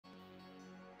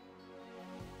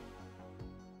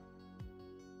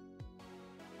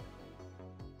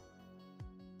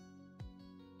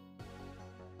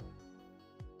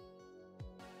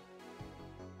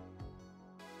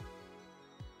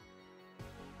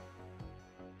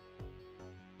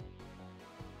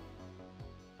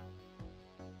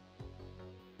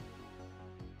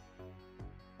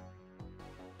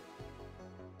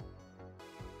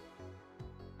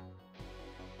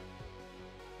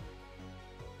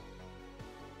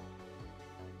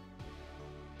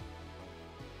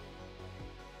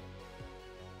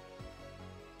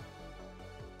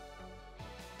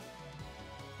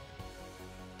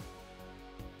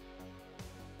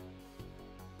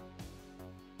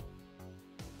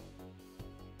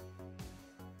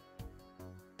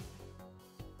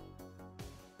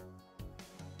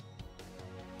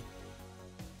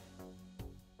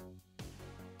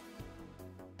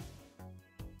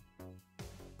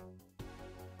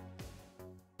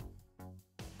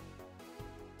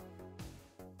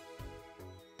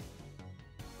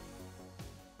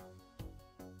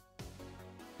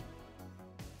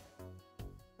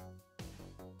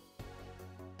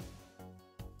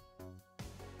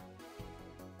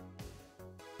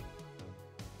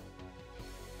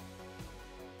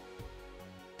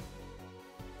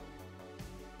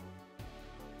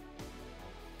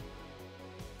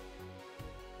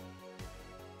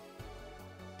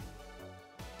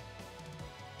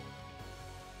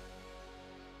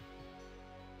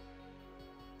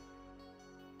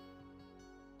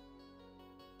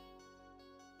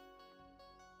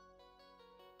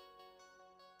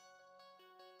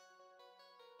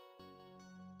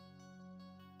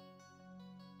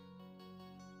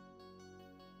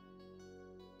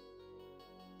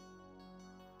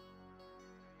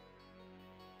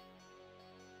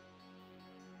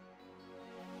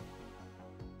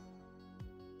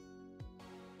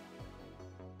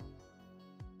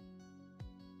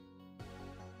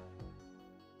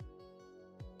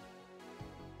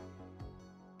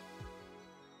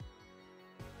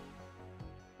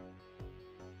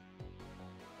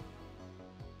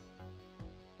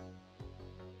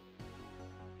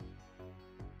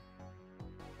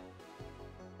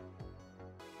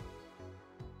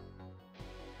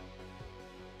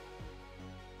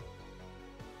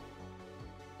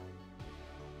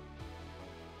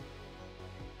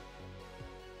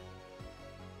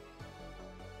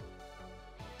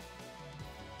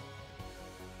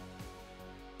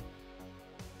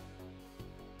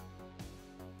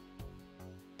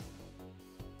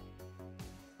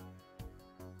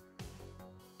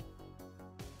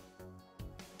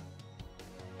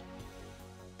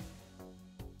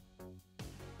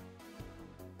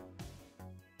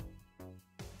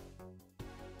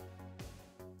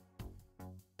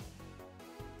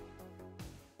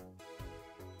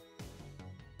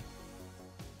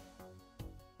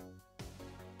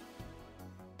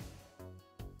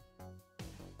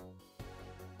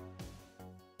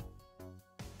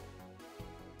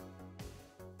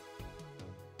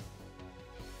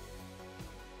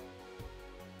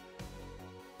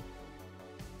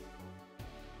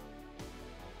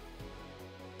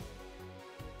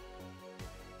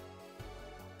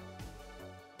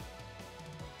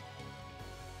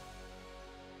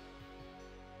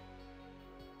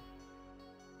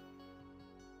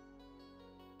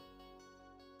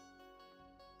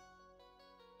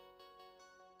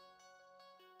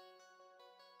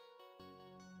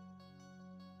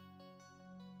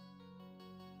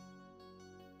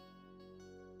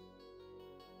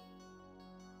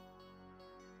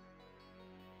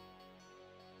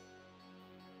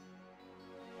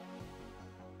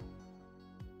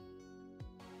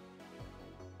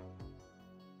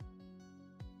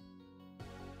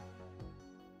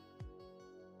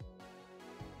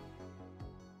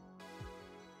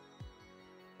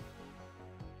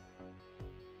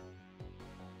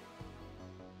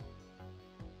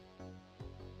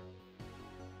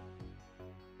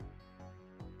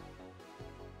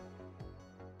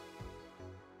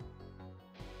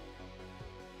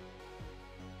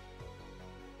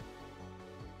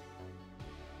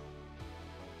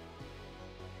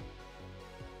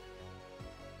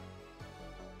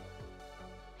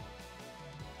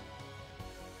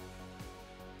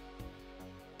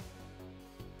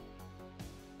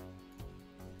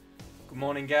Good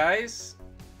morning, guys.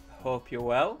 Hope you're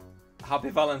well. Happy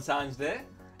Valentine's Day.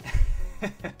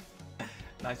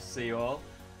 Nice to see you all.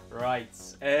 Right.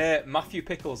 Matthew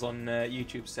Pickles on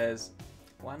YouTube says,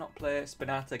 why not play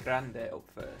Spinata Grande up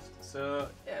first? So,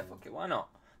 yeah, fuck it, why not?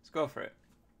 Let's go for it.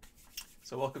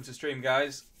 So, welcome to stream,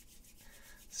 guys.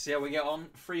 See how we get on.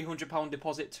 £300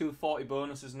 deposit, 240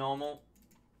 bonus as normal.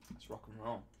 Let's rock and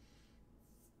roll.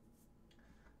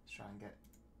 Let's try and get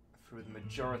through the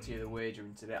majority of the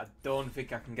wagering today. I don't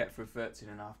think I can get through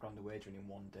 13.5 grand of wagering in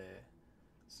one day.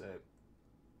 So,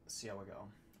 see how we get on.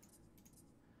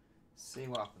 See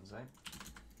what happens, eh?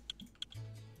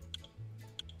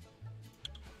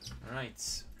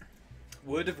 Right.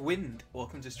 Word of Wind,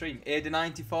 welcome to stream.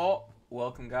 Ada94,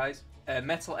 welcome, guys.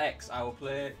 Metal X, I will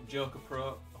play. Joker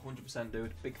Pro, 100%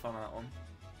 dude. Big fan of that one.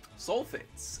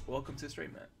 Solfits, welcome to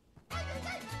stream, mate.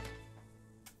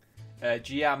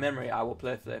 GR Memory, I will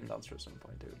play Flame Dancer at some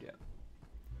point, dude, yeah.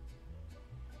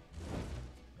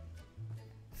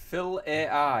 Phil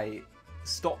AI,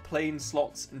 stop playing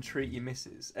slots and treat your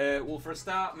missus. Well, for a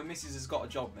start, my missus has got a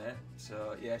job, mate.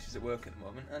 So, yeah, she's at work at the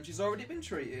moment. And she's already been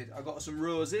treated. I got her some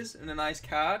roses and a nice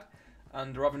card.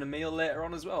 And we're having a meal later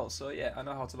on as well. So, yeah, I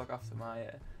know how to look after my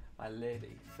my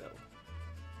lady, Phil.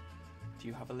 Do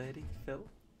you have a lady, Phil?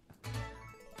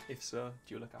 If so,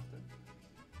 do you look after him?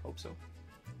 Hope so.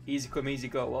 Easy come, easy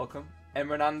go, welcome.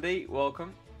 Emma and Andy,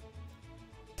 welcome.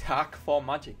 Dark for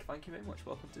Magic, thank you very much.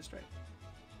 Welcome to the stream.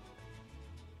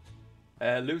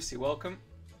 Lucy, welcome.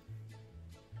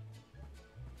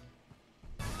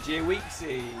 Jay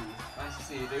Weeksy, nice to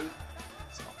see you, dude.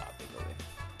 It's not that big,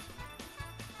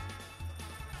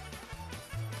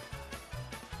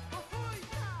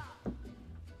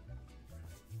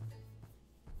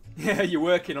 really. Yeah, you're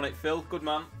working on it, Phil. Good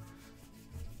man.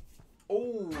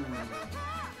 Oh,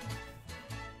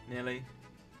 nearly.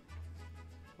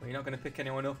 Well, you're not going to pick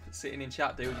anyone up sitting in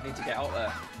chat, dude. You need to get out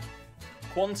there.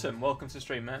 Quantum, welcome to the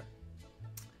stream, mate.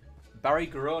 Barry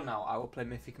Grow now. I will play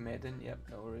Mythic Maiden. Yep,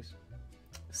 no worries.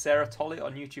 Sarah Tolley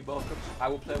on YouTube, welcome. I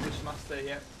will play Wishmaster,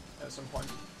 yeah, at some point.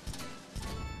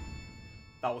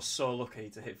 That was so lucky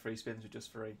to hit 3 spins with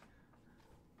just 3.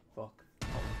 Fuck. That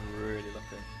was really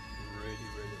lucky. Really,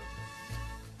 really lucky.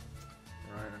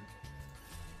 Right then.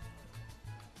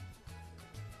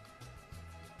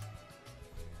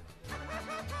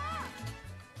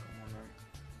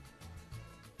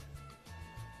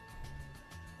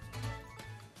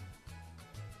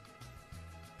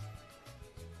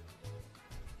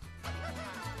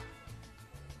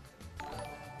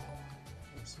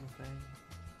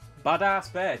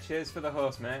 Badass Bear, cheers for the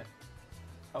host, mate.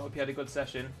 I hope you had a good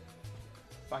session.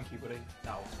 Thank you, buddy.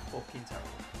 That was fucking terrible.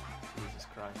 Jesus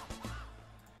Christ.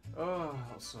 Oh,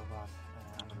 that was so bad.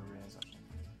 I'm gonna raise actually.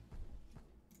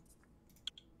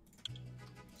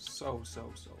 So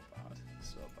bad.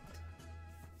 So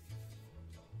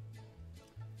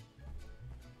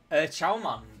bad. Chow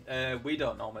Man, we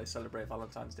don't normally celebrate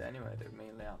Valentine's Day anyway, do me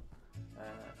and Leanne.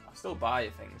 I still buy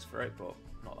things for it, but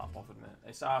not that bothered, mate.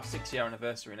 It's our 6-year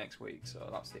anniversary next week, so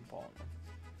that's the important one.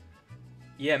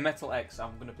 Yeah, Metal X,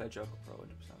 I'm going to play Joker Pro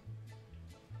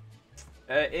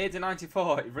 100%.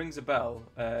 Ada94, it rings a bell.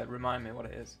 Remind me what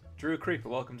it is. Drew Creeper,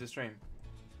 welcome to the stream.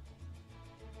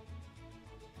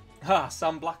 Ha,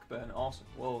 Sam Blackburn, awesome.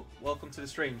 Well, welcome to the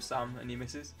stream, Sam and your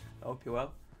missus. I hope you're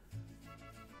well.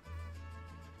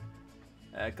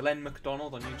 Glenn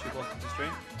McDonald on YouTube, welcome to the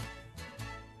stream.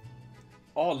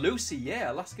 Oh, Lucy, yeah,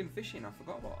 Alaskan Fishing. I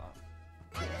forgot about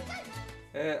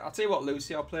that. I'll tell you what,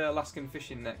 Lucy, I'll play Alaskan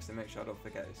Fishing next to make sure I don't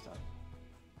forget this time.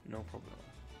 No problem.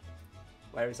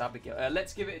 Where is Abigail?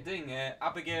 Let's give it a ding.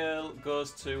 Abigail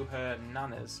goes to her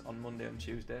nana's on Monday and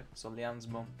Tuesday. So Leanne's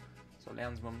mum.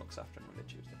 Looks after her Monday,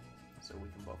 Tuesday. So we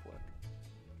can both work.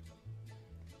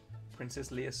 Princess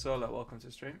Leia Solo, welcome to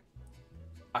the stream.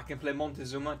 I can play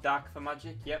Montezuma, Dark for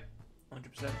Magic. Yep,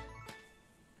 100%.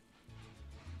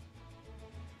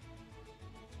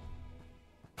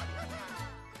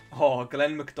 Oh,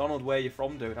 Glenn McDonald, where you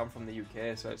from, dude? I'm from the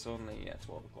UK, so it's only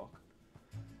 12 o'clock.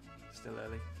 Still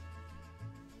early.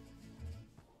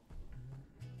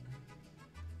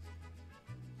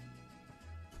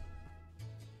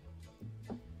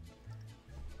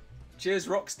 Cheers,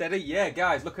 Rocksteady. Yeah,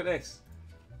 guys, look at this.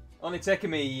 Only taken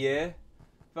me a year.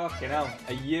 Fucking hell.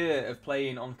 A year of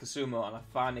playing on Casumo, and I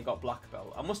finally got Black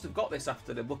Belt. I must have got this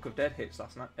after the Book of Dead hits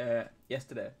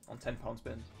yesterday on £10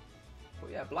 spins. But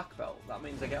yeah, Black Belt. That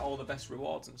means I get all the best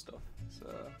rewards and stuff. So,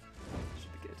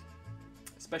 should be good.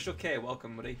 Special K,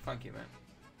 welcome, buddy. Thank you,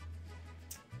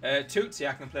 mate. Tootsie,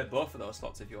 I can play both of those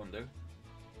slots if you want to.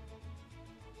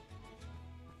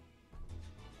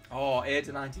 Oh,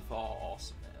 Ada94.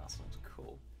 Awesome, mate. That sounds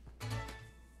cool.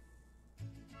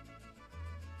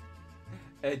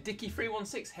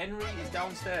 Dicky316, Henry is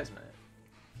downstairs, mate.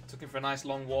 I took him for a nice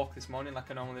long walk this morning, like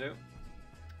I normally do.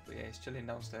 But yeah, he's chilling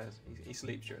downstairs. He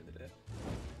sleeps during the day.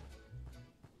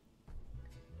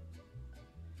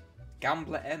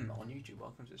 Gambler M on YouTube,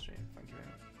 welcome to the stream. Thank you very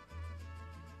much.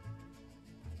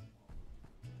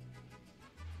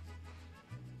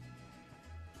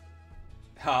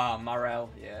 Ah, Marel,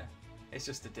 yeah. It's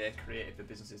just a day created for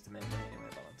businesses to make money anyway,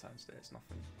 Valentine's Day. It's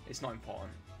nothing. It's not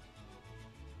important.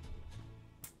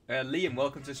 Liam,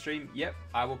 welcome to the stream. Yep,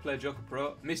 I will play Joker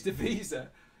Pro. Mr. Visa,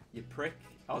 you prick.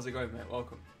 How's it going, mate?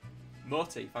 Welcome.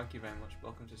 Moti, thank you very much.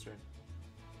 Welcome to the stream.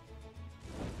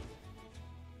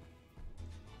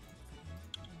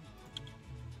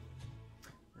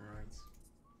 Right.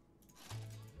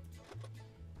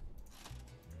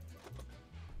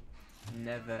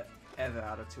 Never, ever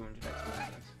had a 200x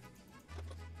bonus.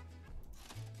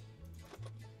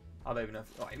 I don't even know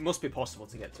if... Oh, it must be possible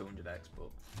to get 200x, but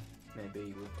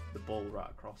maybe with the ball right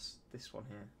across this one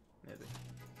here. Maybe.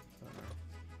 I don't know.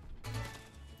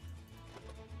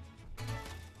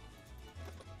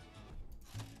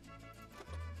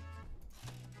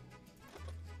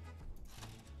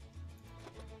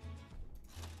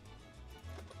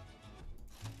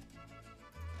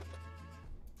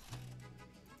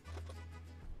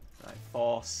 Right,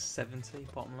 470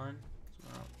 bottom line.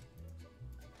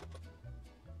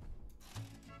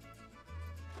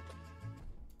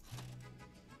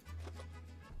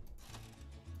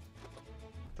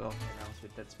 Fucking hell,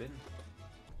 with dead spin.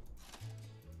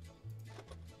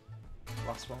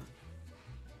 Last one.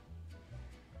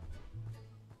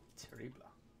 Terrible.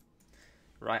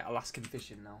 Right, Alaskan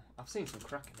fishing now. I've seen some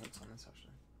cracking hits on this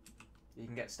actually. You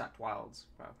can get stacked wilds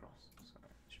right across. So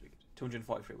it should be good.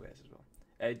 243 ways as well.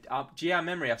 GI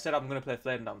memory, I've said I'm going to play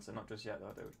Flame Dancer, not just yet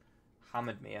though, dude.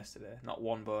 Hammered me yesterday, not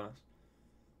one bonus.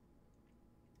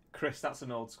 Chris, that's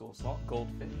an old school slot.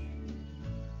 Goldfish.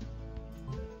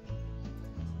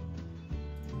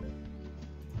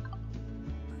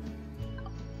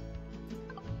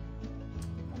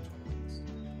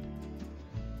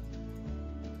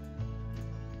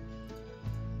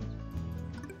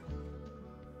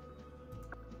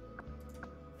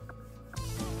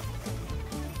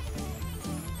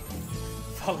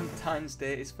 Valentine's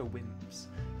Day is for wimps.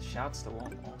 Shouts to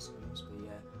one. Awesome. It must be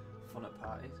fun at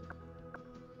parties.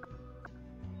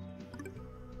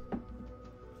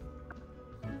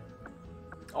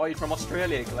 Oh, you're from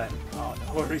Australia, Glenn? Oh,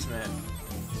 no worries, mate.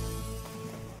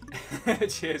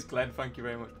 Cheers, Glenn. Thank you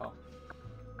very much, pal.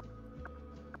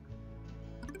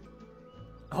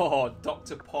 Oh,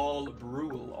 Dr. Paul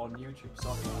Brule on YouTube.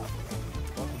 Sorry about that.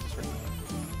 Welcome to stream.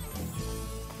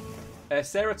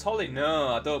 Sarah Tolley, no,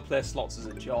 I don't play slots as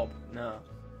a job, no.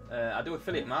 I do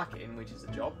affiliate marketing, which is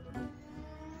a job.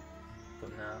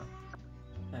 But no.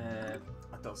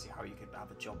 I don't see how you could have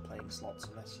a job playing slots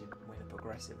unless you win a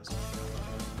progressive or something.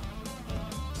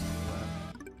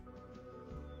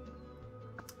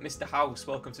 Mr. House,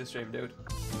 welcome to the stream, dude.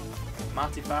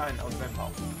 Marty Fine, I was going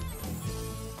pal.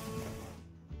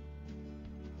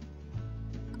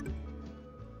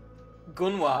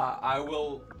 Gunwa, I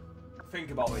will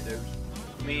think about it, dude.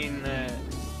 Me and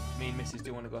Mrs.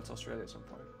 do want to go to Australia at some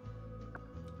point.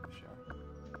 For sure.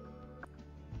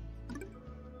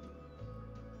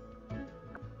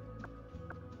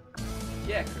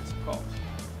 Yeah, Chris, of course.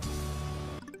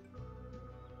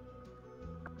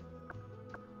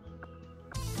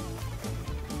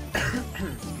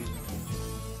 Excuse me.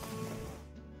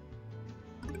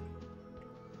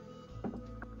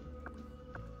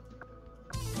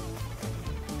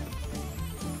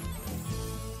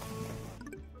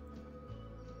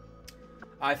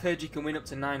 I've heard you can win up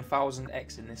to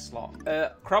 9,000x in this slot.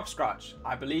 Crab Scratch,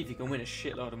 I believe you can win a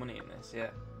shitload of money in this,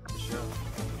 yeah, for sure.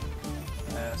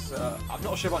 So, I'm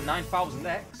not sure about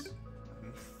 9,000x.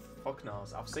 Fuck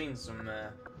knows. I've seen some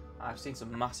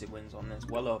massive wins on this,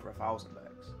 well over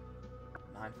 1,000x.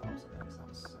 9,000x,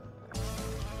 that's...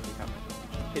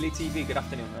 Hilly TV, good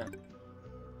afternoon,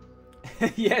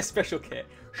 mate. Yeah, Special K.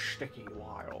 Sticky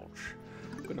Wilds.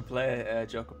 I'm gonna play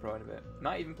Joker Pro in a bit.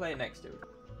 Might even play it next, dude.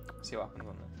 See what happens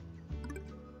on this.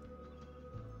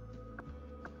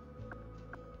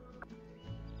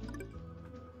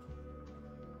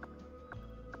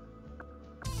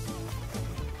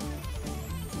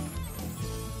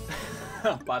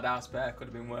 Badass bear, could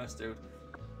have been worse, dude.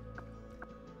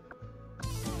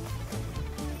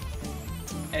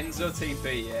 Enzo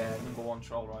TP, yeah, #1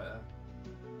 troll right there.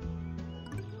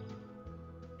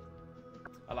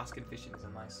 Alaskan fishing is a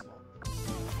nice slot.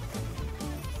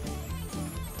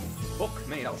 Fuck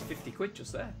me, that was 50 quid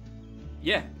just there.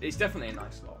 Yeah, it's definitely a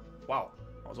nice slot. Wow,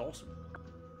 that was awesome.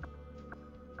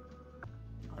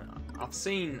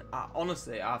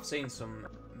 honestly, I've seen some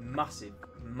massive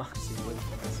wins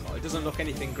on this slot. It doesn't look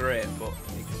anything great, but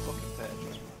it can fucking pay,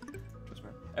 trust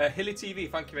me. Hilly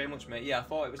TV, thank you very much, mate. Yeah, I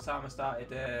thought it was time I started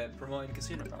promoting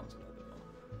Casino Grounds a little bit more.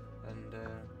 And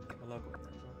get my logo in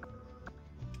there as well.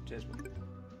 Cheers, buddy.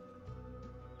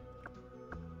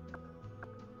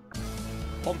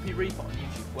 Pompey Reaper on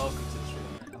YouTube, welcome to the stream,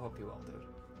 mate. I hope you're well, dude.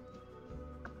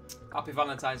 Happy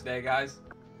Valentine's Day, guys.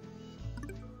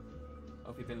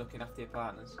 Hope you've been looking after your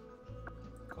partners.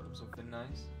 Got them something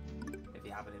nice. If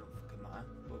you haven't, it don't fucking matter.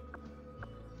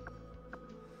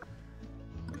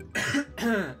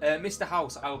 But Mr.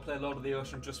 House, I will play Lord of the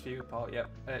Ocean just for you, pal. Yep.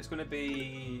 It's going to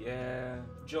be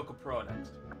Joker Pro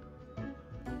next.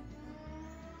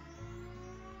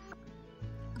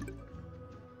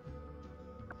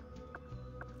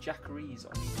 Jack Rees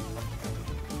on YouTube.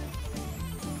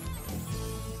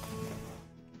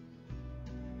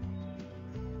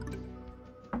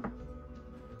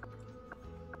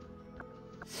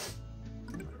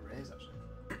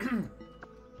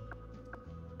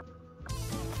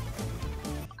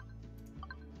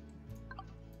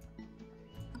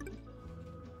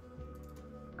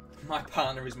 My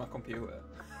partner is my computer.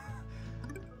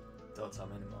 Don't tell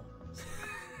me anymore.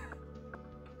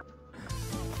 I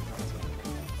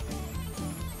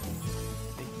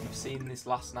think you've seen this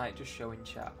last night, just showing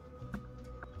chat.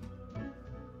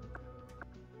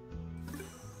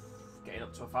 Getting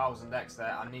up to 1,000x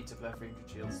there. I need to play 300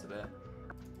 shields today.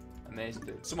 Amazing,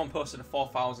 dude. Someone posted a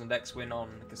 4,000x win on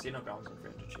Casino Grounds on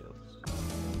 300 shields.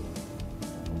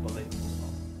 Unbelievable.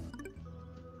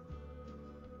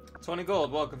 Tony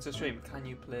Gold, welcome to the stream. Can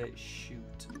you play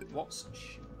Shoot? What's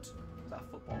Shoot? Is that a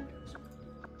football game?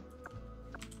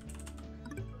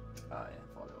 Ah, yeah, I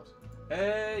thought it was.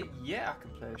 Yeah, I can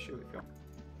play Shoot if you want.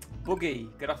 Boogie,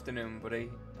 good afternoon,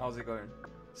 buddy. How's it going?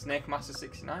 Snake Master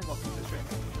 69, welcome to the stream.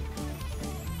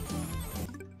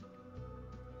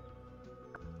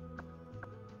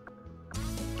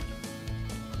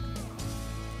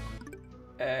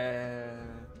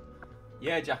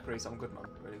 Yeah, Jack Reese, I'm good, man.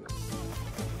 Really good.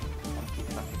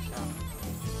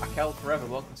 Akel Forever,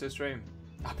 welcome to the stream.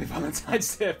 Happy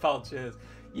Valentine's Day, pal. Cheers.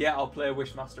 Yeah, I'll play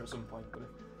Wishmaster at some point, but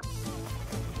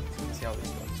let's see how this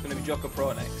goes. It's going to be Joker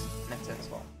Pro next end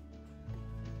slot.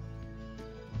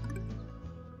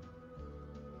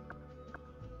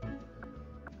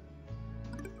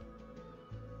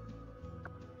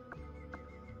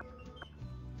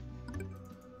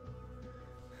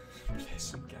 Play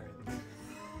some Gary.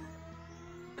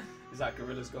 Is that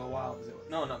Gorillas Go Wild? Is it?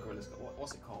 No, not Gorillas Go.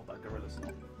 What's it called? That Gorillas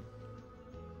song.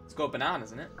 It's called Bananas,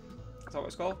 isn't it? Is that what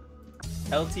it's called?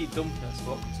 LT Dumpness.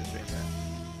 Welcome to the stream,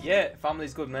 mate. Yeah,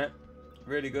 family's good, mate.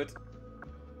 Really good.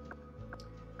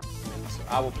 So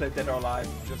I will play Dead or Alive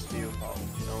just for you, pal.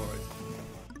 No worries.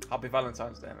 Happy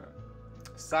Valentine's Day,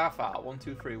 mate.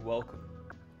 Safar123, welcome.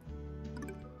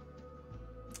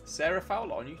 Sarah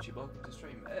Fowler on YouTube, welcome to the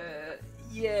stream.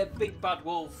 Yeah, Big Bad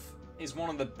Wolf is one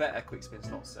of the better quick spin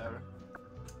slots, Sarah.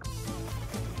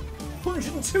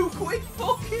 102 quid,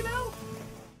 fucking hell!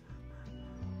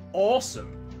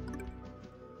 Awesome.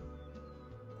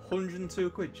 102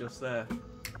 quid just there.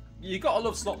 You gotta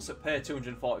love slots that pay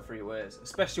 243 ways,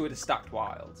 especially with the stacked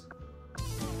wilds.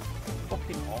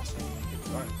 Fucking awesome. Keep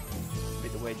it going. Be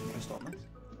the wager for stop this.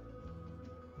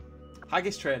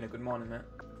 Haggis Trainer, good morning, mate.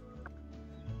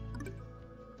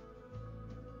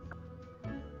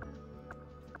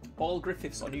 Paul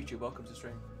Griffiths on YouTube, welcome to the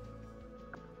stream.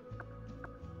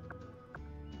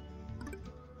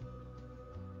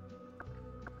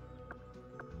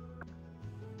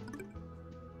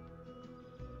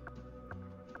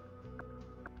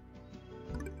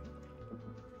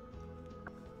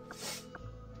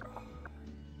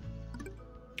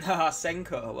 Haha,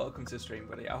 Senko, welcome to the stream,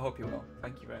 buddy. I hope you're well.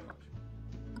 Thank you very much.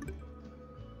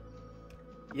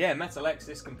 Yeah, Metal X,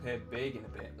 this can pay big in a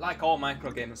bit. Like all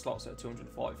micro gaming slots at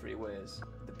 243 ways,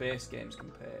 the base games can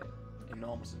pay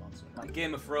enormous amounts. Like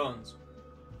Game of Thrones,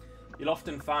 you'll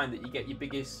often find that you get your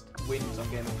biggest wins on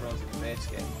Game of Thrones in the base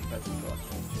game compared to the bonus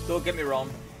one. Don't get me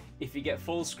wrong, if you get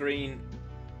full screen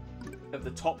of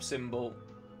the top symbol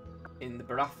in the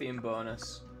Baratheon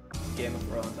bonus, Game of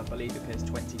Thrones, I believe it pays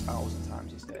 20,000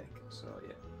 times your stake. So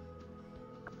yeah.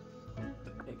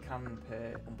 It can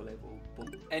pay unbelievable, but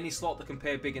any slot that can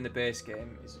pay big in the base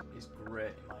game is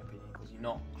great in my opinion, because you're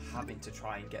not having to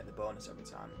try and get the bonus every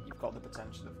time. You've got the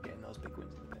potential of getting those big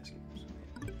wins in the base game. So,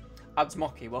 yeah. Ads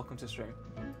Mocky, welcome to the stream.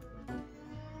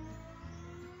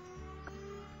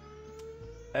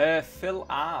 Phil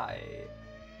I.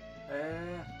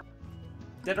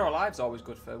 Dead or Alive's always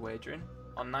good for wagering.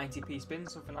 On 90p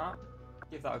spins, something like that.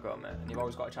 Give that a go, mate. And you've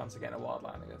always got a chance of getting a wild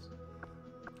line, I guess.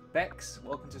 Bex,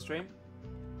 welcome to stream.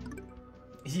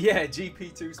 Yeah,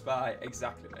 GP2 Spy,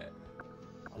 exactly, mate.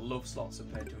 I love slots and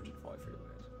paid 243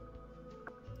 ways.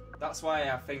 That's why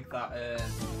I think that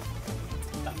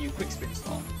that new quick spin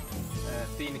slot,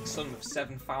 Phoenix Sun with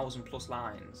 7,000 plus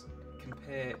lines, can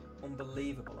pay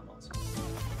unbelievable amounts of money.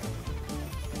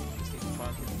 Just need to try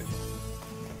and hit a bit more.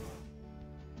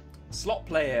 Slot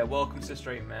player, welcome to the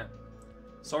stream, mate.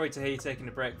 Sorry to hear you taking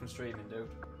a break from streaming, dude.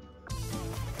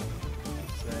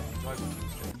 Enjoy watching the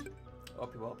streams.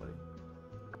 Hope you're well, buddy.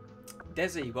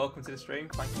 Desi, welcome to the stream.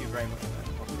 Thank you very much, mate.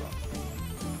 Hope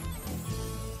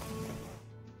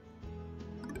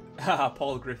you're well.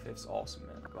 Paul Griffiths, awesome,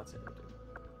 man. Glad to hear it, dude.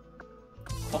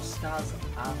 Costas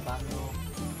Albano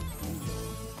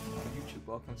on YouTube,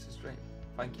 welcome to the stream.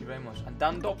 Thank you very much. And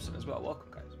Dan Dobson as well, welcome,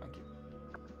 guys. Thank you.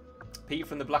 Pete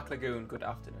from the Black Lagoon, good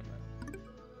afternoon, mate.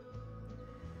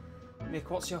 Nick,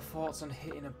 what's your thoughts on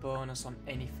hitting a bonus on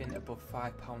anything above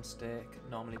 £5 stake?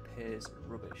 Normally pays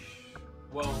rubbish.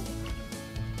 Well,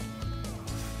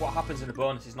 what happens in a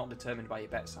bonus is not determined by your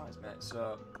bet size, mate.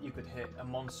 So you could hit a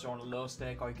monster on a low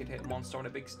stake, or you could hit a monster on a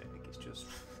big stake. It's just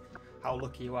how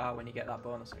lucky you are when you get that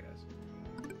bonus, I guess.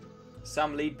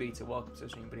 Sam Leadbeater, welcome to the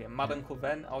stream, buddy. And Mad Uncle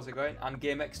Ben, how's it going? And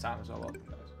Game X Time as well, welcome,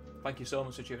 guys. Thank you so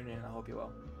much for tuning in. I hope you're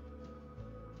well.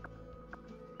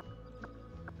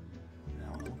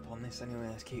 Now I'm up on this anyway.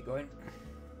 Let's keep going.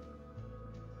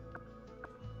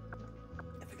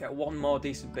 If I get one more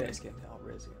decent base game, I'll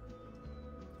raise it.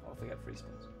 Or if I get free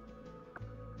spins.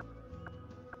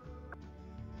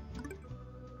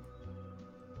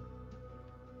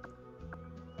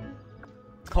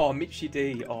 Oh, Mitchy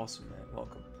D, awesome, mate.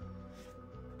 Welcome.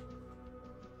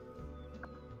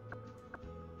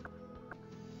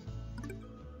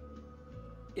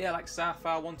 Yeah, like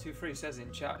Safar123 says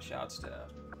in chat, shouts to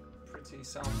pretty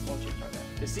sound logic right there.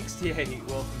 The 68,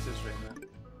 welcome to the stream, mate.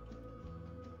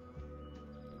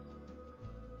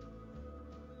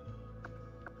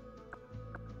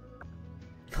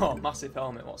 Oh, massive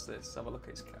helmet, what's this? Let's have a look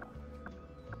at his car.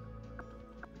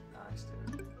 Nice,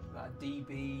 dude. That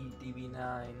DB9.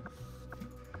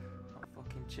 Not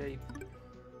fucking cheap.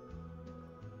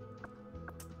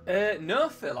 No,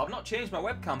 Phil, I've not changed my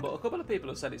webcam, but a couple of people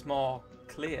have said it's more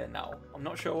clear now. I'm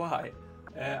not sure why.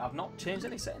 I've not changed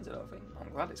any settings, I don't think. I'm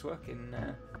glad it's working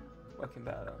working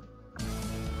better, though.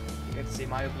 You get to see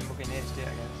my ugly mug in HD,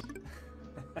 I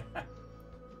guess.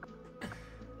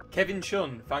 Kevin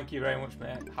Chun, thank you very much,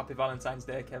 mate. Happy Valentine's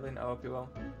Day, Kevin. I hope you're well.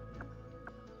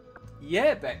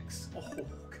 Yeah, Bex. Oh,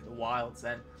 look at the wilds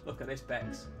then. Look at this,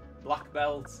 Bex. Black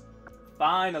belt.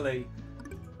 Finally.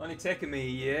 Only taken me a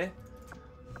year.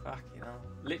 Fuck, you know.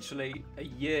 Literally a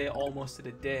year almost to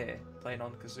the day playing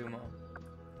on Casumo.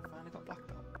 I finally got black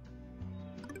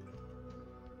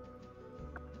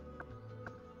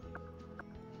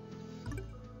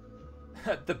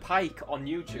belt. The Pike on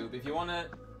YouTube. If you want to...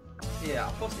 Yeah,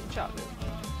 I'll post it in chat, dude.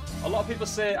 A lot of people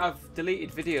say I've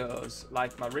deleted videos,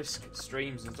 like my Risk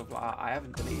streams and stuff like that. I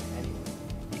haven't deleted any.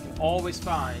 You can always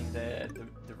find the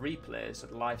replays of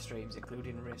the live streams,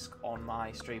 including Risk, on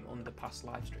my stream under past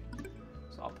live streams.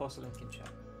 So I'll post a link in chat.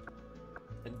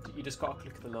 And you just gotta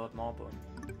click the load more button.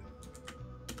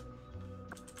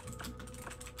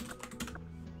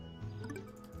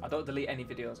 I don't delete any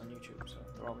videos on YouTube, so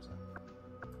they're always there.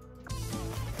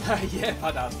 Yeah,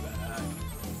 badass, man.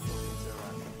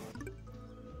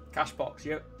 Cashbox,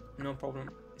 yep, no problem.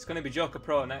 It's going to be Joker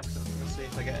Pro next, so we'll see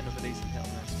if I get another decent hit on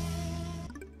this.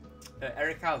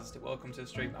 Eric Alston, welcome to the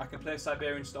stream. I can play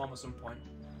Siberian Storm at some point.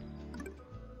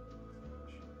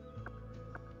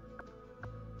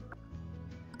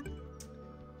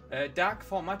 Dark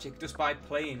Form Magic, just by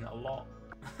playing a lot.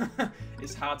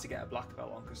 It's hard to get a black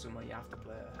belt on Casumo, you have to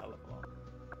play a hell of a lot.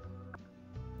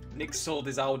 Nick sold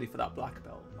his Audi for that black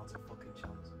belt, not a fucking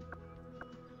chance.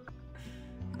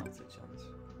 Not a chance.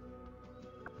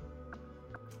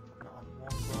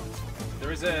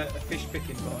 There is a fish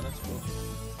picking bonus, but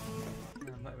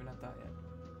I've not even had that yet.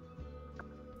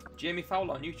 Jamie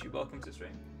Fowler on YouTube, welcome to the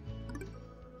stream.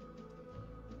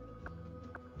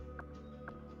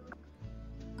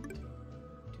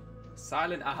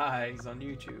 Silent Eyes on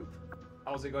YouTube.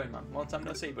 How's it going, man? Long time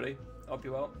no see, buddy. Hope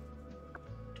you're well.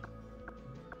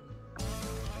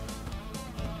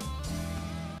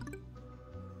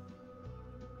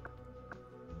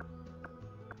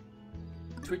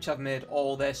 Twitch have made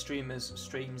all their streamers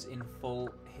streams in full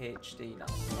HD now.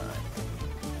 Alright.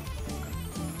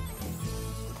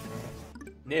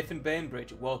 Nathan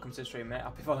Bainbridge, welcome to the stream, mate.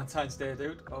 Happy Valentine's Day,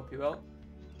 dude. Hope you're well.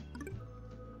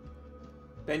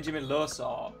 Benjamin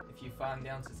Losaw, if you find the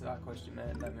answer to that question,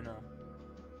 mate, let me know.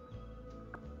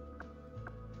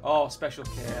 Oh, Special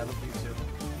K, I love you too.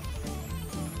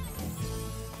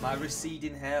 My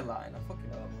receding hairline. I fucking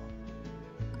hope not.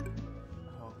 I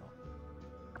hope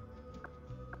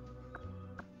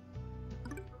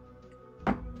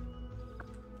not.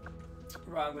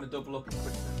 Right, I'm gonna double up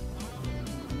quickly.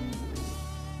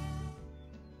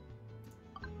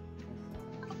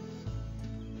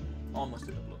 Almost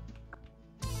a double up.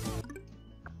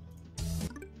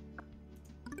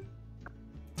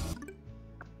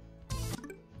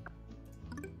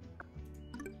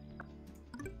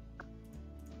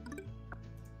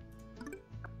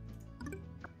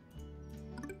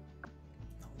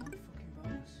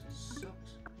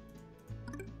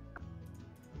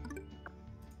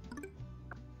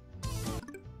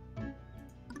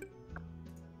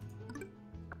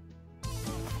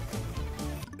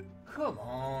 Come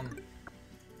on.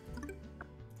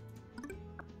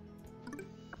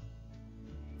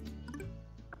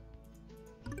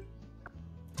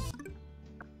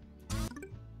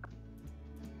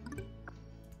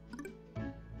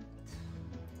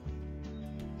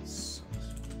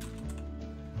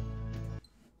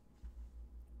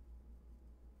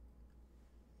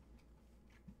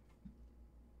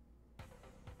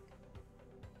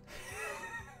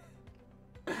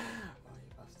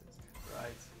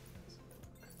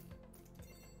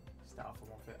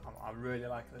 I really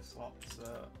like this slot, so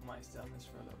I might stay on this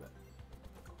for a little bit.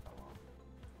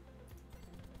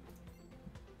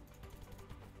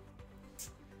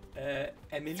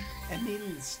 Emil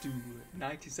Stu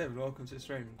 97, welcome to the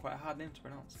stream. Quite a hard name to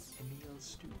pronounce. Emil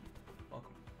Stu,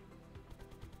 welcome.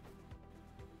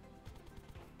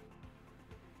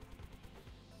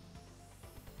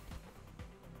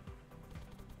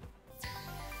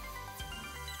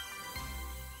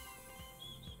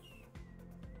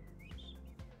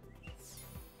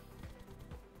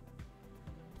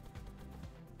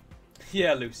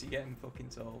 Yeah, Lucy, getting fucking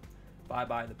told. Bye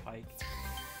bye the pike.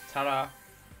 Ta-ra.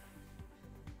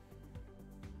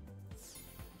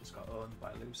 Just got owned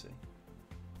by Lucy.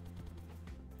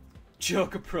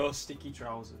 Joker Pro sticky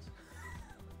trousers.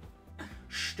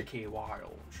 Sticky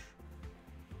wild.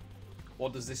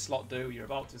 What does this slot do? You're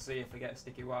about to see if I get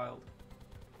sticky wild.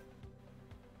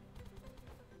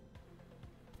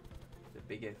 The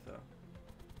big if though.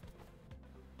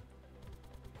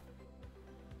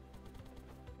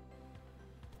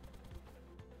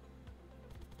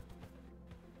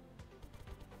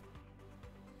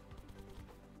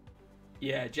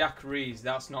 Yeah, Jack Rees,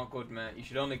 that's not good, mate. You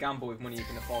should only gamble with money you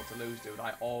can afford to lose, dude.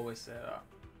 I always say that.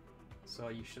 So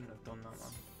you shouldn't have done that,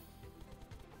 man.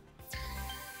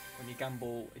 When you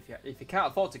gamble, if you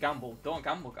can't afford to gamble, don't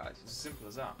gamble, guys. It's as simple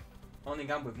as that. Only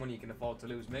gamble with money you can afford to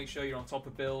lose. Make sure you're on top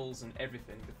of bills and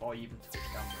everything before you even touch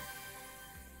gambling.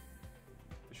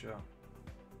 For sure.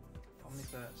 Family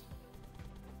first.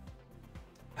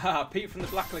 Ah, Pete from the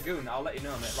Black Lagoon. I'll let you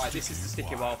know, mate. Right, this is the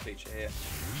sticky wild feature here.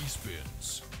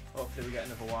 Respins. Hopefully we get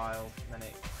another wild, then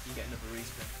you get another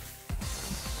respin.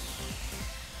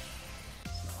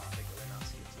 It's not that big of an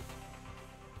ass, is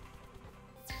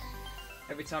it?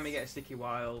 Every time you get a sticky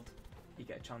wild, you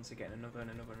get a chance of getting another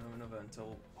and another and another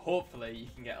until hopefully you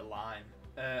can get a lime.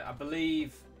 I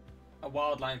believe a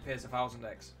wild line pays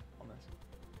 1000x on this.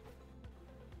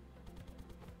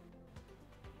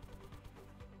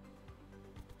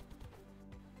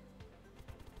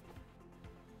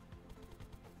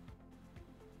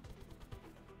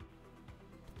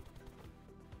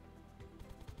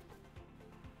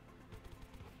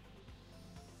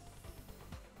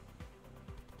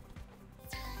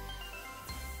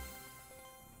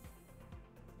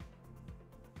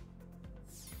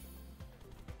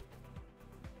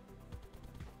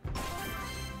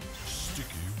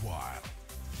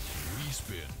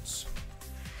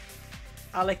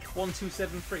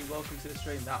 Alec1273, welcome to the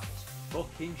stream. That was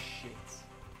fucking shit.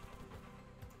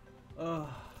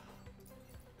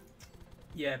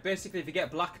 Yeah, basically if you get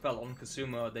black belt on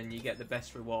Casumo, then you get the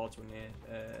best rewards when you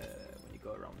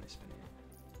go around this spin here.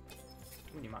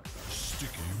 When you max out.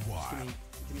 Sticky wild.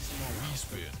 Give me some more.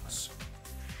 Respins.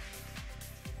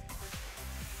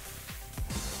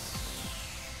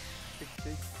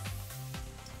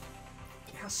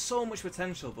 It has so much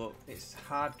potential, but it's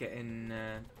hard getting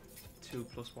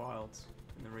 2+ wilds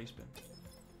in the respin.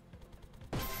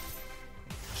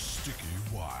 Sticky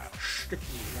wild.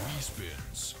 Sticky wild.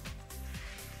 Respins.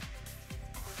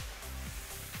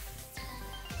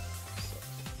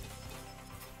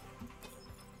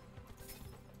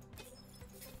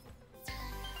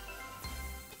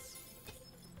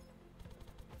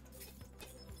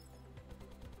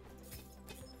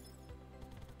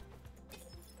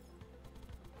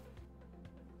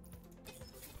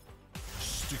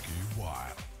 Sticky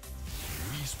wild.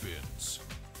 Respins.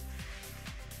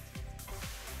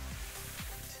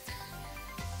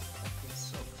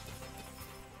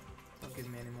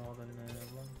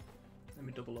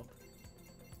 double up.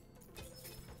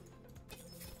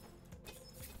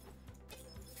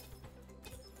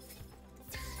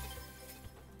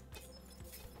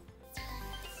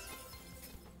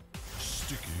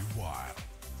 Sticky wild.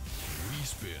 3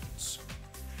 spins.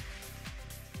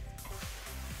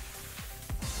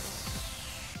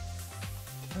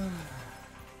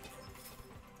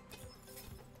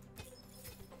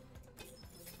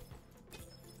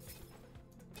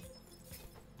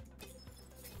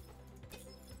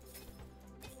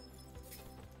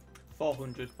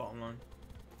 $400 bottom line.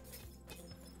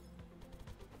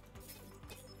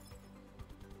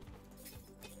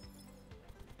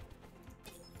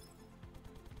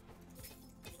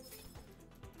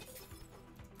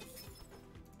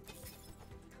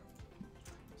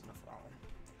 That's enough of that one.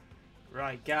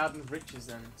 Right, Garden of Riches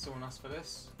then. Someone asked for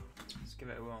this. Let's give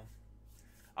it a whirl.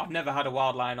 I've never had a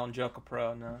wild line on Joker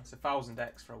Pro, no. It's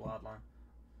 1000x for a wild line.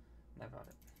 Never had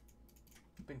it.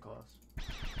 Been close.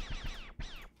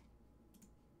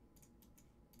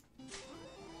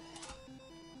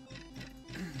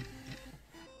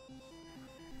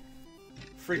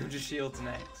 300 shields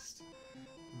next.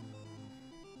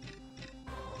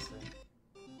 We'll see.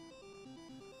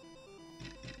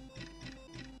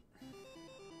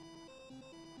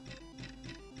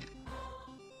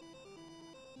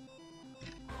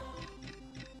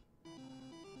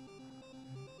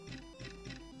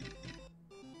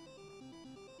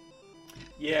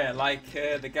 Yeah, like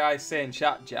the guy saying,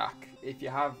 chat, Jack. If you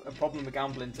have a problem with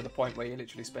gambling to the point where you're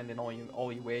literally spending all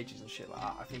your wages and shit like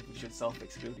that, I think you should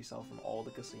self-exclude yourself from all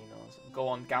the casinos. Go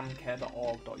on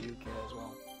gamcare.org.uk as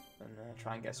well and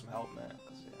try and get some help, mate.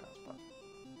 Because yeah, that's bad.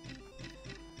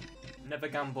 Never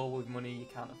gamble with money you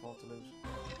can't afford to lose.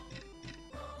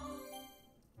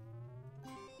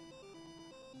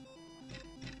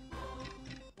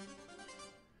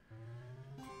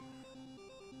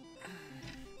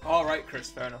 All right, Chris.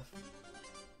 Fair enough.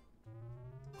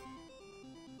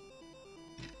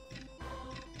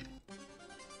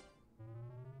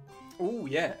 Oh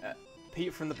yeah,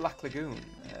 Pete from the Black Lagoon.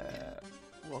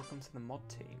 Welcome to the mod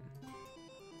team.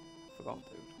 Forgot,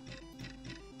 dude.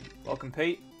 Welcome,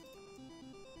 Pete.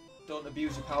 Don't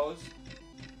abuse your powers.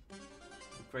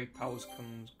 With great powers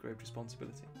comes great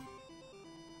responsibility.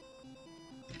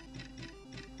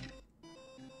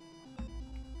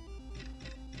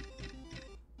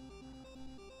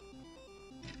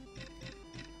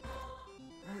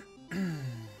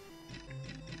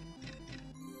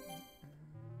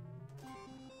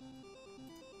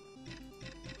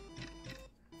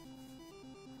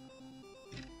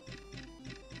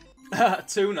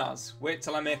 Tunas, wait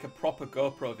till I make a proper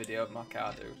GoPro video of my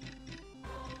car, dude.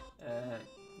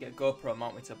 Get a GoPro,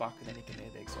 mount me to the back, and then you can hear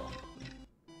the exhaust.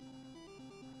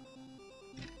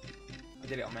 I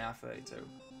did it on my i32.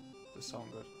 Does sound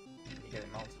good when you get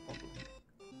it mounted properly.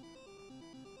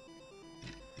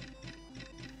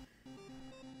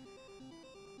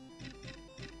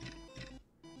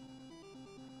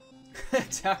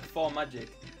 Attack 4 Magic.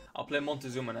 I'll play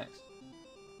Montezuma next.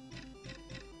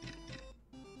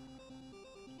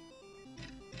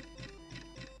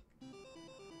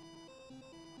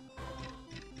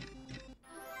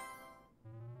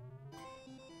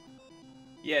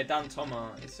 Yeah, Dan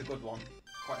Tomo, it's a good one.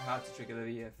 Quite hard to trigger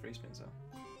the free spins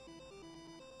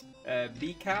though.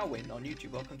 B Carwin on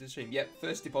YouTube, welcome to the stream. Yep,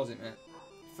 first deposit, mate.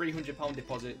 £300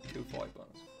 deposit, 240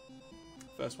 bonus.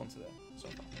 First one today, so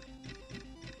far.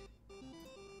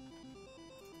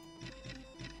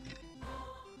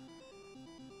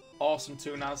 Awesome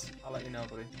Tunas, I'll let you know,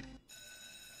 buddy.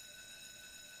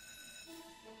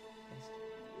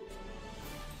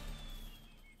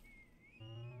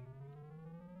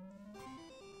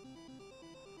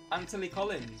 Anthony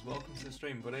Collins, welcome to the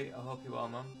stream, buddy. I hope you're well,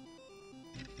 man.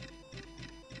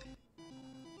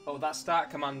 Oh, that start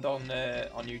command on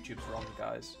YouTube's wrong,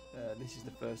 guys. This is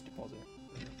the first deposit.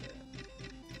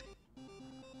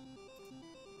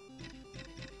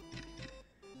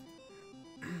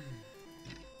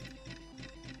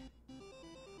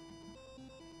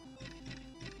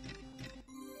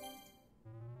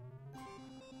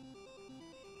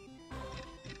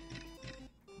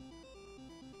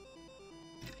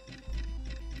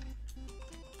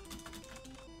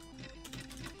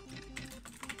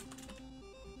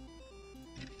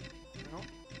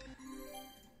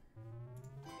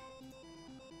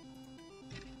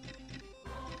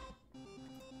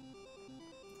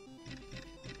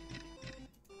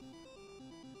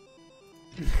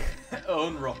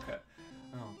 Own rocket.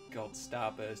 Oh god,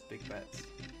 Starburst, big bets.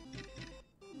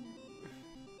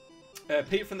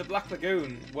 Pete from the Black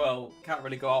Lagoon. Well, can't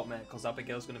really go out, mate, because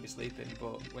Abigail's going to be sleeping.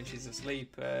 But when she's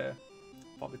asleep,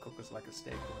 probably cook us like a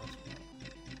steak or something.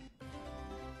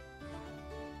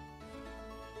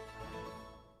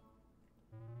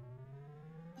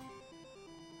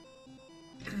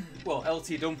 Well,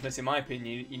 LT Dumpness, in my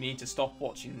opinion, you need to stop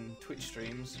watching Twitch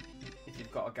streams if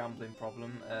you've got a gambling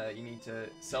problem. You need to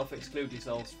self-exclude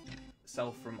yourself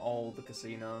from all the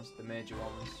casinos, the major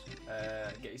ones.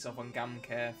 Get yourself on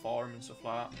GamCare forum and stuff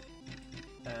like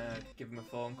that. Give them a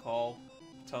phone call,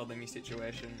 tell them your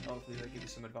situation. Hopefully they'll give you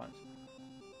some advice.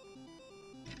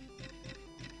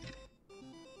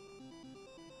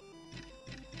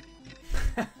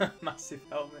 Massive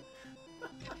helmet.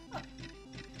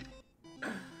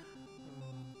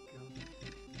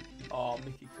 Oh,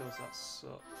 Mickey kills, that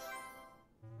sucks.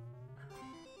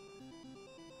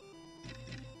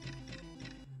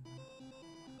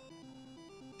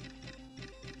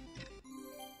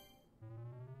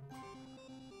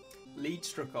 Lead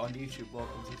Strucker on YouTube,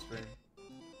 welcome to the stream.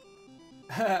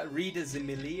 Reader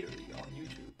Zimiliri on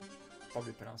YouTube.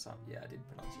 Probably pronounced that. Yeah, I did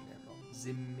pronounce your name wrong.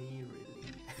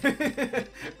 Zimiliri.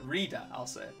 Reader, I'll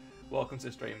say. Welcome to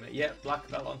the stream, mate. Yeah, black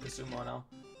belt on Casumo now.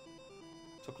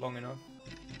 Took long enough.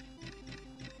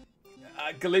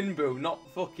 Galinbu, not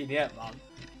fucking yet, man.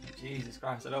 Jesus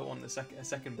Christ, I don't want a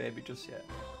second baby just yet.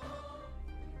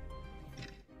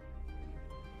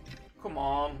 Come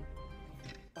on.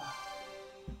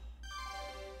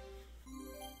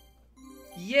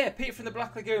 Yeah, Pete from the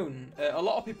Black Lagoon. A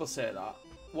lot of people say that.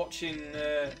 Watching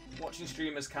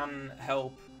streamers can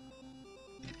help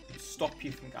stop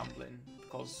you from gambling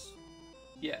because,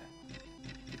 yeah,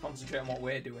 if you concentrate on what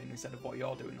we're doing instead of what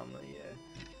you're doing on the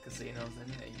casinos, then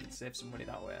yeah, you can save some money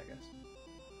that way, I guess.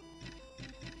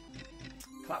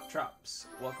 Claptraps,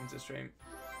 welcome to the stream.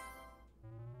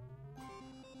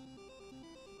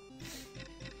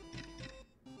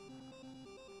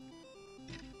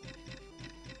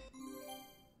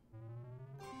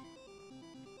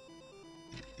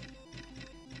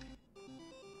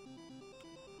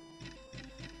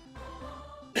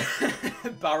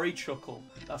 Barry Chuckle,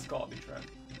 that's gotta be true.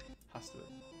 Has to be.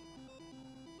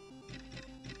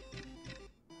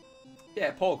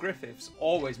 Yeah, Paul Griffiths,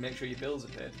 always make sure your bills are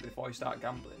paid before you start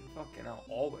gambling. Fucking hell,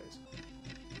 always.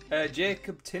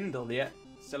 Jacob Tyndall, yeah,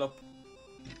 still up.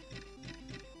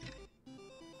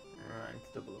 Right, I need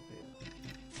to double up here.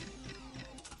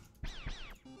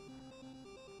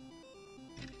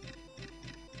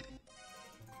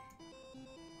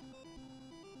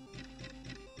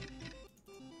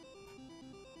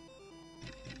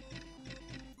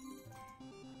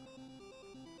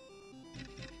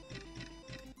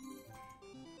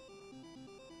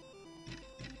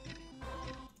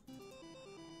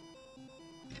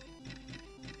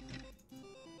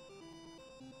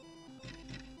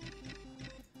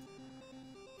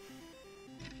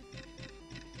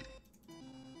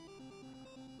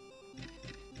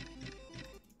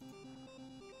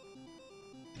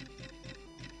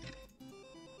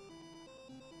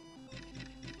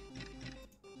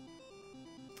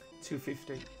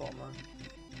 $250, bottom line.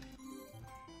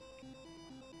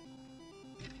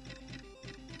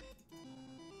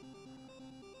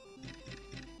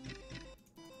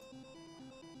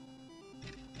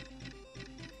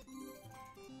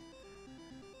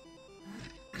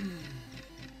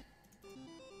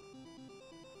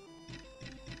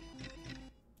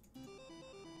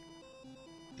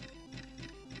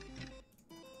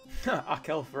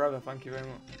 Akel forever, thank you very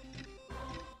much.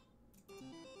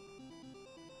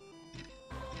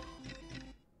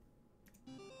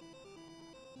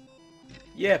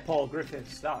 Yeah, Paul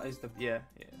Griffiths, that is the, yeah,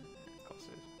 of course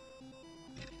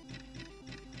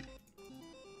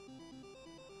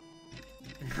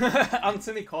it is.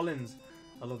 Anthony Collins,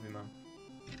 I love you, man.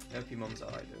 I hope your mum's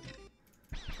alright, dude.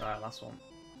 Alright, last one.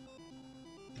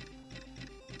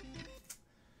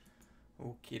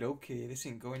 Okie dokie, this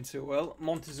ain't going too well.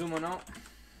 Montezuma now.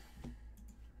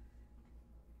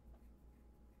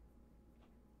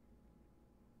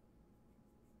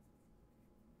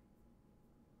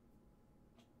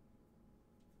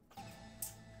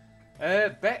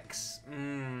 Bex.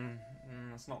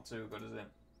 That's not too good, is it?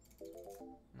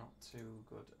 Not too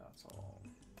good at all.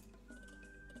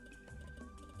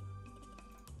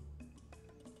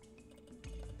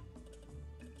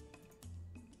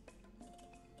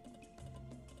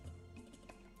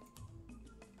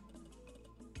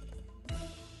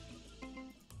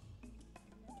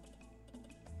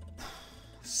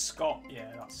 Scott,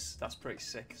 yeah, that's pretty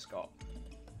sick, Scott.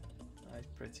 That is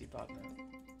pretty bad, man.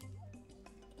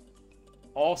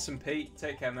 Awesome, Pete.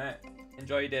 Take care, mate.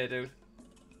 Enjoy your day, dude.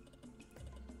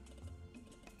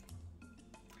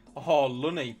 Oh,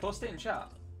 Lunny. Post it in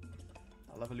chat.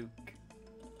 I'll have a look.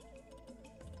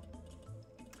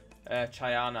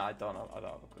 Chayana, I don't have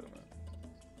a clue, man.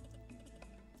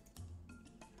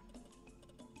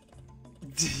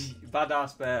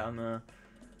 Badass bear, I know,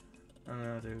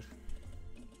 dude.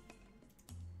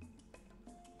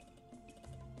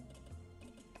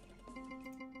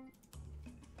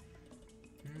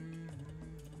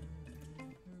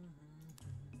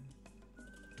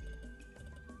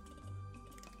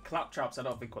 Claptraps, I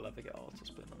don't think we'll ever get auto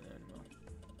spin on it anymore.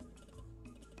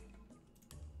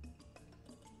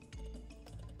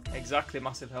 Exactly,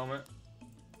 massive helmet.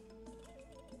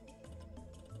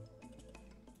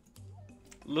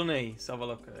 Lunny, let's have a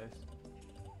look at this.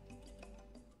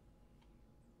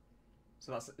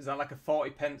 So is that like a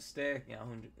 40 pence stake? Yeah,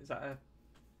 100. Is that a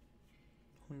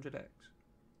 100x?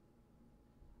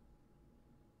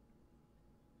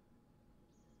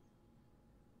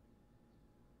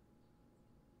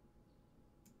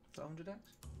 Is that 100x?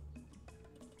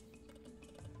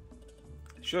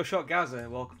 Sure Shot Gaza,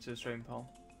 welcome to the stream, Paul.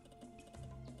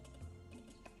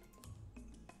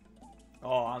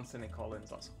 Oh, Anthony Collins,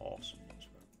 that's awesome.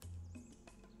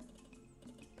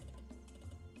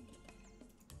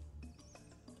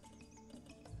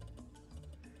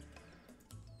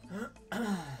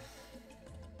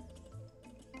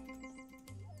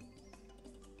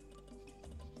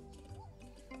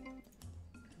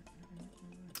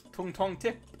 Tung Tong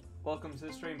Tip, welcome to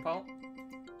the stream, pal.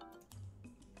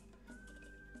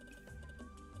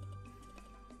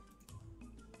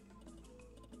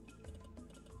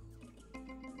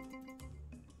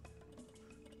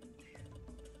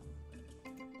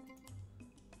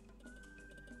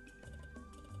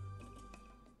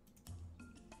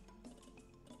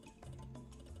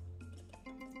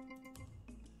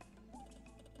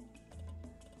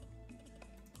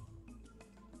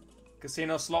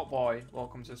 Casino Slot Boy,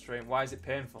 welcome to the stream. Why is it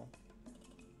painful?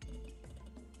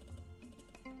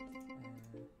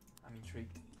 I'm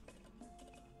intrigued.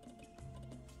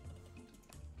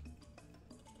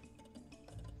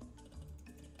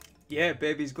 Yeah,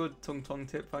 baby's good. Tung Tong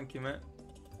Tip, thank you, mate.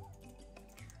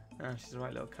 Ah, she's a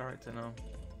right little character now.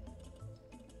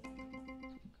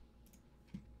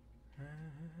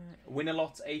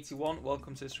 Winalot81,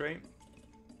 welcome to the stream.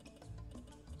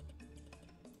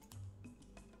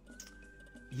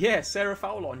 Yeah, Sarah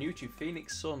Fowler on YouTube.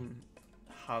 Phoenix Sun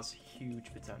has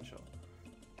huge potential.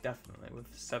 Definitely, with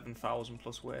 7,000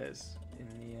 plus ways in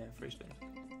the free spin.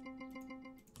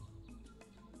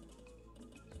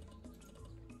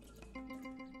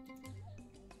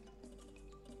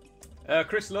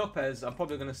 Chris Lopez, I'm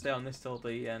probably going to stay on this till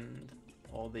the end,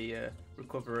 or the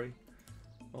recovery.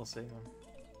 We'll see, man.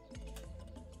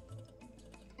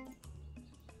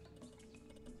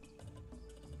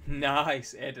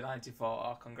 Nice, Ada94.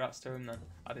 Oh, congrats to him then.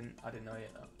 I didn't know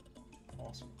yet. No.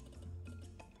 Awesome.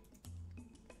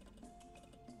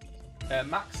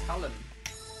 Max Hallen.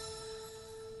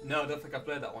 No, I don't think I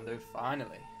played that one, dude.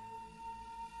 Finally.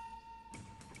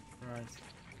 Right.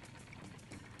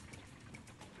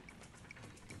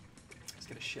 Let's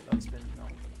get a shitload spin now.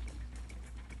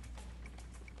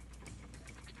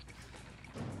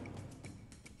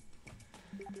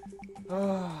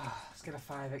 Oh, let's get a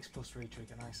 5x plus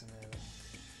retrigger, nice and early.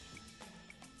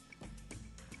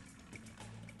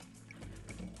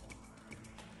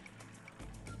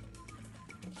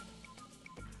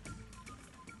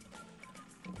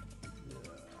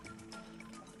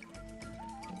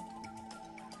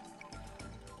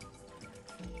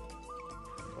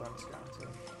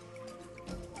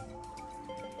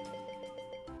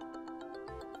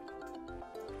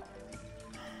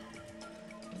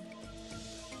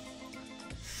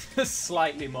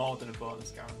 Slightly more than a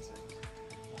bonus guarantee.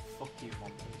 Oh, fuck you,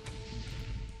 Monty.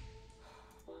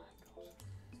 Oh my god.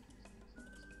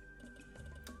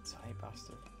 Tight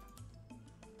bastard.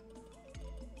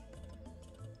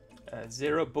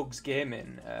 Zero Bugs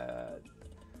Gaming.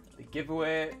 The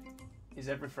giveaway is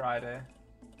every Friday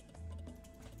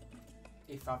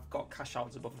if I've got cash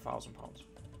outs above £1,000.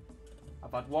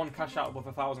 I've had one cash out above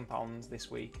 £1,000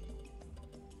 this week,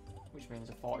 which means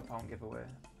a £40 giveaway.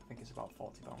 I think it's about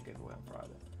 £40 giveaway on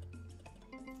Friday.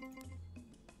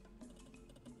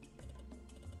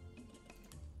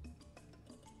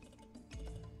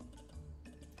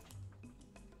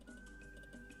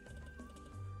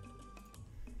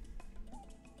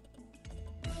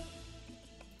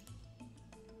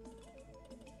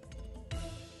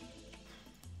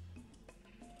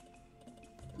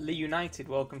 Lee United,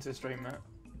 welcome to the stream, mate.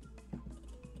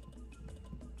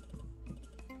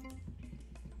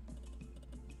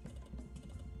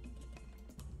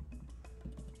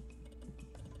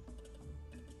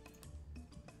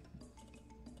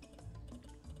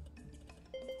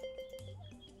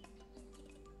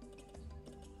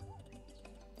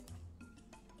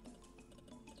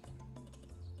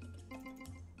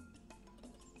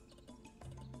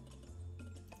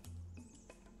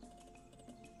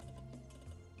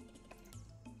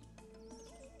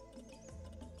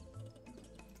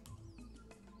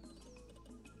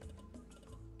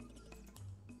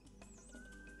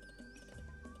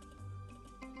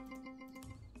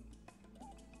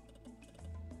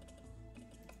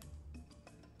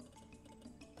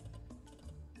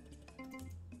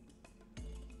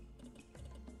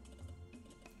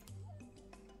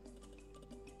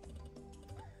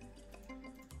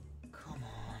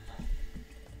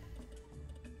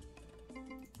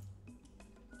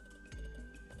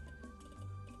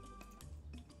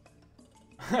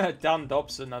 Dan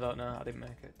Dobson, I don't know. I didn't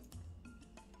make it.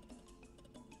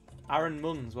 Aaron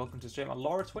Munns, welcome to the stream. And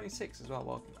Laura26 as well.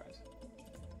 Welcome, guys.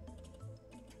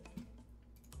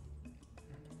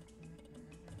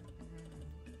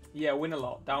 Yeah, win a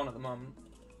lot. Down at the moment.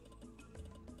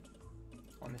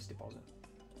 On this deposit.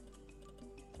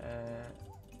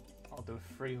 I'll do a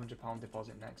 £300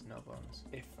 deposit next, no bonus.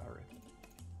 If I read.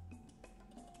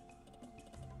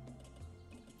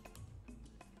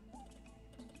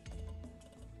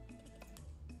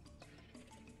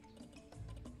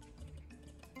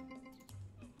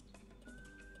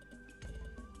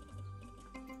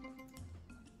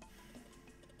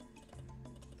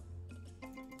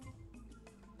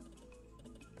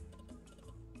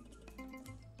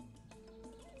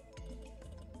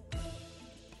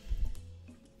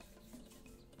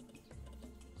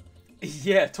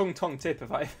 Yeah, tongue tip.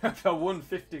 If I won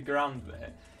 50 grand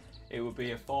there, it would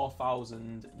be a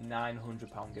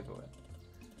 £4,900 giveaway.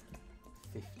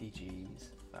 50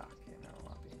 G's. Fucking hell,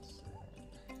 that'd be insane.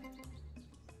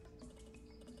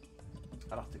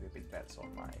 I'd have to be big bets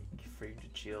on like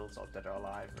 300 shields or dead or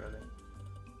alive, really.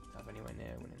 To have anywhere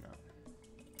near winning that.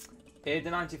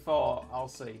 Ada 94, I'll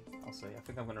see. I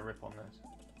think I'm gonna rip on this.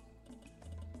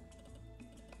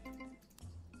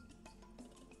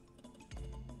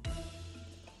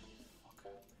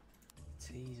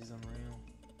 Tease is unreal.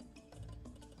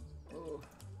 Oh.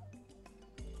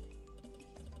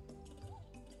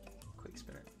 Quick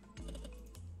spin it.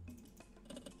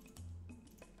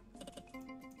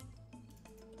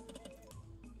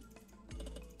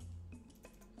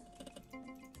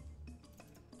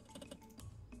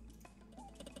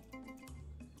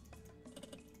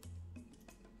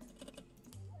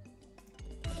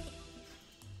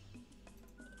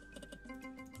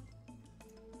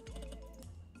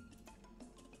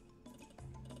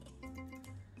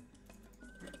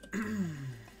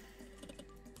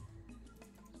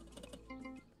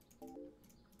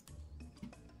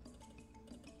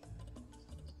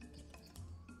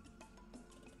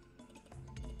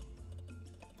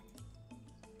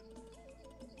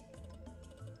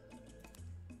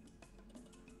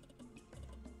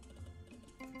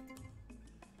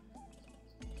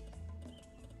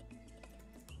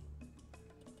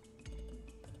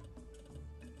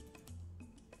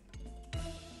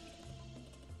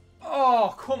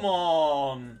 Oh, come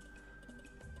on!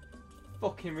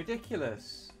 Fucking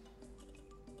ridiculous.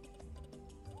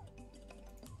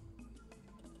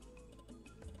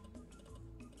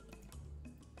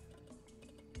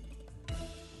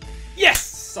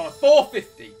 Yes! On a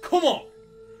 450. Come on!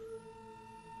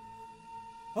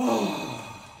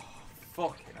 Oh,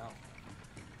 fucking hell.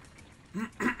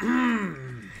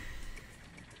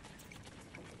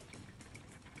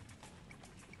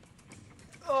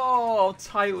 Oh, how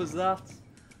tight was that?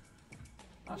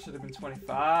 That should have been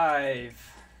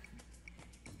 25.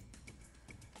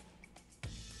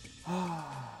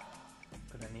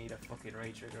 Gonna need a fucking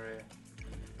re-trigger here.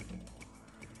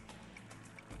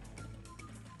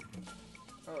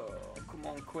 Oh, come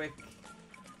on, quick.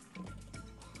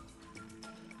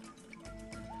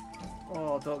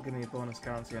 Oh, don't give me a bonus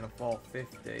guarantee on a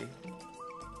 450.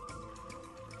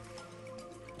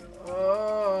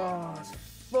 Oh, it's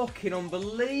fucking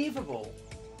unbelievable.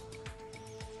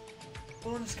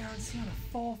 Bonus guarantee on a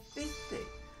 450.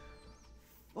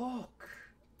 Fuck.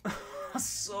 That's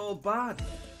so bad.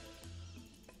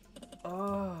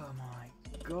 Oh my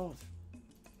god.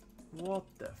 What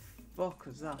the fuck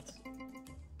was that?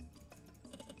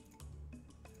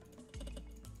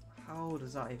 How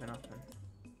does that even happen?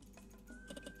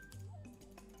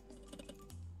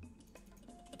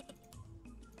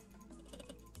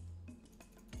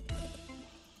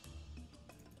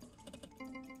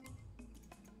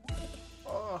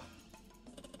 Oh.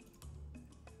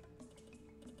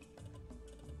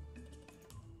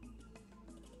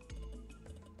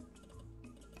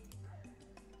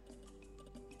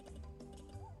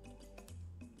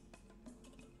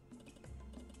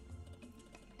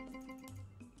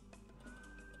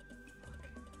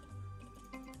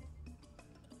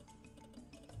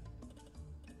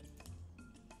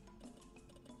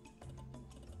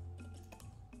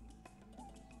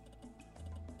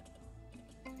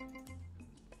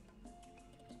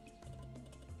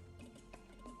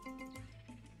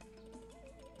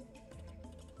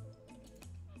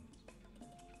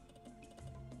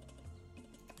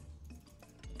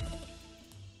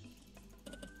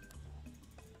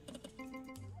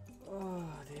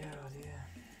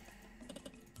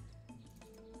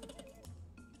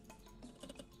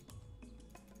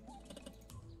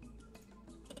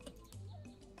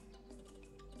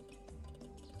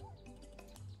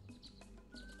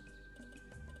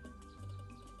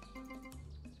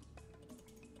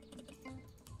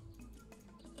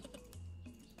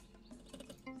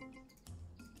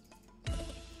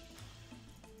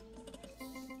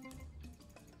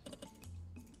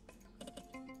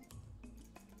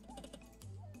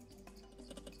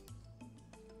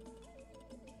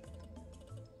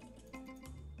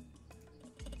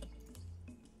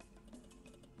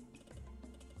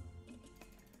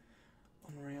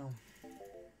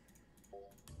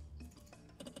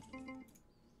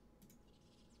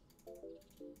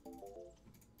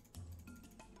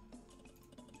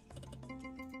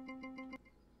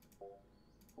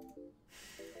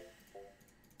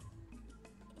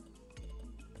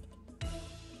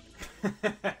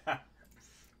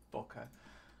 Booker.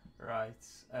 Right.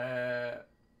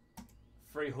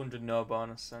 300 no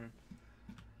bonus and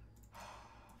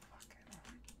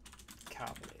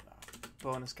can't believe that.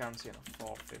 Bonus guarantee on a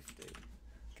 450.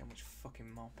 How much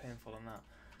fucking more painful than that.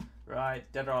 Right,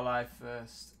 Dead or Alive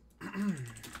first.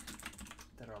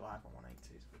 Dead or Alive on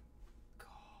 180s. God,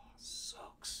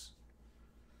 sucks.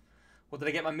 What did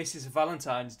I get my missus for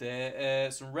Valentine's Day?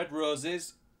 Some red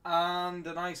roses and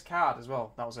a nice card as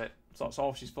well. That was it. So that's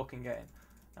all she's fucking getting.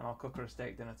 And I'll cook her a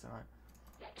steak dinner tonight.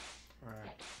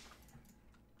 Right.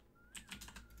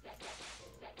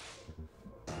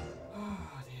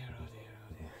 Oh dear, oh dear,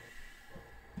 oh dear.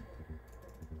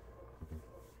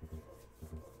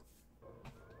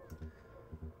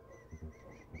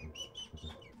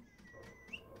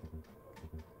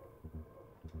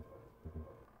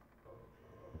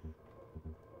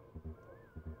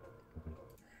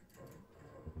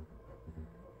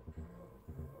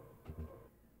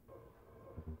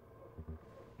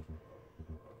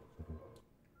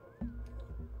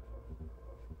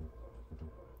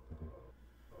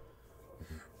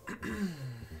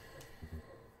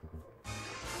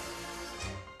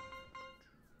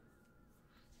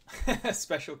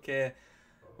 Special K.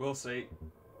 We'll see.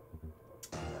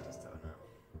 I just don't know.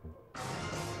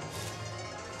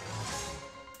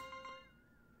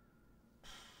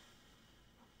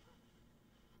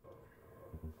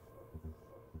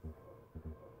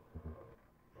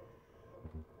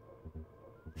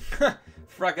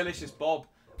 Fragalicious Bob.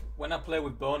 When I play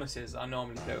with bonuses, I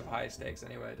normally play with higher stakes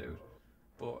anyway, dude.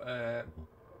 But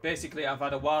basically, I've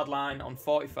had a wild line on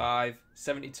 45,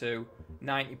 72,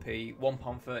 90p,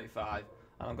 £1.35, and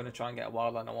I'm going to try and get a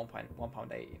wild line on £1.80,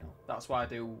 you know. That's why I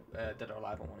do Dead or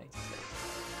Alive on 180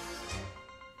 stakes.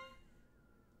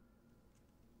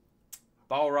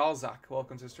 Bauer Alzak,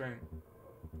 welcome to the stream.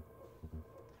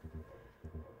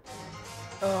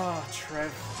 Oh,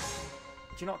 Trev.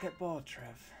 Do you not get bored,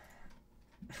 Trev?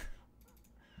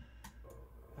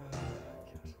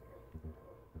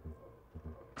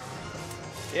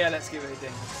 Yeah, let's give it a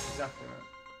ding. Exactly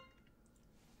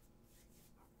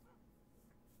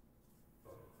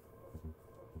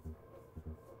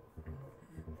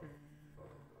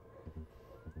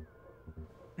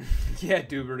right. Yeah,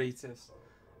 Duberitas.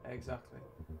 Exactly.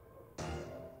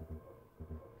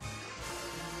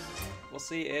 We'll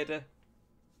see, Ada.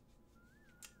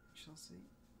 Shall see.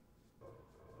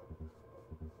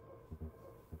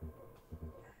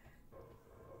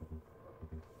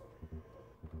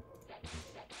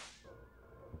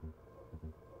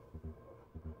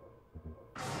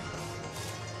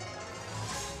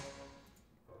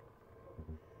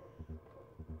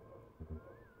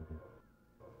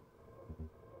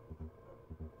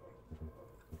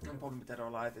 The problem with Dead or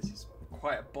Alive is it's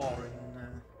quite a boring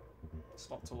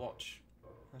slot to watch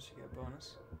unless you get a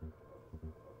bonus.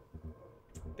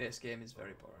 Base game is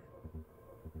very boring.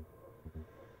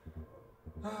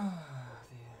 Ah,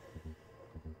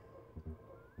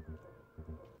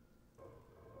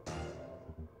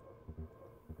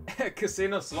 dear.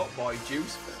 Casino slot boy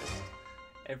juice first.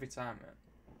 Every time,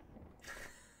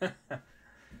 man.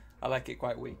 I like it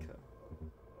quite weak though.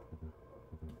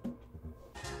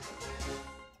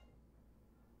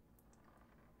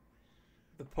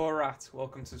 The Poor Rat,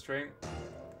 welcome to the stream.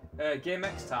 Game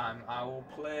next time, I will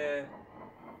play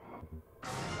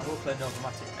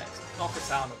Novomatic next. Not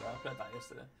Katana though, I played that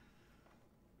yesterday.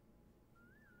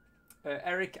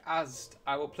 Eric Ast,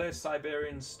 I will play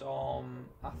Siberian Storm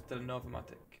after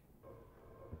Novomatic.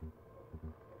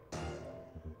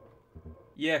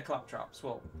 Yeah, Claptraps,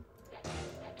 well.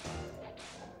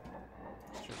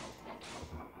 It's true.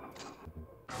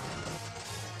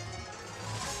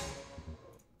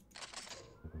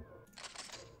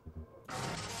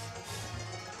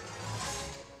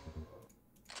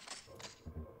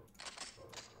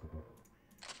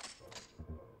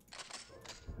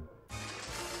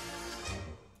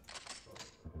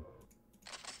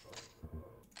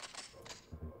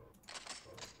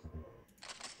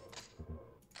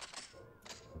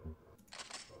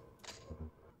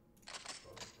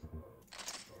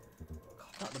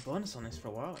 The bonus on this for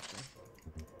a while actually.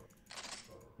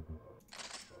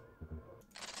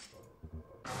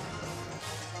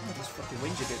 Oh, just fucking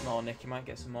whinge a bit more, Nick. You might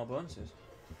get some more bonuses.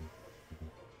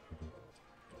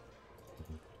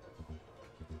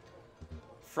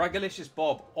 Fragalicious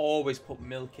Bob always put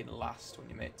milk in last when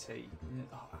you make tea.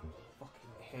 Oh, I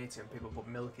fucking hate it when people put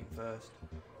milk in first.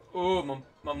 Oh,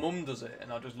 my mum does it,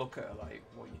 and I just look at her like,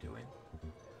 "What are you doing?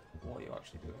 What are you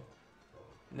actually doing?"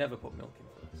 Never put milk in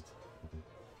first.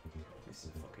 This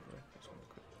is a fucking rip. I just want to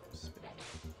quick spin.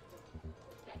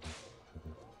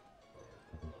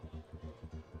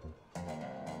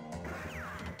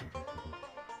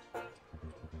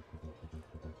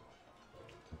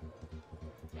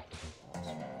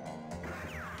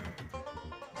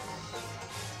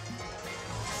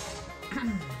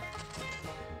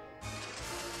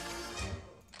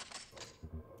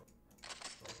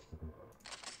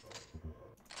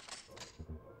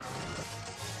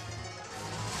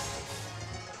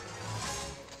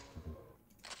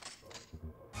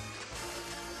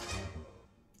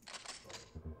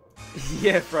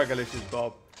 Yeah, Fragalicious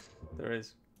Bob. There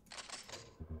is.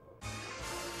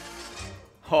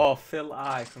 Oh, Phil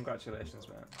I. Congratulations,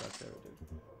 man. Glad to hear it, dude.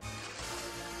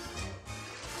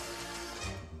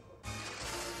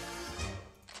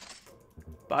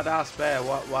 Badass Bear,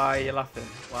 why are you laughing?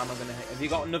 Why am I gonna hit? Have you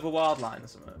got another wild line or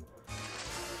something? I'm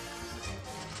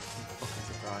fucking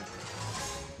surprised.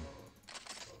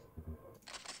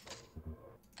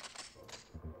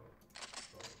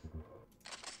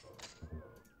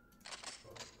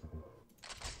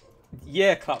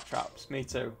 Yeah, claptraps. Me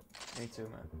too. Me too,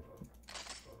 man.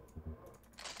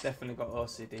 Definitely got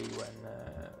OCD when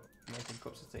making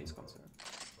cups of tea is concerned.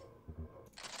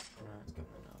 Right, let's get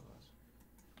my nose.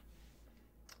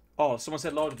 Oh, someone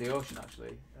said Lord of the Ocean,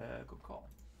 actually. Good call.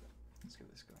 Let's give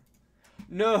this a go.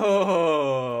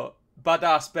 No!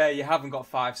 Badass Bear, you haven't got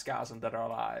 5 scars and dead or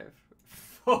alive.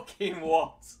 Fucking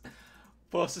what?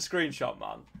 Post a screenshot,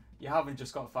 man. You haven't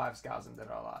just got 5 scars and dead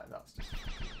or alive. That's just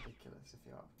ridiculous if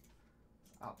you have.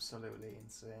 It's absolutely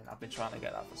insane. I've been trying to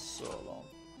get that for so long.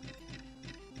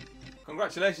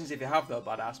 Congratulations if you have though,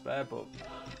 Badass Bear, but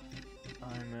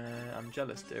I'm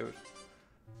jealous, dude.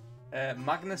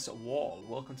 Magnus Wall,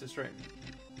 welcome to stream.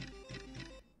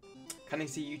 Can you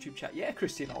see YouTube chat? Yeah,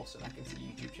 Christian Olsen, I can see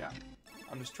YouTube chat.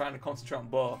 I'm just trying to concentrate on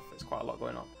both. There's quite a lot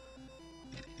going on.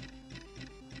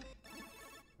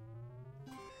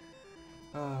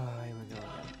 Here we go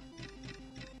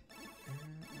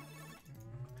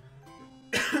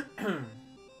again.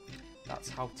 That's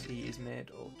how tea is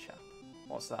made, old chap.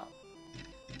 What's that?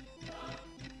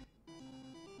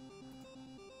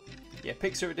 Yeah,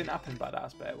 pick so it didn't happen,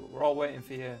 Badass Bear. We're all waiting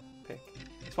for your pick.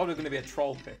 It's probably going to be a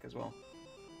troll pick as well.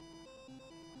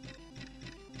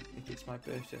 I think it's my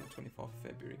birthday on the 24th of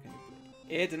February. Can you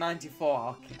play? Ada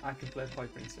 94, I can play Koi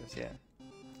Princess, yeah.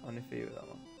 Only for you with that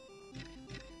one.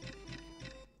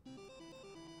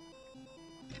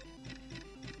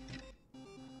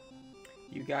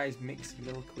 You guys mix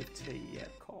milk with tea, yeah,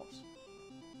 of course.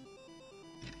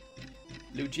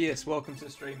 Lugius, welcome to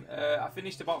the stream. I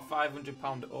finished about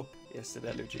 £500 up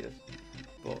yesterday, Lugius.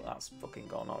 But that's fucking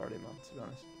gone already, man, to be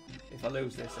honest. If I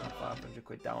lose this, then I'm 500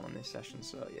 quid down on this session,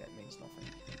 so yeah, it means nothing.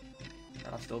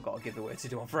 And I've still got a giveaway to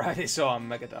do on Friday, so I'm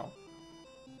mega down.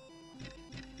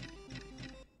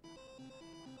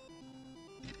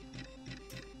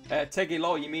 Teggy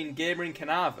Law, you mean Gamer in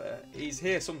Canava? He's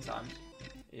here sometimes.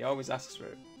 He always asks for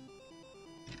it.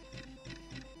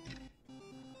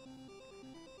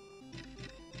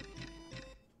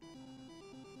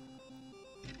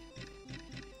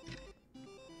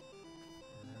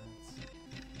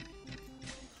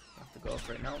 Have to go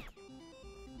for it now.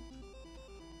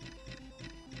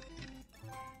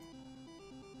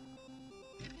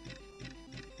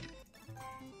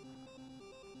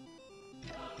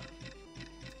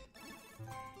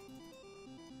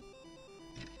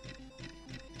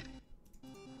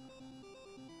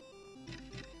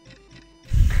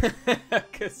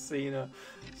 Casino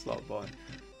slot boy.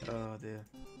 Oh dear.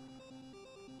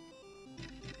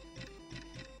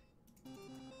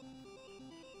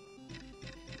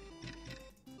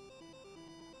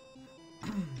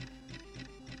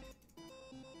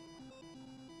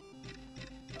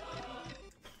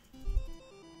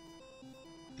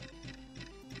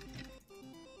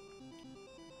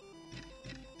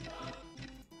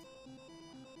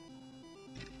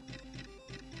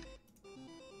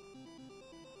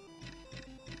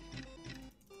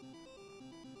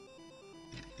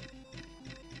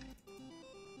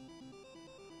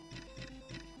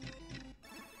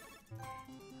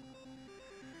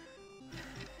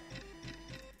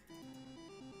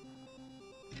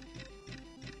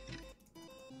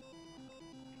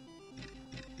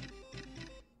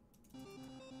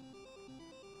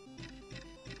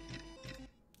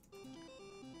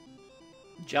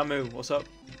 Jamu, what's up?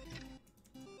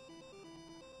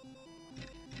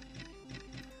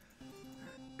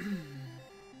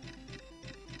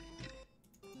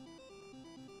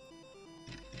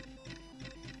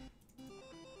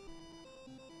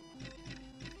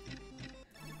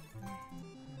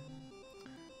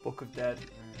 Book of Dead.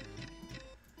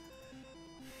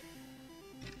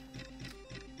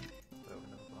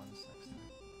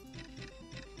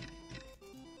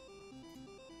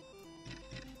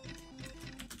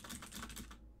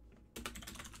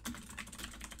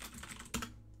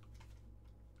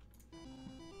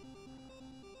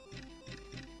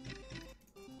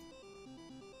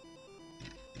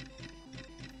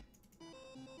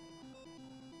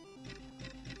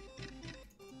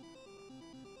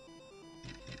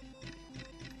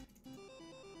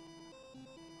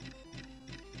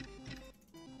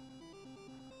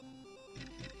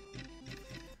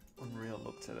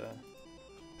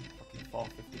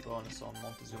 450 bonus on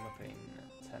Montezuma paying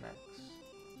 10x.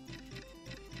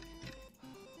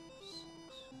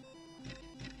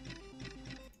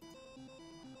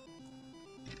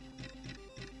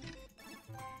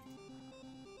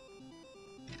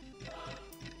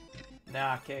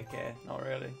 Nah, KK, not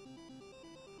really.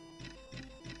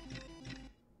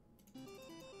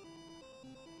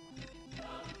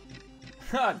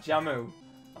 Ha, Jamu.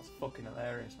 That's fucking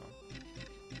hilarious, man.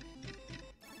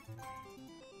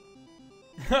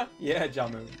 Yeah,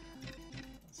 Jamu.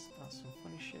 That's some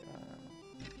funny shit right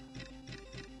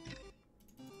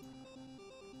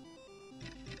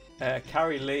there, man.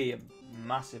 Carrie Lee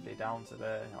massively down to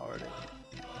there already.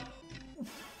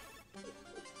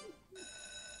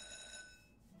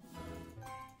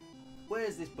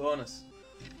 Where's this bonus?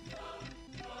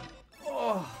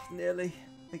 Oh, nearly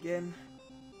again.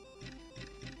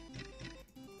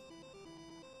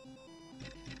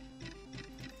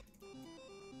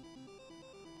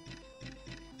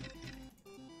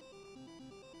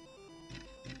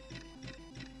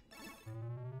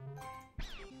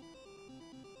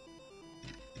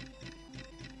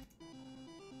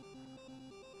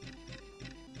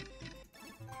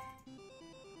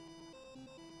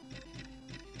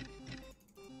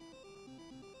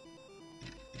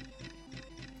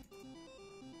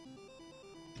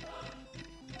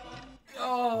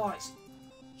 Oh, it's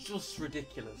just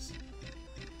ridiculous.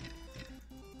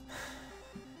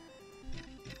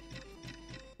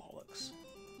 Bollocks.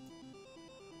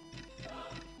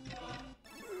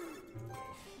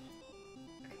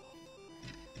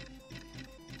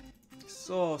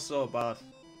 So bad.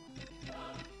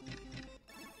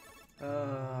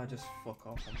 Just fuck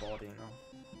off on body now.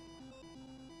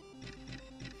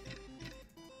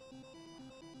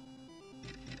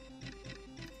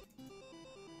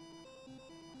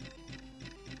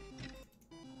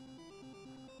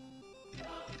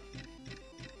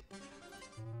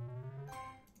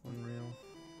 Unreal.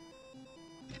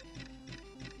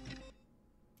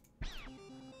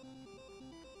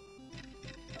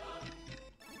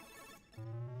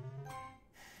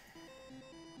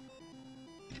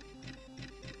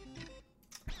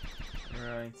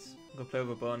 Right, go play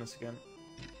with a bonus again.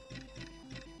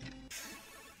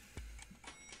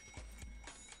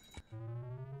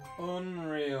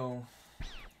 Unreal.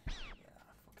 Yeah,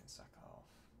 fucking sack off.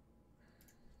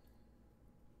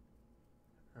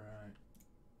 Right.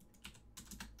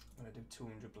 I'm gonna do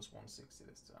 200 plus 160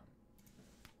 this time.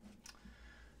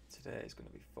 Today is gonna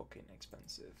be fucking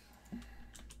expensive.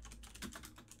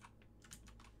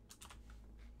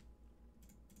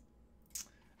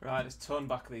 Right, let's turn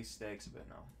back these stakes a bit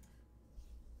now.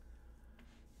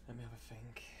 Let me have a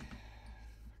think.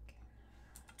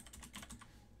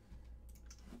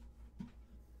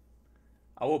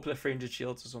 I will play 300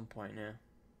 shields at some point, yeah.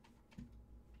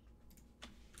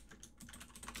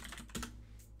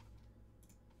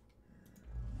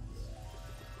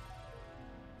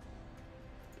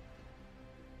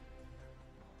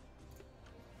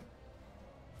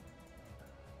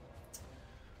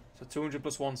 So 200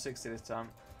 plus 160 this time.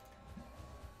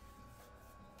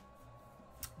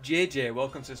 JJ,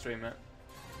 welcome to the stream, mate.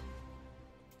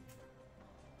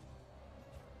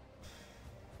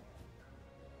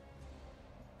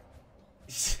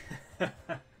 Yeah,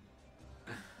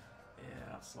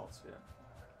 that slots bit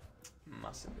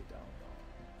massively down.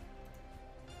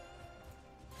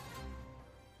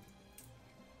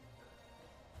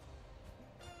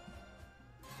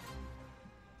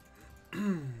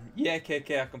 Yeah,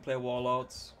 KK, I can play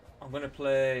Warlords. I'm gonna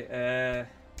play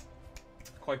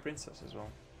Koi Princess as well.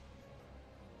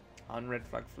 And Red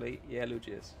Flag Fleet. Yeah,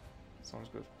 Lugia's. Sounds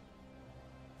good.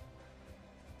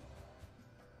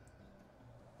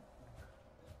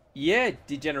 Yeah,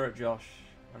 degenerate Josh.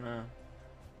 I know.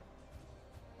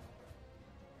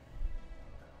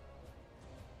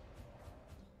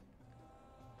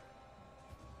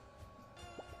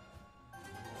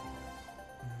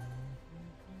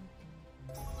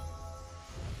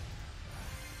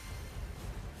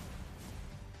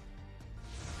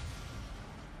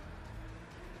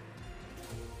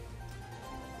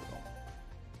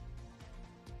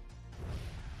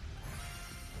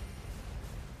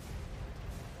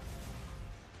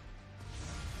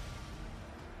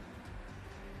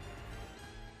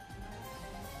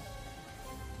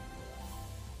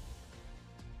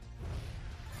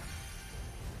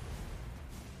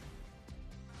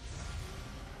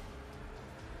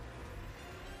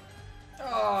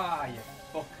 Ah, you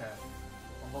fucker.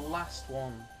 On the last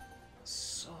one.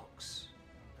 Sucks.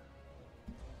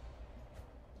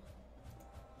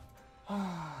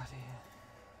 Ah, dear.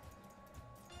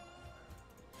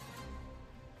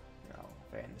 No,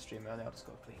 fair in the stream early, I'll just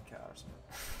go clean cars.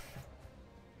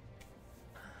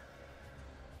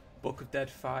 Book of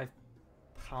Dead, £5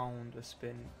 a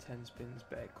spin, 10 spins,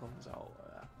 bet it comes out.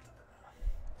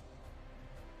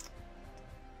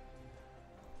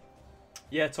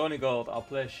 Yeah, Tony Gold, I'll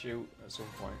play Shoot at some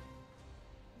point.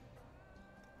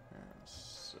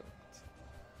 Sucked.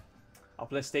 I'll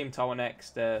play Steam Tower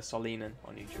next, Solinen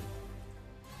on YouTube.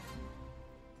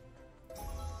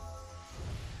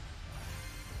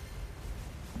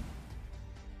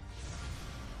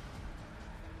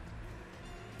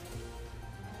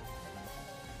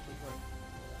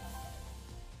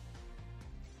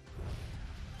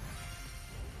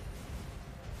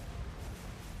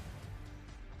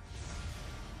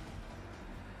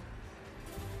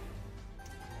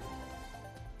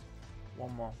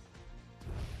 One more.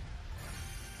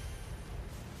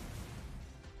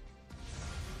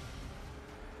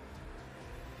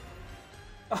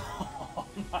 Oh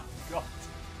my god.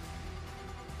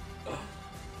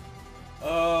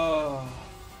 Oh,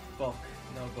 fuck.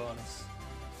 No bonus.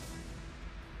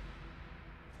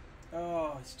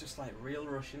 Oh, it's just like real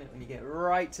rushing it when you get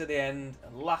right to the end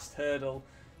and last hurdle.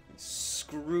 It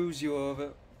screws you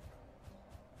over.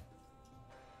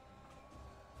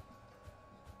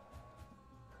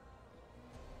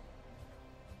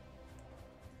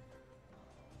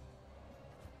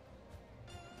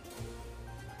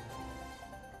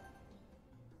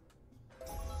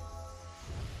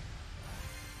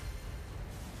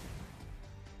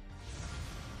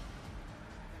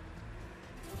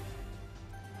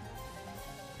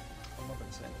 I'm not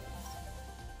gonna say that.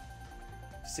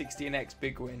 16x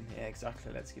big win. Yeah,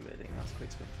 exactly. Let's give it a ding. That's a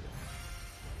quick spin for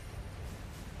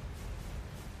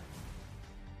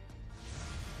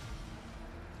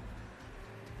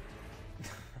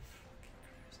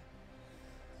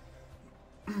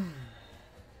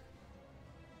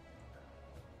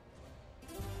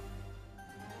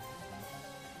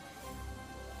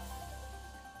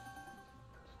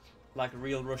like a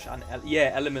real rush, and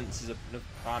yeah, Elements is a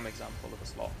prime example of a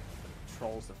slot that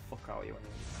trolls the fuck out of you when you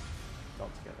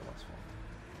got to get the last one.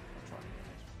 I'm trying to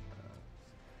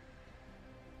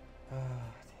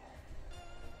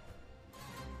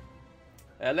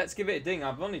get this. Let's give it a ding.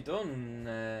 I've only done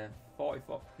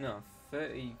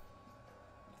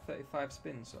 35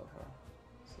 spins so far,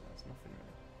 so that's nothing really.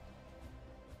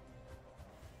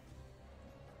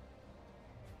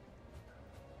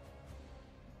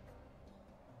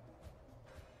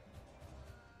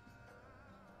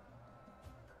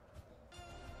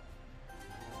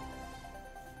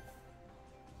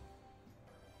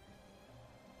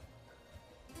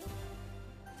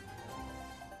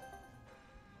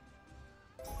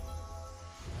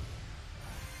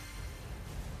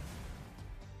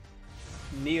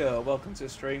 Neo, welcome to the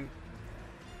stream.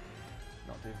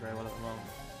 Not doing very well at the moment.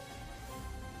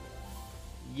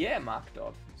 Yeah, Mark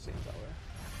Dodd. Seems that way.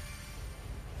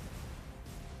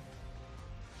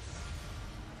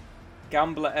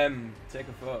 Gambler M, take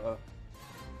a photo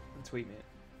and tweet me.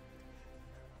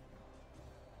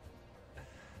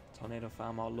 Tornado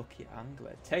Farm or Lucky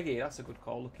Angler. Teggy, that's a good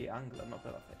call. Lucky Angler. I've not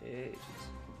played that for ages.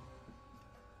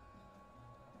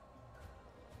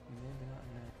 Maybe not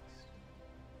next.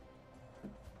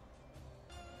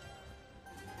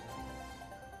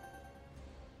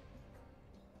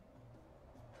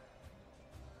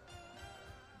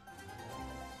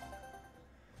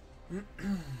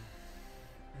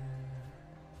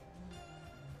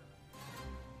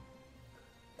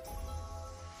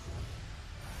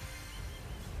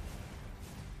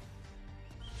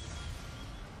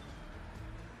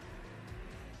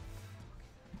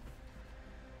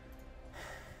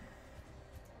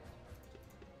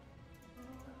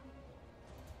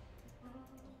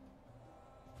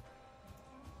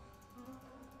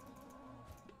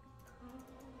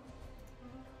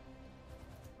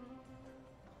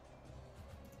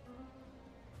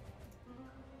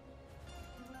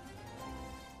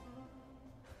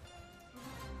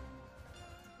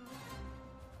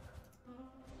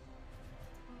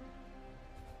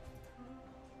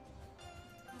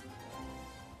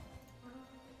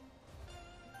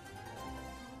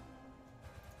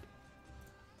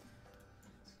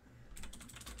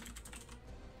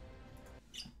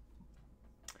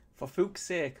 For Fook's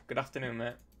sake, good afternoon,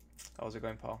 mate. How's it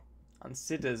going, pal? And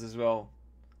Sidders as well.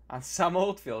 And Sam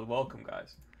Oldfield, welcome,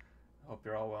 guys. Hope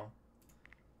you're all well.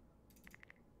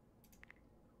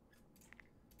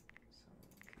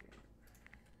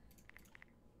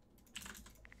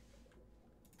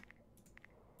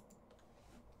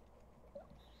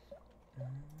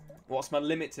 What's my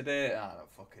limit today? I don't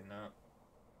fucking know.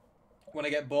 When I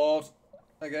get bored,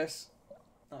 I guess.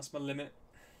 That's my limit.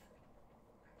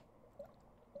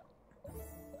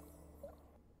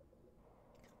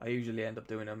 I usually end up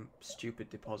doing a stupid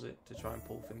deposit to try and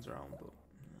pull things around, but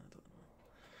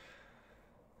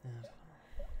I don't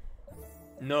know.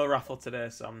 No raffle today,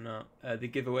 Sam. No. The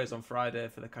giveaways on Friday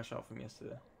for the cash out from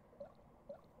yesterday.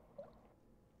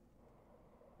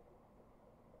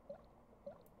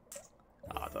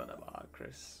 I don't know about that,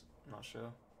 Chris. I'm not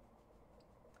sure.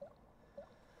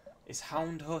 Is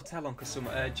Hound Hotel on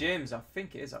Casumo? James, I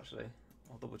think it is actually.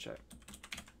 I'll double check.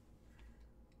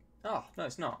 Oh, no,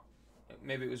 it's not.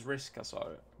 Maybe it was Risk, I saw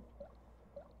it.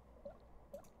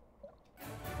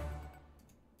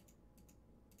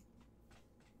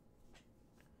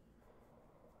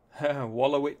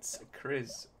 Wallowitz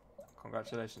Chris.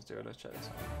 Congratulations to you. Let's check this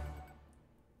out.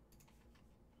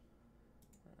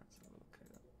 Let's have a look at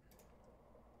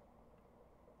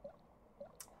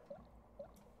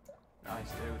that.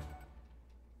 Nice, dude.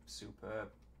 Superb.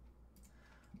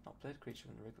 Not played Creature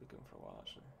from the Wrigley Gun for a while,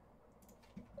 actually.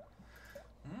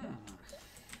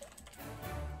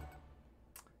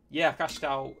 Yeah, I cashed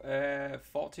out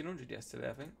 1400 yesterday,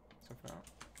 I think. Something like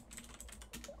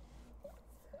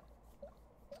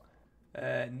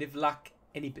that. Nivlak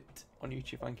Anybit on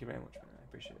YouTube. Thank you very much, man. I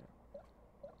appreciate it.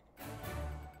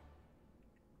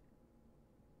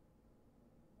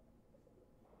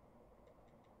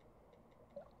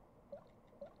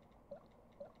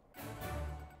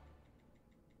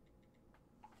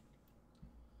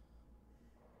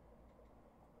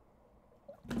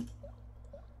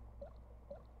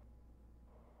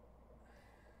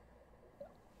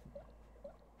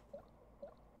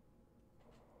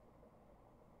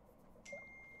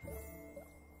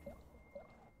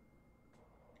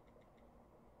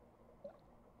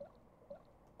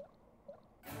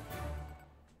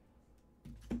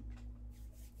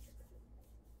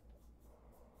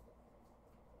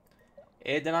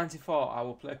 Ada 94, I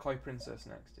will play Koi Princess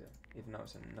next year, even though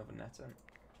it's another netter.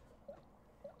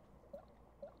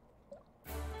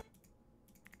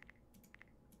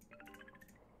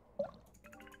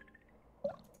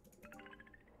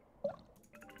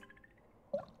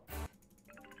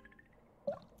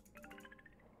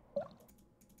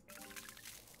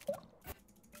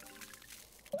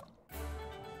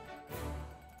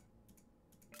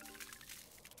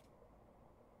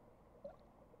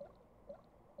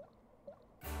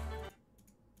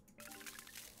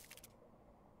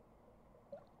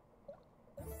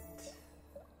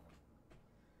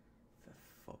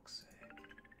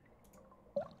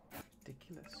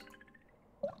 Ridiculous.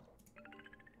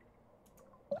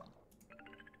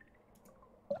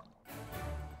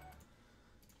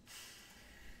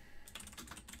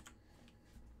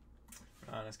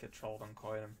 Right, let's get trolled on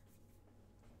Coin.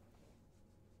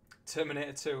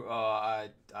 Terminator 2. Oh, I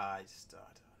don't know.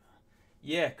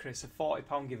 Yeah, Chris, a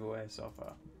 £40 giveaway so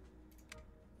far.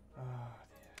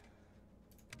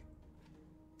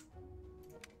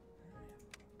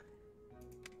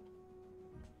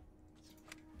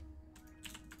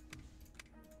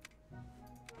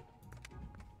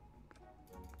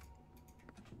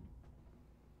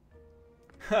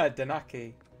 Oh,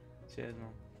 Danaki. Cheers, man.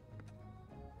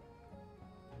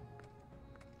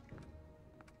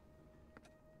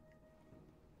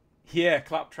 Yeah,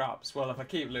 claptraps. Well, if I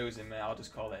keep losing, mate, I'll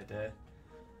just call it a day.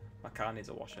 My car needs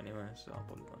a wash anyway, so I'll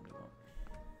probably go and do that.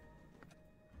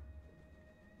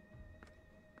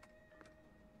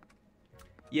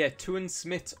 Yeah, Tuan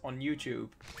Smith on YouTube.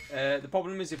 The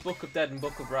problem is if Book of Dead and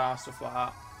Book of Ra, stuff like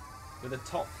that, with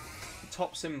the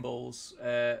top symbols,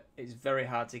 it's very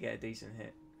hard to get a decent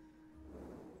hit.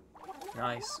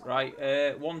 Nice.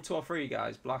 Right, 1, 2 or 3,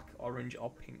 guys. Black, orange or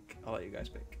pink. I'll let you guys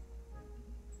pick.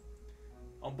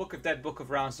 On Book of Dead, Book of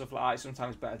Ra and stuff like that, it's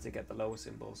sometimes better to get the lower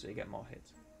symbols so you get more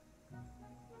hits.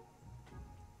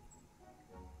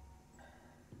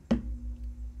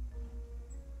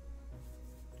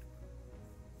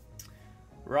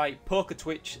 Right, Poker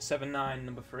Twitch 79,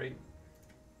 number 3.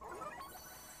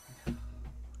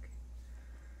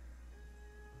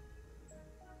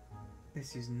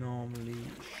 This is normally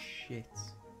shit.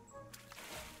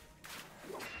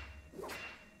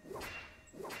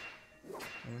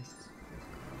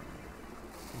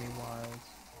 Wild.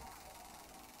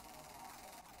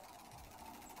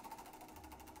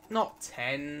 Not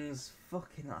 10s.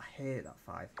 Fucking, I hate that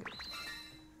 5 hit.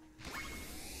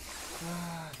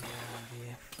 Ah,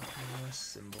 yeah, fucking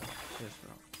worst symbol. Cheers for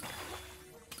that.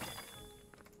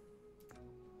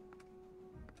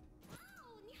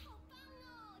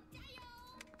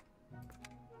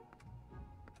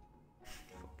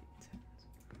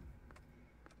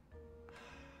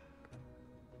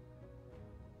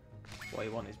 What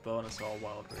you want is bonus or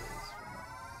wild release.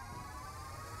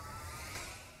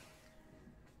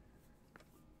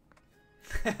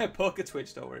 Poker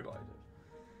Twitch, don't worry about it.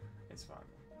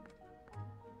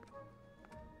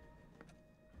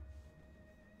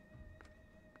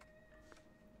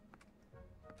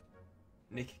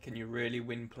 Nick, can you really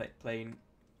win playing?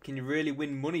 Can you really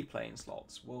win money playing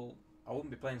slots? Well, I wouldn't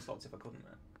be playing slots if I couldn't,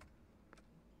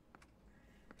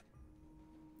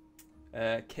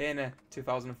 man. Kana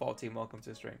 2014, welcome to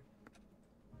the stream.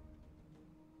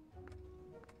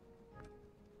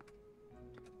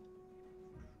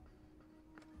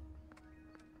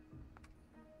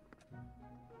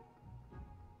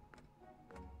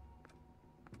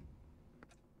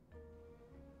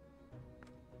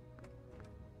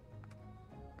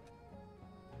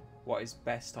 What is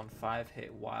best on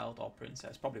 5-hit, wild or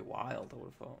princess? Probably wild, I would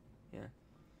have thought. Yeah.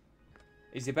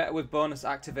 Is it better with bonus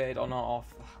activated or not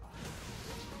off?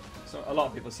 So a lot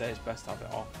of people say it's best to have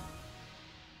it off.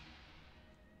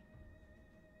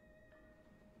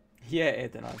 Yeah,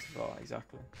 it the nice as well,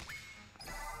 exactly.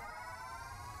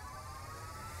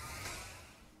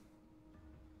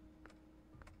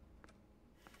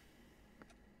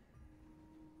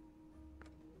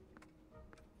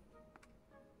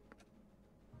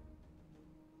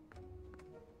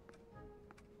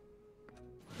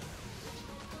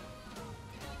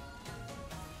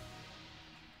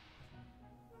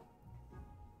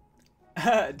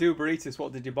 Do Burritos,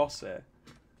 what did your boss say?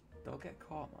 Don't get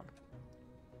caught, man.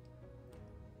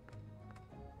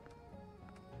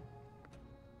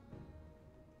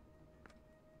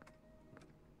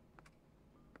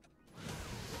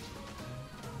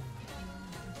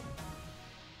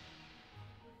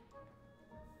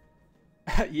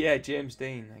 Yeah, James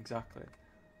Dean, exactly.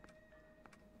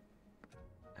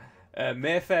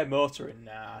 Mayfair motoring,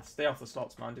 nah. Stay off the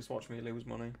slots, man. Just watch me lose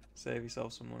money. Save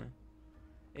yourself some money.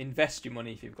 Invest your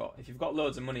money if you've got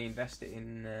loads of money. Invest it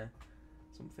in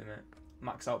something, mate.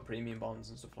 Max out premium bonds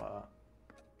and stuff like that.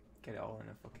 Get it all in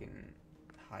a fucking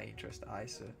high interest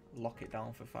ISA. Lock it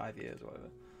down for 5 years or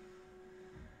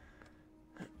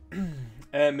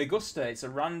whatever. Megusta, it's a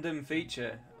random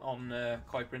feature on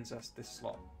Koi Princess. This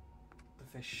slot,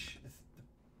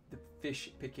 the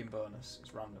fish picking bonus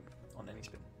is random on any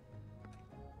spin.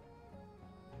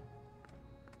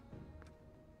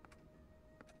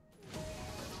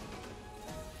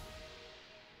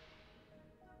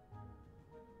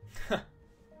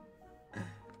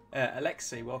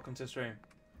 Alexi, welcome to the stream.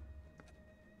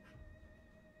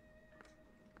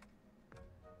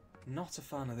 Not a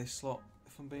fan of this slot,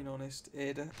 if I'm being honest,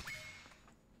 Ada.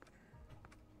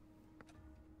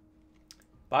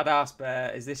 Badass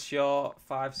Bear, is this your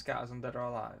 5 scatters on Dead or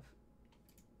Alive?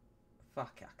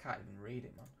 Fuck it, I can't even read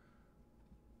it, man.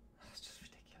 That's just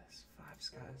ridiculous. 5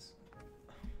 scatters.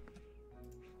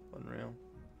 Unreal.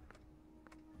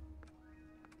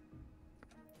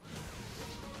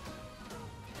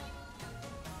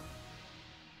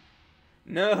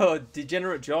 No,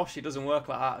 Degenerate Josh, it doesn't work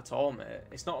like that at all, mate.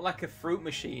 It's not like a fruit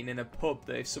machine in a pub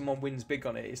that if someone wins big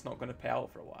on it, it's not going to pay out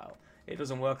for a while. It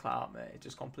doesn't work like that, mate. It's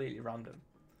just completely random.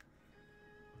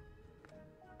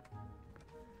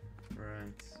 Right.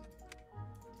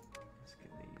 Let's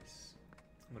get these.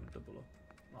 I'm going to double up.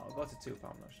 Oh, I'll go to £2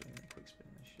 actually. Quick spin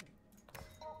this shit.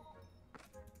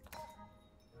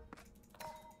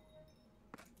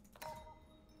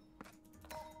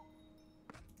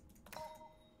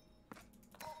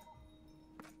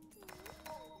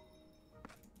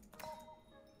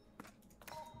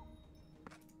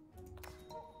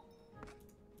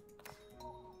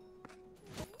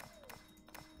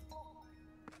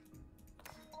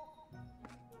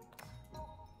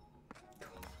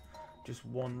 Just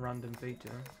one random feature,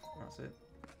 that's it.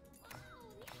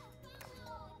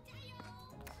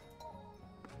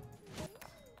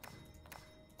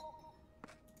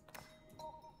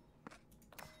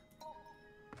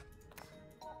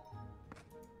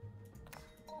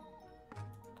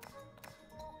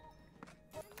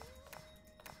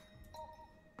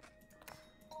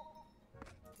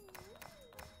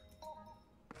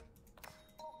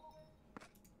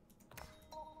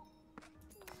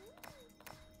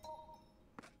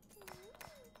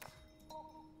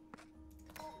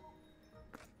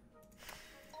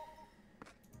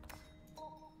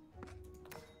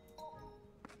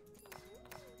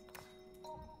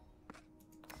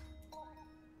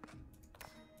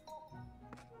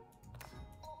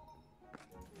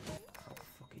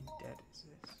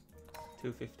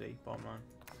 $2.50, bottom line.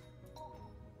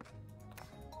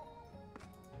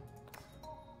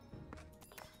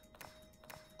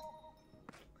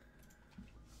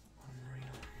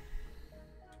 Unreal.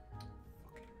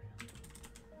 Fucking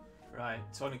real. Right,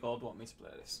 Tony Gold want me to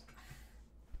play this.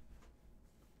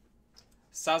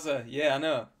 Sazza, yeah, I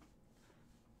know.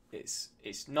 It's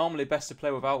normally best to play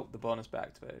without the bonus bet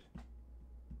activated.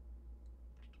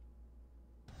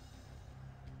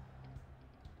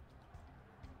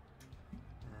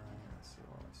 Let's see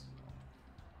what this is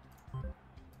on.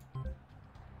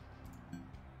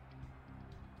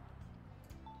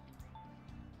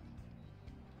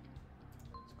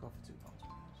 Go for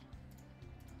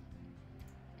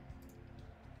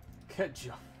 £2. Good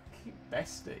job. Keep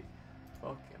bestie.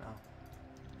 Fucking hell.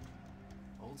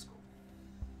 Old school.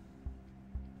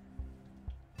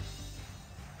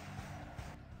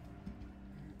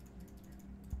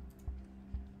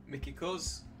 Mickey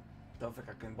Cuz. Don't think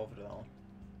I can bother with that one.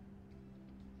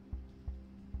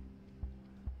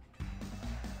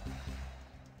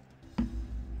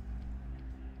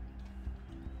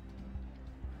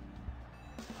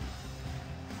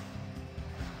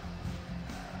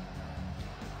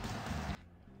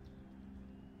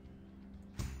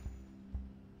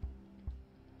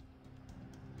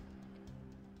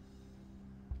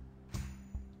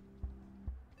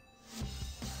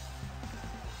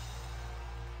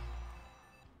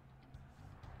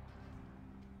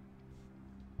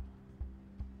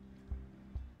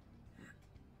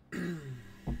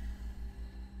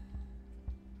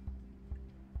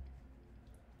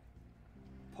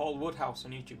 Paul Woodhouse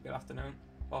on YouTube, good afternoon.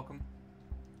 Welcome.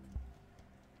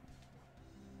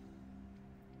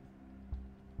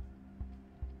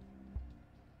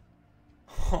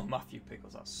 Oh, Matthew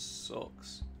Pickles, that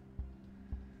sucks.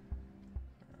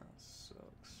 That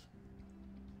sucks.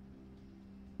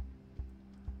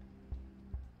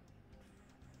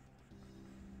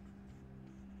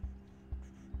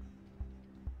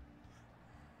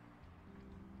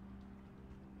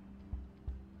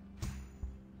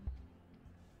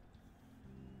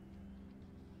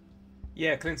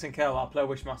 Yeah, Clinton Kell, I'll play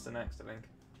Wishmaster next, I think.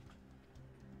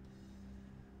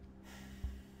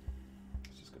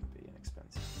 It's just going to be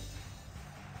inexpensive.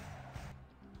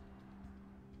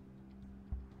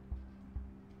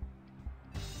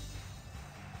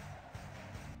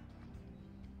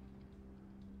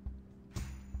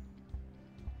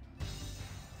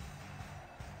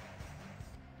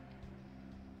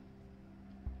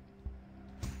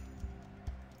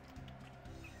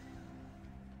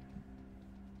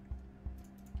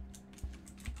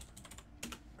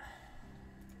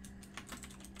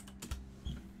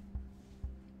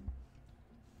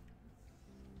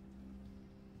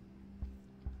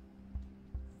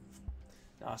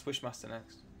 No, it's Wishmaster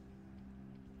next.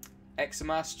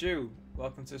 XMR Stew,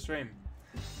 welcome to the stream.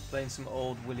 Playing some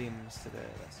old Williams today,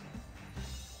 let's see.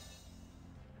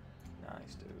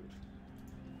 Nice, dude.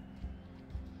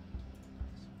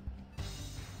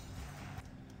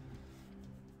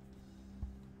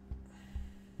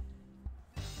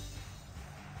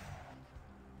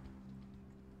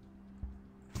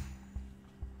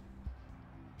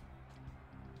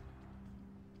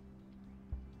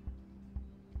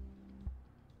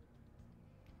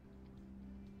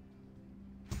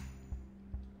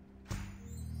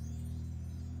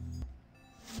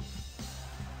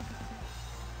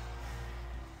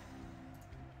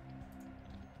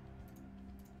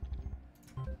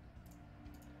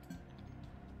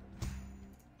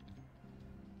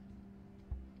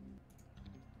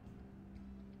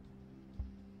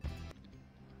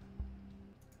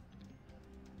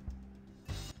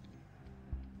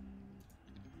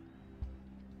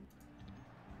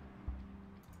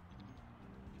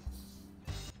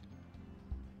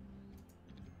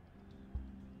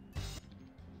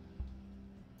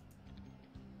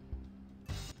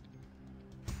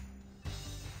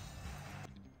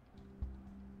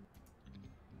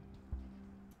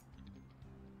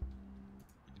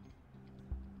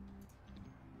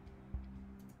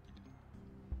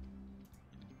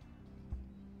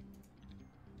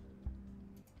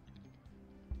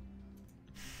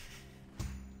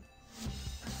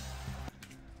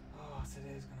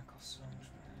 Today's gonna cost so much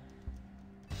money.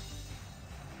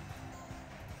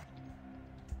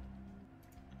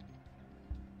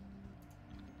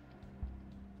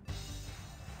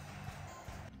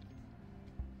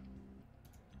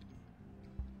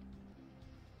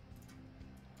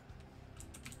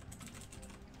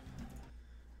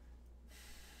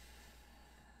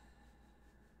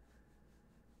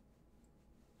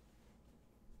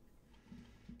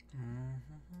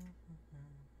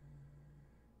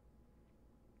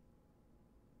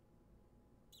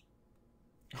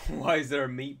 Why is there a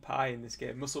meat pie in this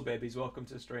game? Muscle Babies, welcome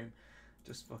to the stream.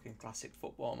 Just fucking classic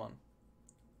football, man.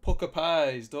 Pucker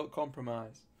pies, don't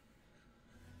compromise.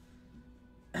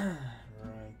 Right.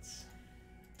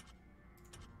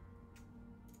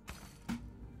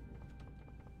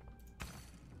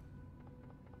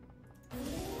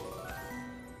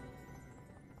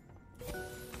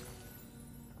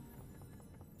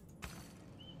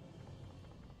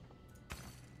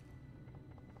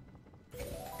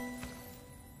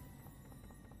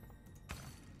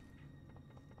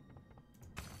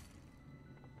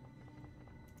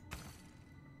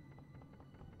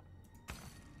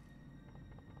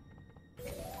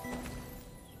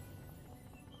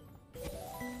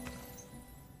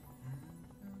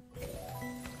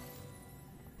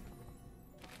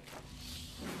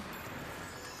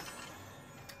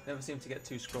 Never seem to get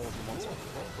 2 scrolls in one spot.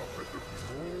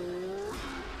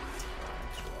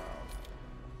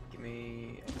 Give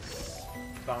me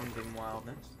expanding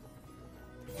wildness.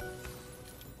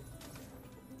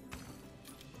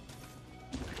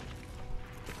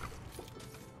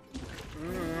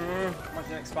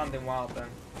 Imagine expanding wild then. I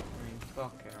mean,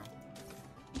 fuck you know.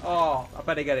 Oh, I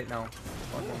better get it now.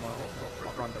 Expanding wild,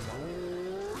 not random wild.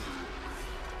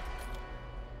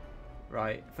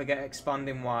 Right, if I get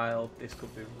expanding wild, this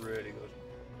could be really good.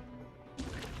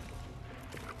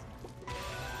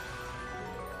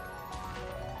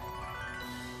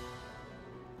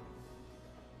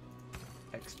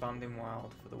 Expanding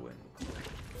wild for the win.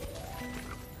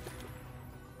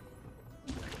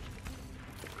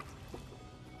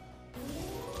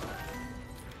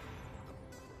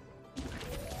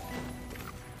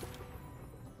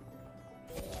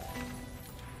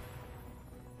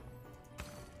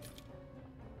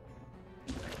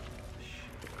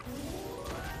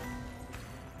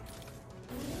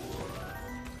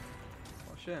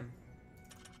 Shame.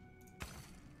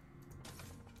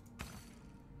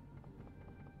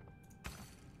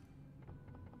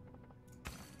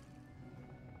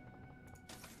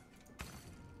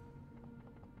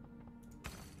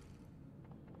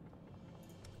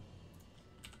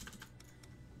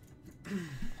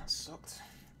 That sucked.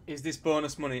 Is this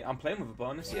bonus money? I'm playing with a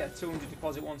bonus, yeah. 200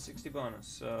 deposit, 160 bonus.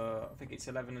 So I think it's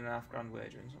 11.5 grand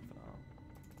wagering, something like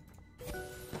that.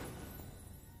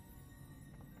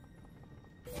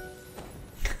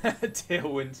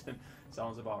 Dale Winton.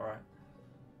 Sounds about right.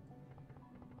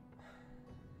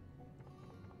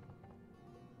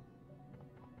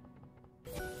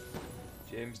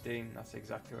 James Dean, that's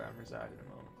exactly where I'm residing at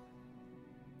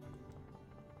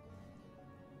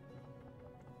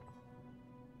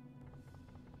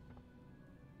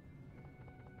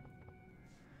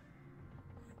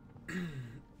the moment.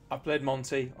 I played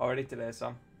Monty already today,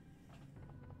 Sam.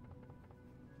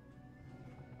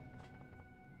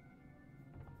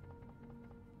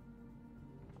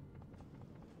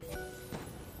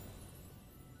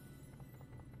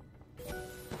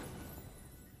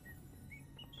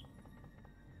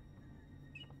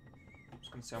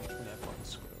 See how much money I've got in the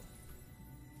squirrel.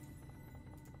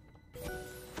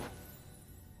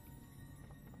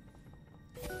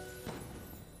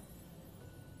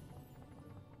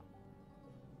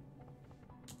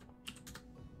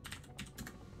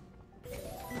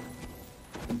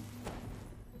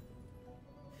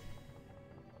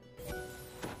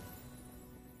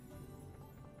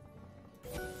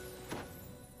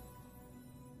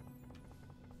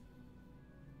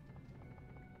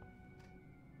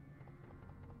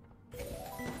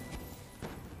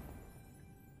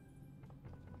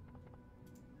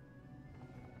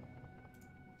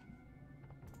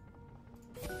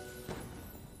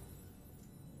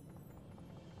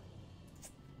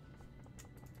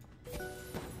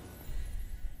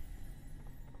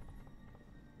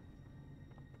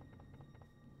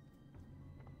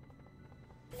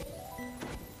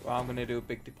 Well, I'm going to do a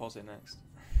big deposit next.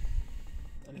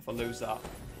 And if I lose that,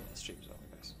 yeah, stream's over,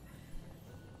 guys.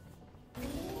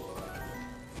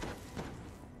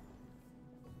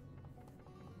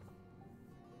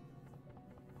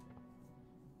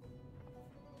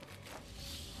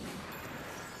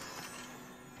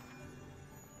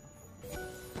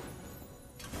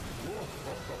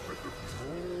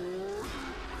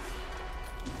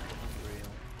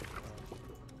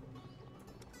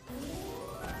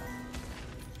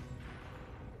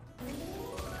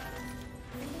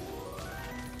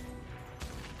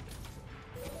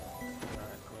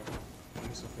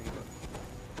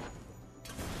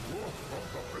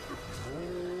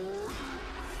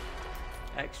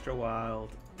 Extra wild,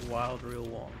 wild real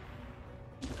one.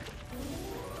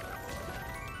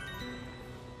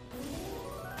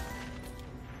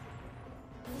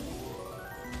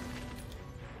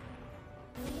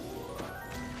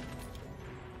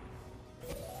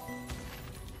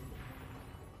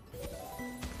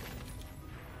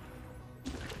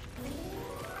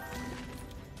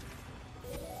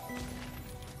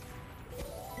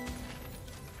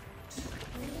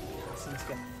 I seem to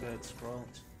get the third scroll,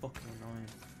 it's fucking annoying.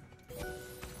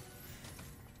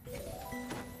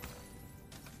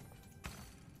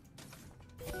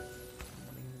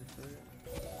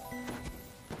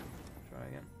 Try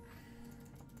again.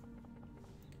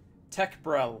 Tech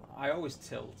Brel. I always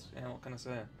tilt. Yeah, what can I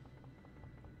say?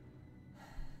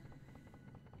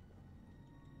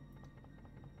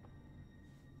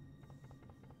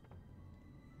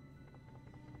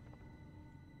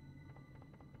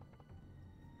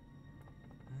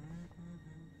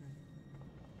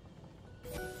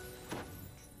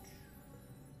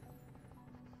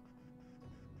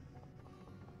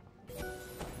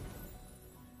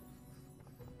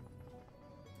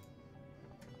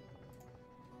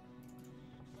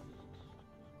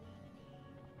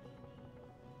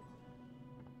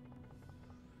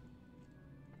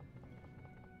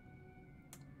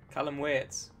 Callum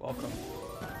Waits, welcome.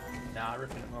 Nah,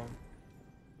 ripping at the moment.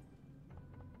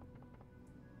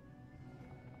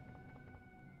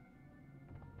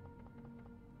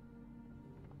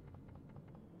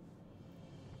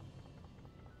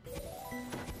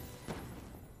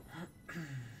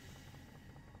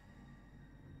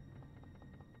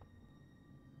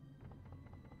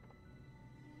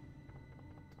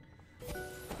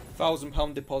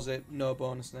 £1,000 deposit, no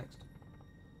bonus next.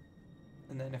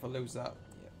 And then if I lose that,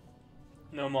 yeah.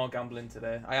 No more gambling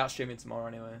today. I out streaming tomorrow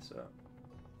anyway, so.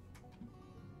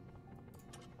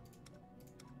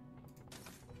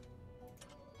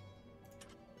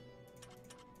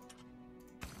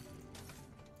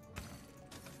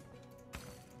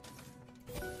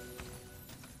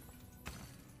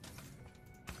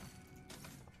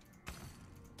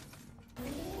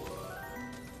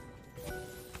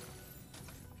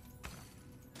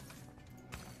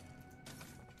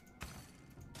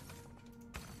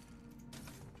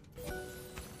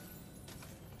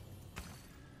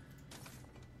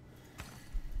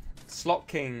 Slot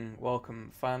King,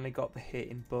 welcome. Finally got the hit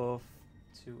in both.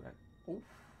 Oh.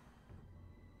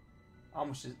 How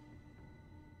much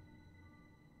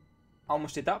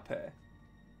did that pay?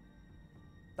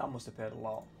 That must have paid a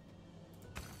lot.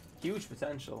 Huge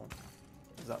potential.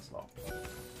 Is that slot?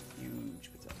 Huge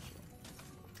potential.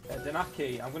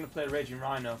 Denaki, I'm going to play Raging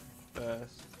Rhino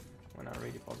first when I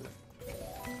redeposit.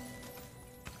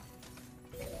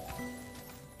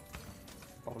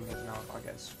 Problem is now if I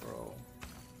get a scroll.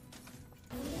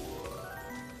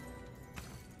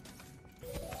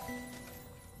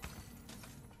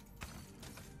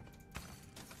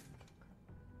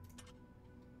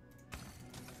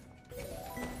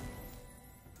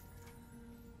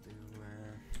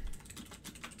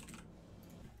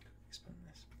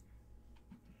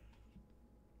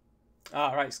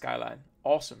 Ah, right, Skyline.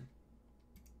 Awesome.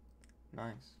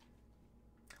 Nice.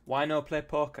 Why no play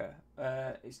poker?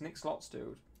 It's NickSlots,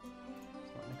 dude.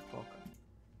 It's not Nick Poker.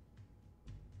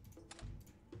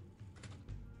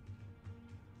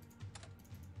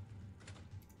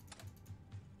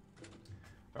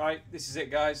 Right, this is it,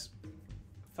 guys.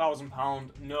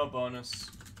 £1,000, no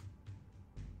bonus.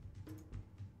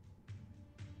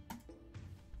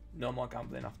 No more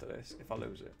gambling after this, if I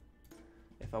lose it.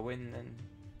 If I win, then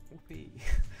whoopee.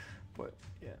 But,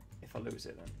 yeah, if I lose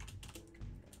it, then.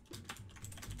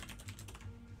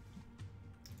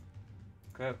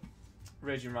 Okay,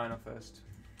 Raging Rhino first.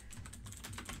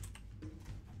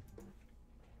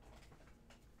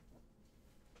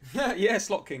 Yeah,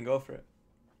 Slot King, go for it.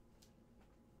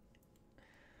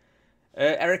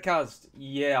 Eric Azd,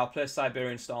 yeah, I'll play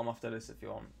Siberian Storm after this if you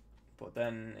want. But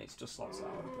then it's just slots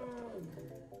out.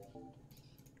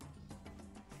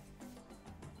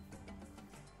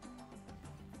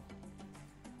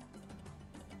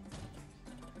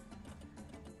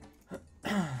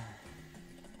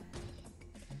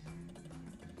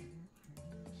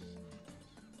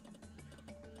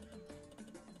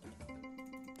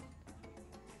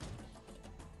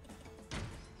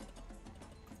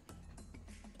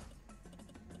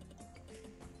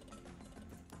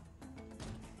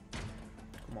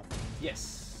 Come on.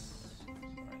 Yes.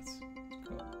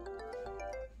 Right.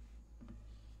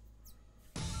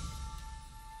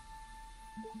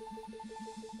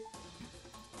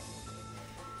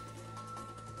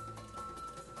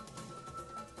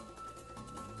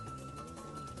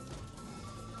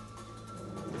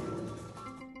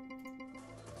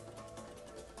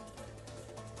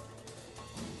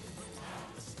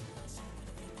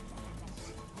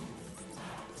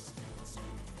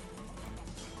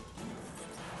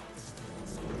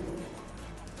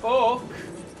 Cool. Fuck!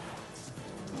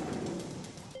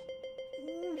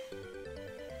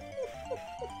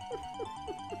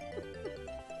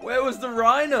 Where was the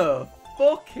rhino?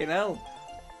 Fucking hell.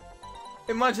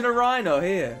 Imagine a rhino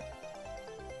here.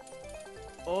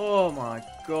 Oh my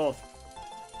god.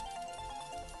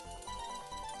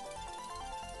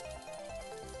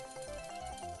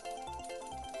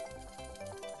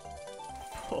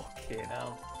 Fucking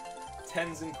hell.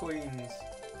 Tens and queens.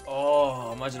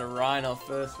 Oh, imagine a rhino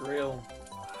first reel.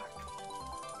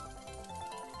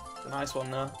 It's a nice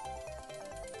one though.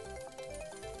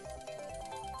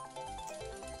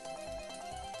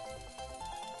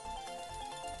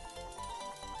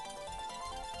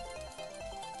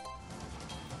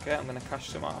 Okay, I'm gonna cash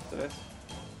some out after this.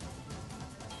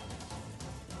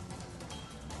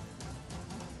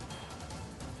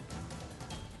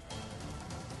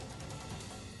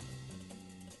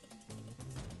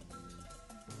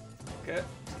 Okay,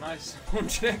 it's a nice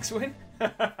 100x win.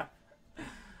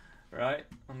 Right,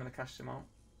 I'm gonna cash some out.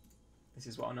 This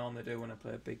is what I normally do when I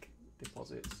play big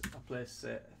deposits. I place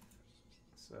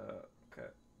So, okay,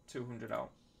 200 out.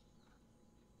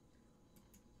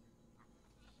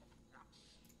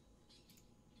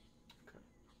 Okay.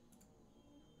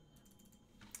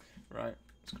 Right,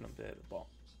 just gonna update the bot.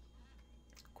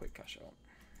 Quick cash out.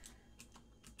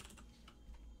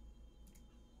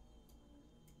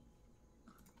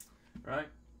 Right,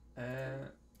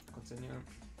 continue.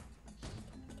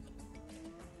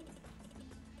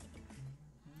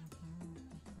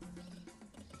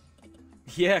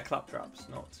 Yeah, claptraps,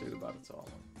 not too bad at all.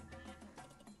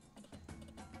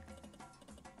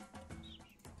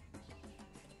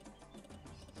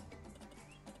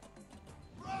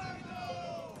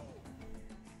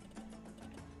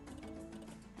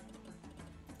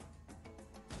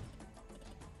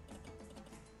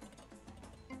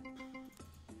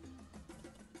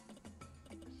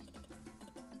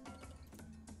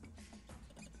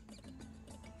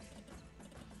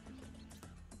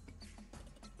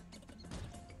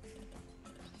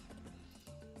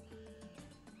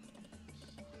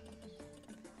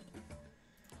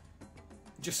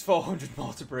 Just 400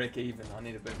 more to break even. I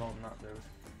need a bit more than that, dude.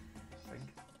 I think.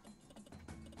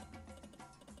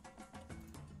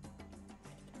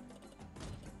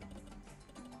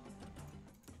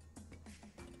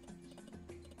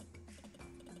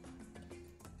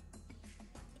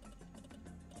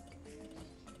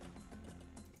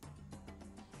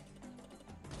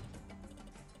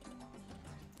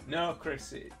 No,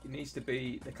 Chris, it needs to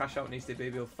be, the cash out needs to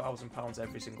be £1,000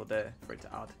 every single day for it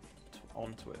to add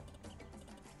onto it.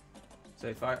 So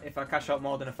if I cash out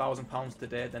more than £1,000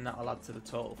 today, then that'll add to the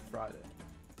total for Friday.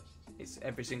 It's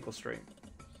every single stream.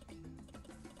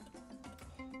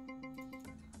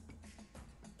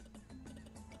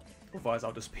 Otherwise,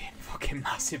 I'll just be in fucking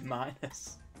massive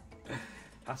minus.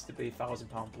 Has to be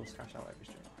 £1,000 plus cash out every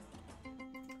stream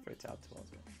for it to add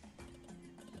towards it.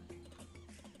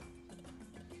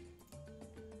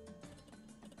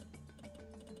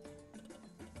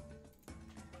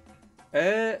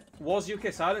 Was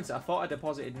UK Silencer? I thought I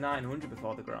deposited 900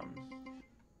 before the grand.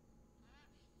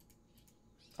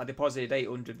 I deposited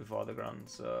 800 before the grand,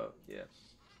 so yeah,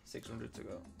 600 to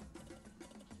go.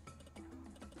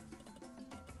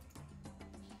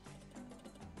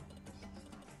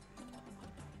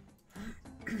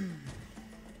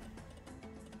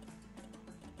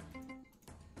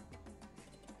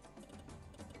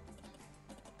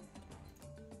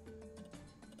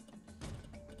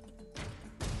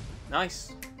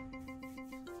 Nice.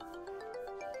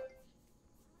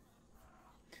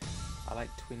 I like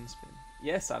twin spin.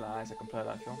 Yes, I like. I can play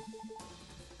that if you want.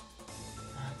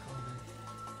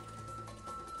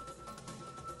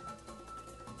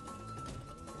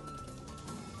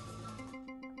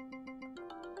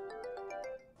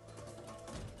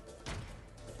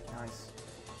 Nice.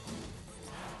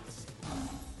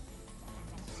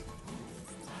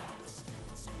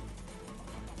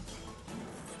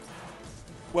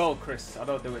 Well, Chris, I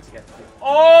don't do it to get it.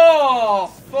 Oh,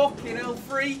 fucking hell,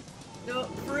 free. No,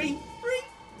 free.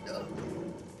 No.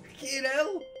 Fucking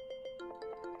hell.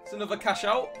 It's another cash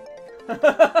out.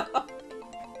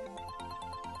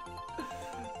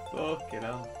 Fucking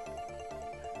hell.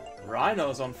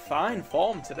 Rhino's on fine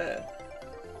form today.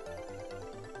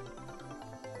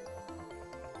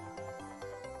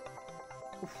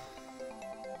 Oof.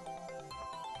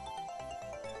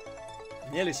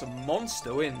 Nearly some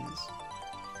monster wins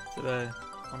today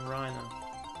on Rhino.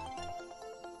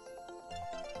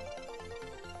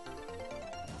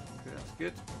 Okay, that's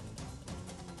good.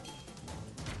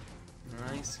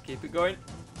 Nice, keep it going.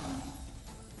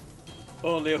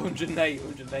 Only 108,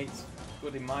 108.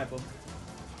 Good in my book.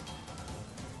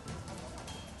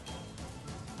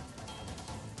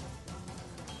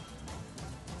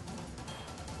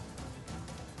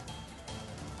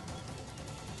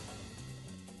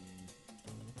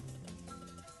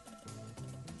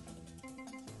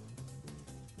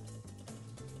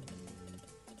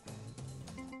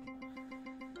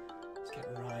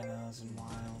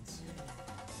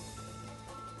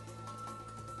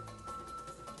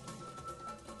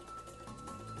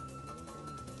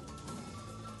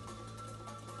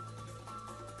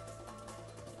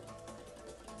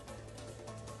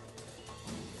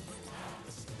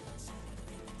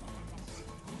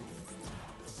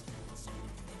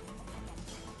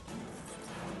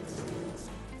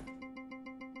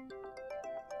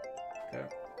 Okay.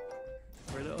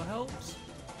 Every little helps.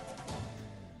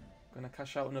 Gonna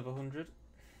cash out another 100.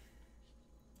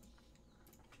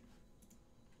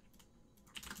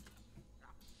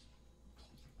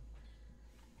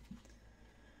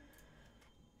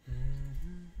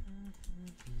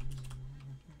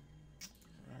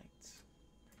 Right.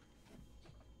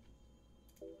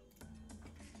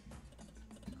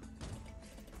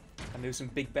 And do some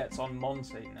big bets on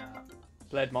Monty. Nah.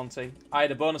 Played Monty. I had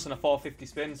a bonus on a 450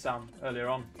 spin, Sam, earlier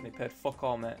on. And it paid fuck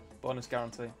all, mate. Bonus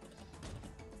guarantee.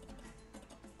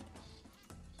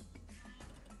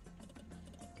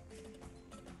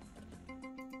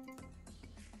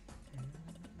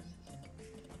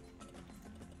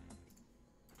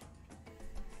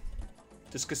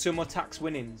 Does Casumo tax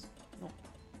winnings? No.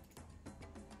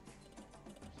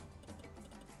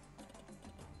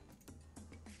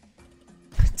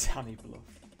 Danny Bluff.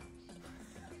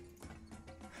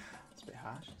 It's a bit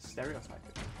harsh. Stereotyping.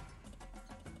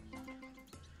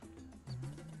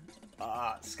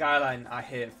 Skyline I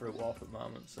hate for a warp at the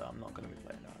moment, so I'm not going to be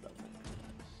playing that, I don't think.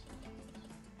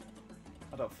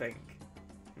 I don't think.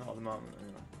 Not at the moment,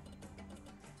 anyway.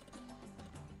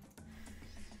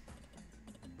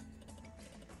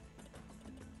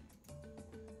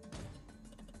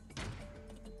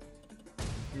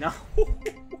 No.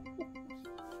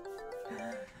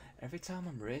 Every time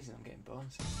I'm raising, I'm getting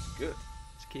bonuses. It's good.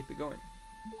 Let's keep it going.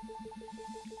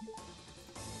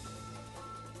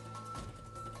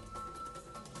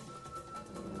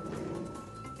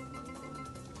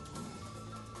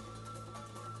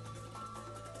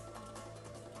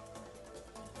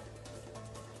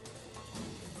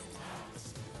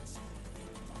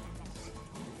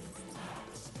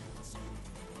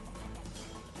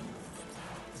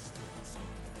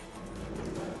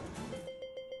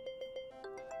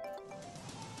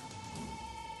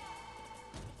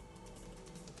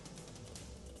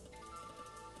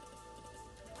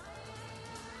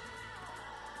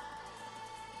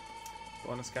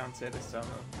 Bonus guarantee this time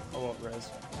though. I won't raise.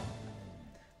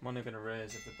 I'm only going to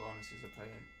raise if the bonuses are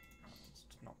paying. It's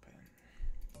not paying.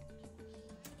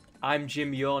 I'm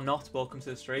Jim, you're not. Welcome to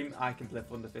the stream. I can play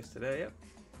Thunderfist today, yep.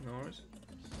 No worries.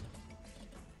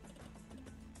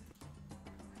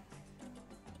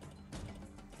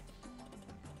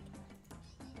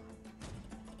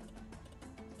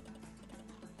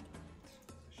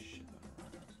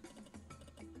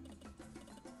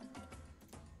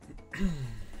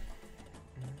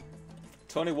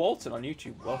 Tony Walton on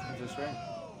YouTube, welcome to the stream.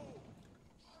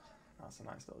 That's a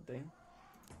nice little ding.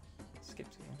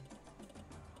 Skipped it one.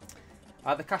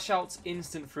 Are the cash outs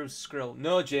instant through Skrill?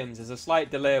 No, James, there's a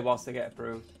slight delay whilst they get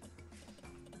approved.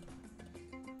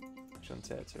 Shouldn't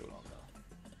take too long though.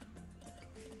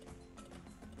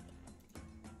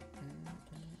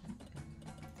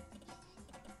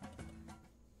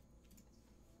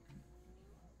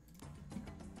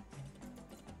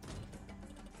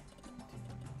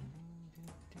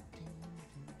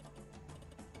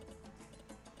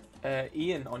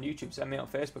 Ian on YouTube, send me on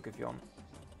Facebook if you want.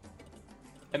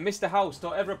 And Mr. House,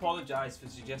 don't ever apologise for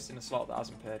suggesting a slot that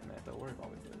hasn't paid, mate. Don't worry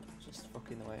about it, dude. It's just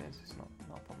fucking the way it is. It's not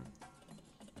a problem.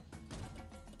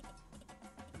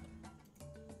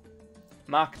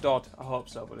 Mark Dodd, I hope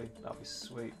so, buddy. That'd be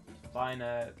sweet. Buying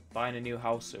a new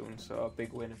house soon, so a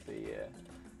big win would be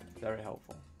very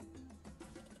helpful.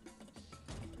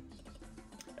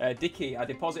 Dickie, I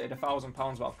deposited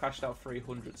 £1,000, but I've cashed out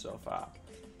 300 so far.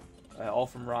 All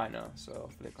from Rhino, so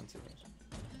hopefully it continues.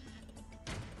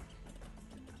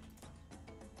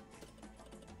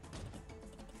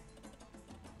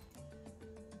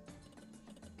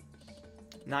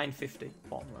 $9.50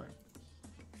 bottom line.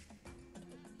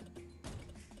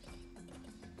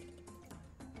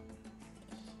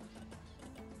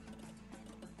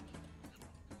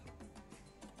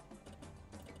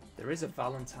 There is a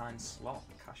Valentine slot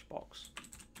cash box.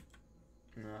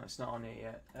 No, it's not on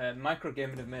here yet.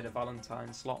 Microgaming have made a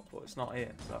Valentine slot, but it's not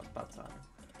here, so that's bad timing.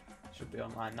 Should be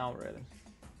online now, really.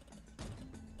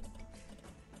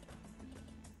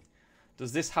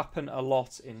 Does this happen a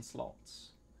lot in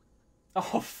slots?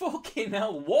 Oh, fucking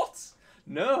hell, what?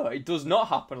 No, it does not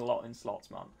happen a lot in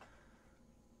slots, man.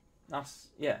 That's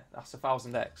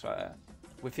 1000x right there.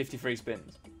 With 53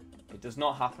 spins. It does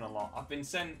not happen a lot. I've been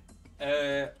sent,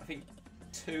 I think,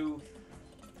 two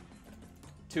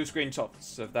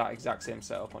screenshots of that exact same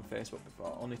setup on Facebook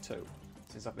before. Only two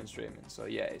since I've been streaming. So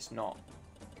yeah, it's not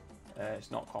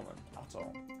common at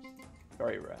all.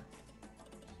 Very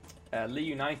rare. Lee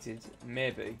United,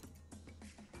 maybe.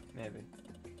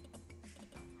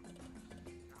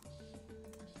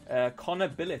 Connor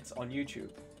Billett on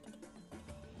YouTube.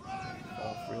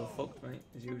 Oh, real fucked, mate,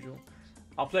 as usual.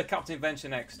 I'll play Captain Adventure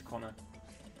next, Connor.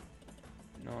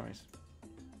 No worries.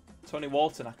 Tony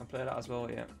Walton, I can play that as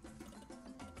well, yeah.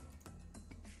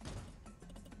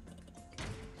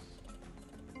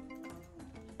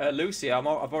 Lucy, I've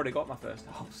already got my first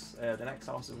house. The next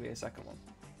house will be a second one.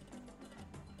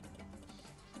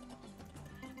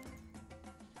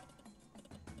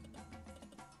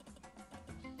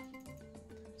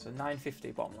 So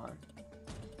 $9.50 bottom line.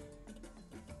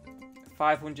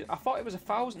 500. I thought it was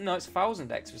 1,000. No, it's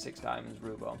 1,000 X for 6 diamonds,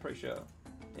 Rubo. I'm pretty sure.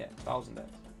 Yeah, 1,000 X.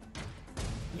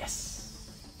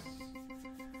 Yes.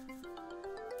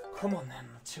 Come on then,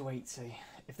 280.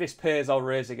 If this pays, I'll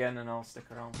raise again and I'll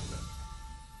stick around for it.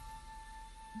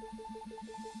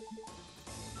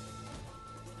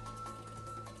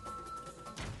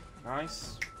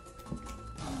 Nice.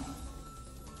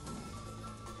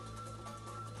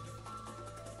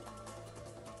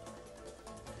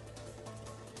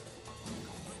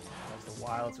 There's the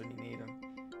wilds when you need them.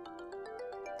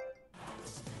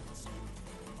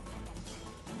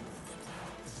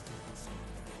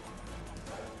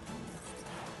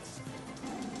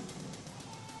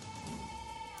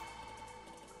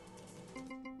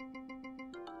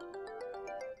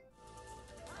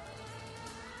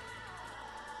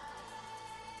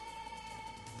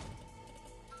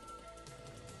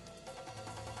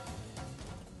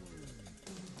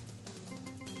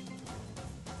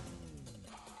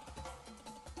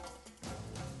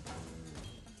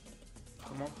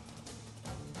 Come on.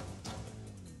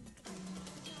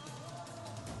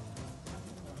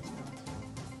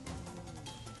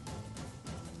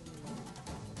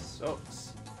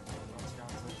 Sucks.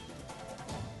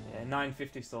 Yeah,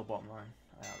 950 still bottom line.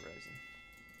 I am raising.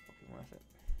 Fucking worth it.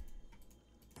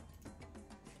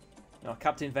 No,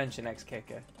 Captain Venture next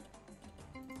kicker.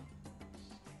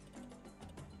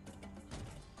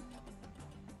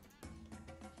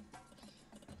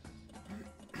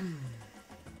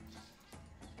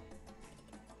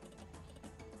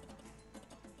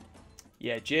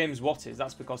 Yeah, James Waters.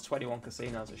 That's because 21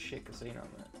 Casino's a shit casino,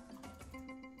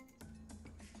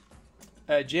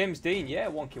 mate. James Dean, yeah,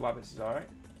 Wonky Wabbits is alright.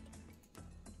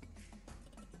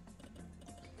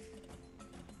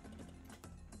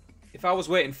 If I was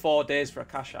waiting 4 days for a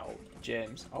cash out,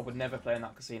 James, I would never play in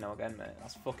that casino again, mate.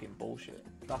 That's fucking bullshit.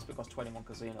 That's because 21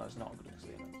 Casino is not a good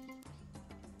casino.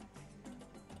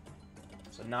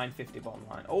 So 950 bottom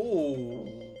line. Oh,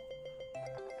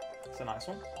 it's a nice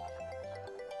one.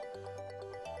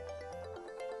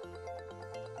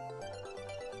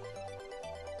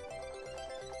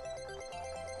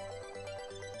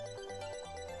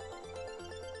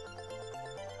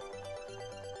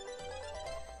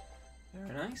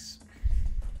 Very nice.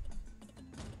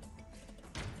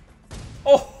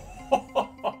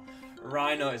 Oh,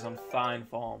 Rhino is on fine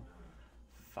form.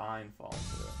 Fine form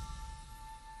today.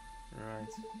 Right.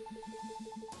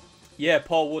 Yeah,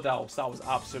 Paul Woodhouse. That was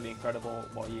absolutely incredible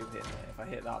what you hit, mate. If I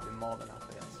hit that, I'd be more than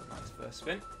happy. That's a nice first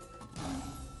spin.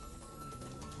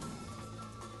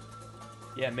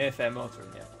 Yeah, Mayfair Motoring,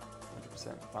 yeah. 100%.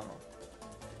 Bang on.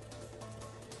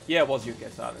 Yeah, it was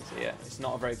UK Silence, yeah. It's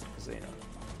not a very good casino.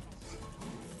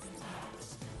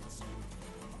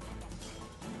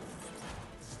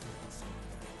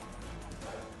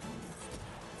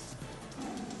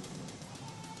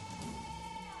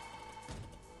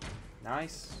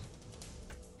 Nice.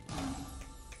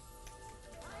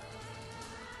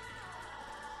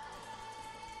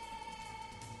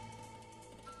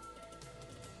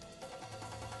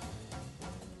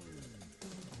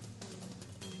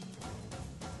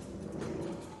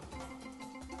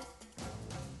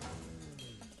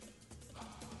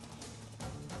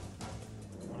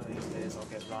 One of these days I'll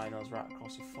get rhinos right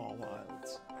across the 4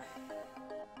 wilds.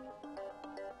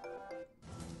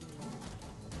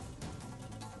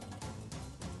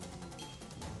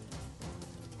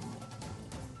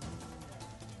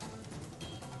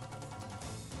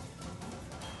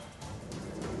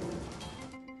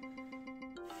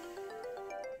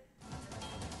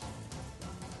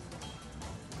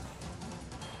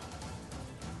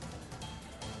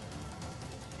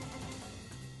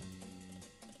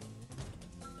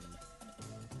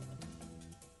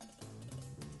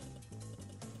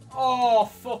 Oh,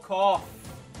 fuck off.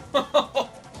 Oh,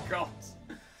 God.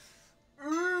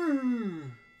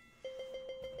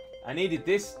 I needed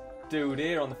this dude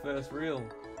here on the first reel.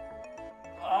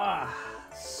 Ah,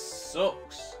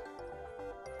 sucks.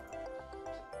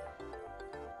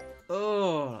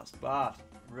 Oh, that's bad.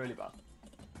 Really bad.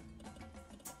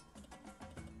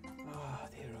 Oh,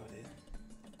 dear, oh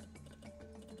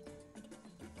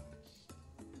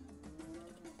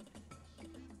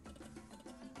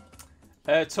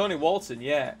dear. Tony Walton,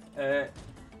 yeah. I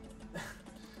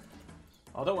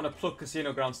don't want to plug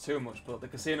Casino Grounds too much, but the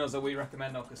casinos that we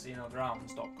recommend on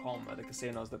CasinoGrounds.com are the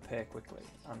casinos that pay quickly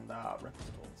and are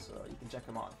reputable, so you can check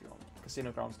them out if you want.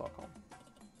 CasinoGrounds.com.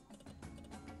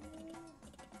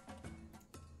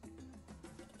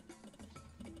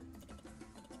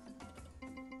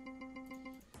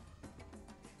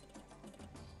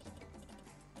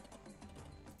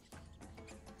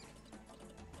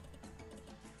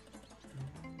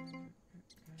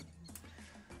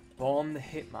 Born the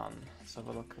Hitman. Let's have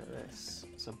a look at this.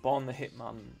 So Born the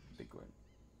Hitman, big win.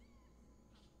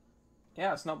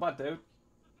 Yeah, it's not bad, dude.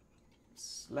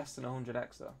 It's less than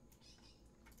 100x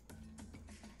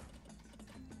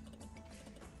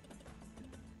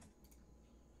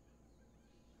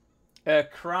though.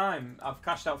 Crime. I've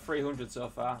cashed out 300 so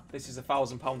far. This is a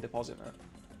 £1,000 deposit, mate.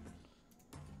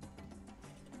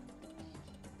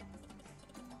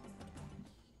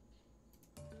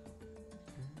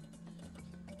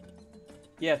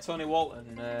 Yeah, Tony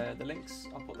Walton. The links.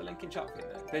 I'll put the link in chat for you,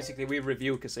 mate. Basically, we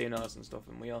review casinos and stuff,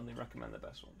 and we only recommend the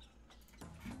best ones.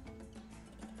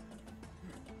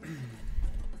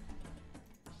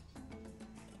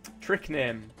 Trick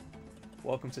name.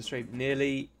 Welcome to stream.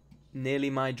 Nearly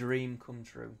my dream come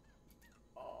true.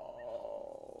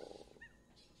 Oh.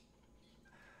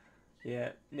 Yeah,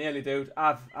 nearly, dude.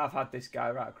 I've had this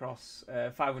guy right across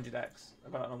 500x. I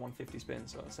got it on a 150 spin,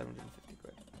 so 750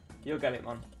 quid. You'll get it,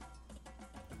 man.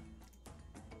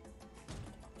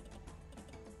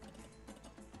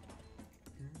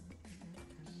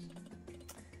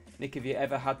 Nick, have you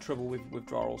ever had trouble with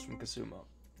withdrawals from Casumo?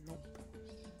 Nope.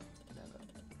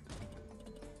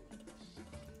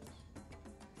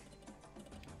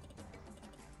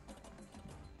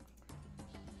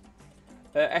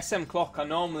 Never. SM Clock, I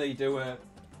normally do a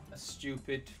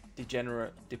stupid,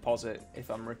 degenerate deposit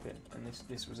if I'm ripping, and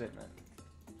this was it, man.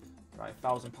 Right,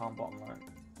 £1,000 bottom line.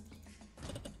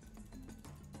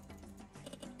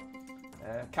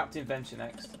 Captain Venture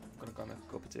next. I'm gonna go make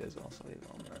a cup of tea as well, so leave it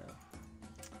on there.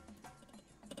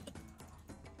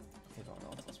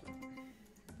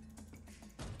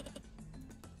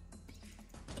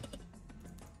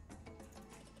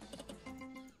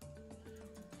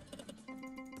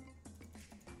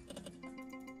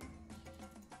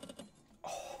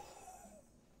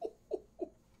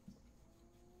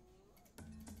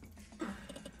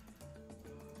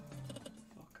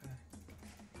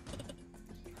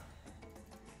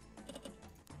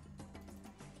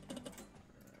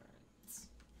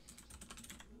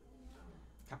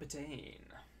 Captain.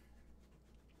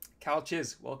 Cal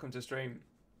Chiz, welcome to stream.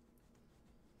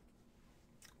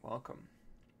 Welcome.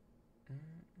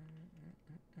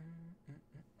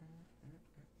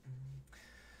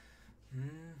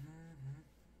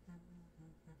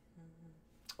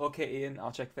 Okay, Ian,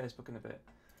 I'll check Facebook in a bit.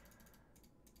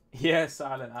 Yeah,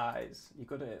 Silent Eyes. You're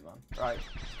good at it, man. Right,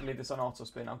 leave this on auto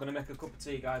spin. I'm gonna make a cup of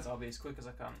tea, guys. I'll be as quick as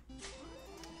I can.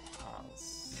 I'll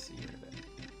see you in a bit.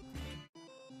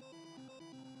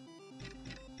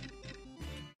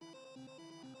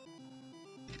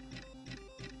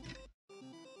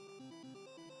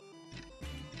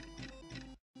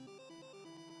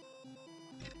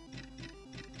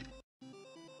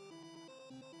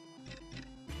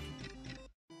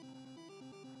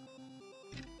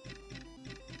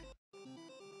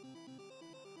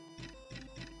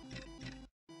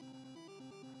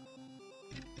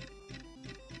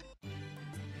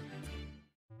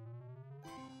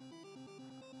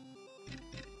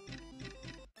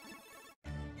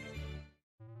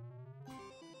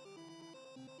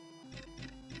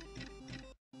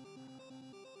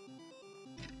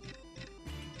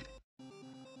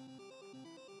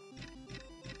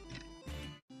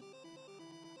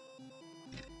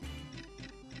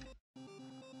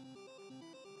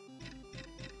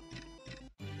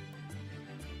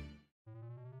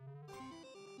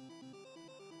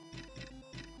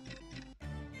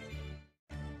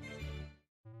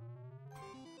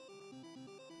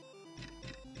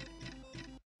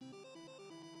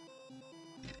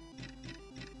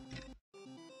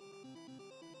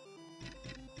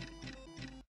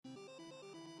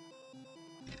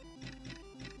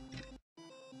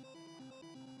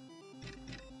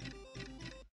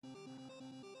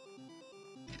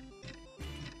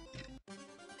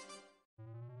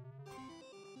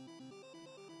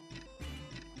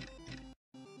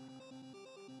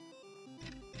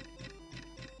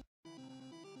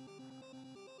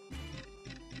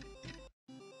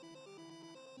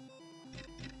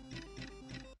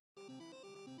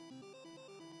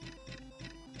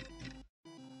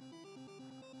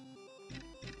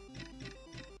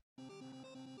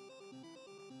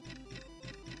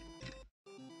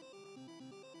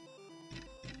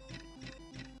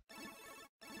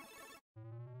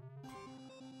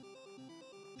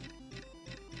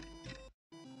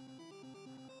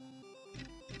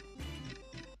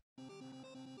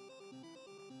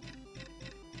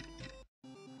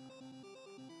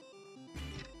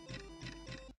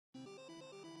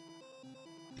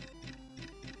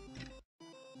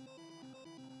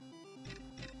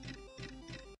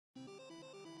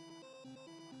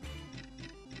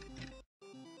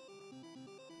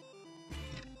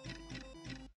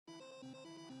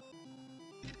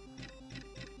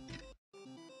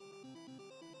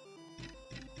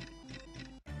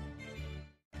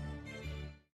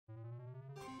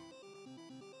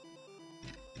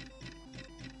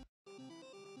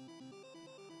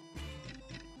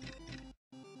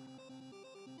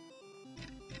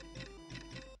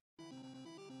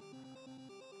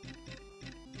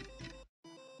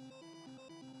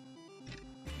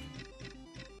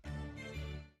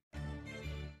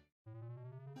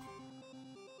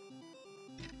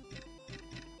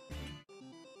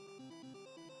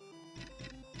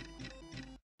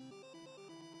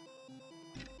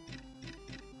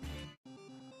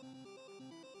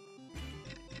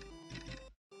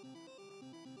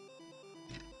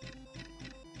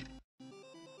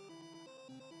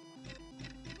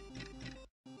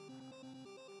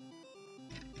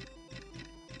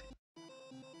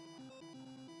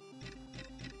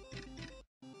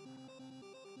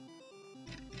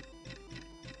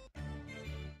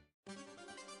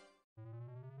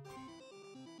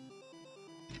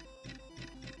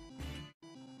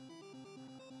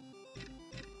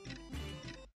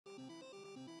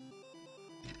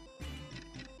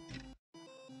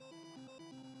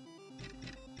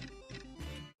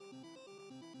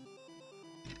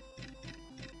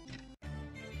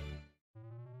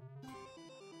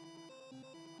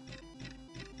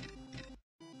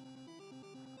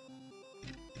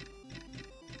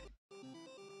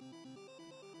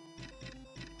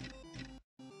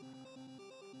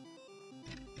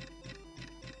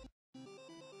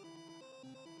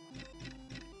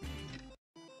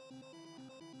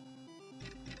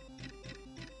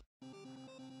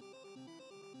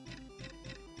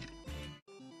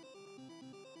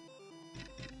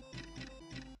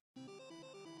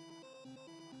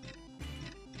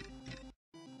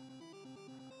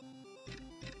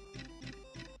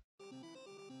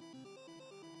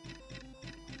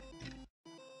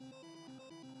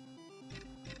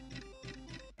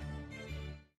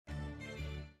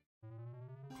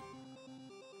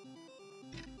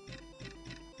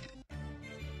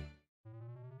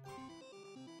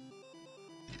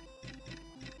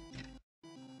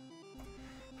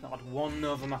 Not had one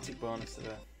Novomatic bonus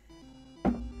today.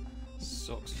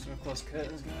 Sucks. Some close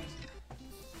curtains, guys.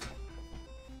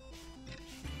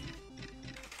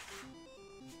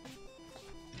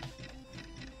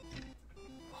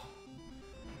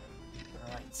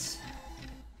 Right. Let's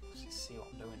see what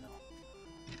I'm doing now.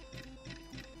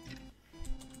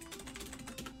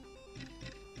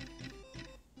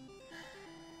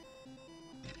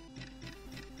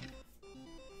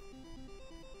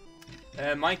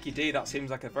 Mikey D, that seems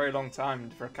like a very long time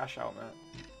for a cash out, mate.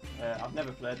 I've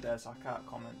never played there, so I can't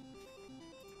comment.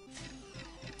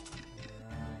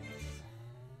 Right.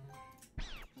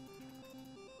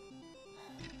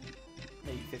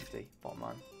 850, bottom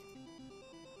line.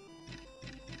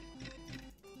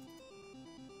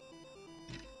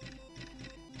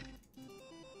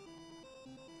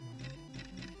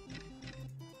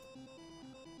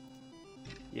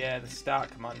 Yeah, the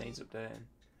start command needs updating.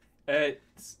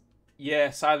 Yeah,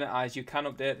 Silent Eyes, you can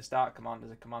update the start command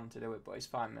as a command to do it, but it's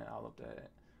fine, mate, I'll update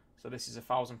it. So this is a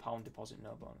 £1,000 deposit,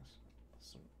 no bonus.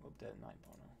 So update 9.0.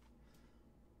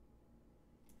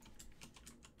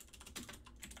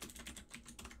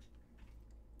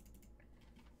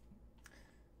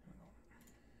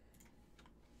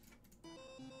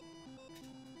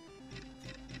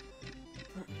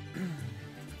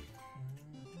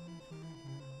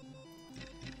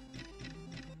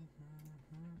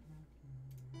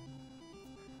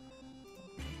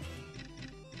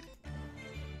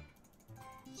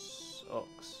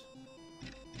 Sucks.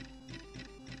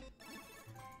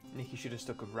 Nicky should have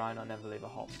stuck with Rhino, never leave a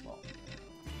hot slot.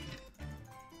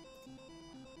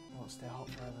 Won't stay hot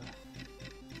forever.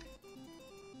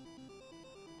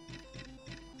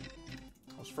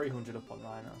 I was 300 up on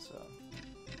Rhino, so...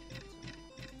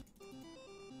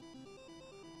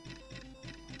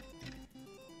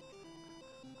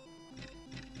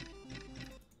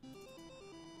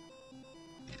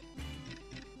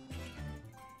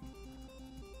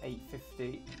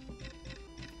 $850.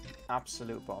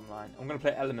 Absolute bottom line. I'm going to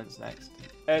play Elements next.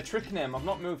 Trick name. I've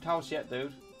not moved house yet,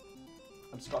 dude.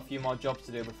 I've just got a few more jobs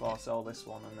to do before I sell this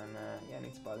one, and then, yeah, I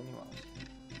need to buy the new house.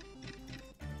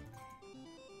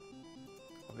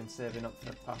 I've been saving up for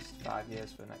the past 5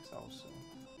 years for the next house, so...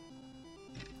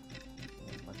 I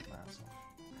need to look my ass off.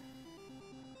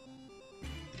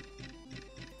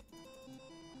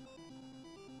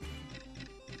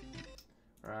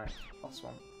 Right, last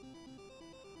one.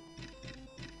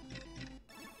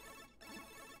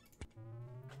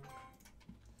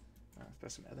 Let's play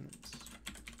some Elements.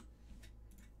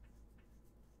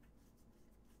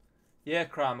 Yeah,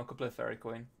 Crime, I could play Fairy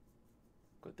Queen.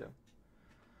 Could do.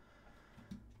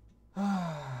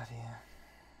 Ah, dear.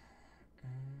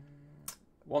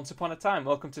 Once upon a time,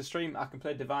 welcome to stream. I can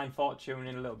play Divine Fortune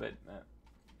in a little bit, mate.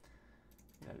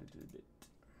 In a little bit.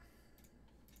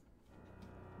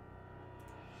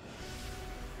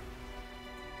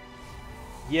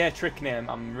 Yeah, Trick name.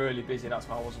 I'm really busy. That's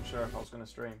why I wasn't sure if I was going to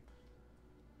stream.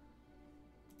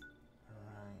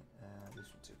 Alright,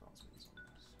 this one £2 on this.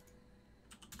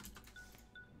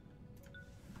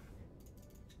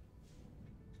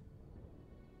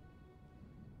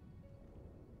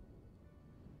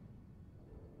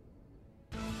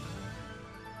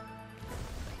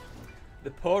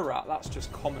 The poor rat, that's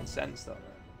just common sense, though.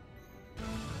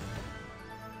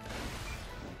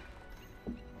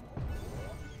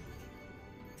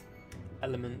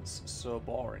 Elements so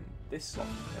boring. This song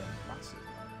is massive.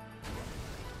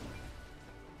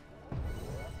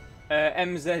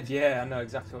 MZ, yeah, I know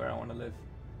exactly where I want to live.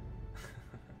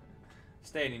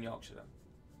 Staying in Yorkshire though,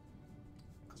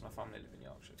 because my family live in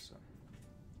Yorkshire. So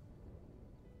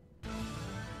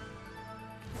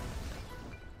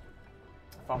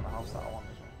I found the house that I want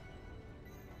as well.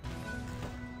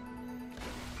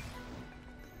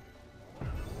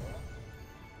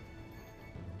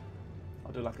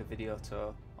 I'll do like a video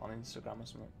tour on Instagram or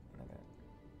something.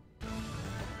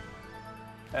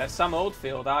 Sam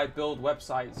Oldfield, I build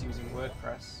websites using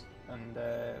WordPress, and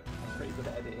I'm pretty good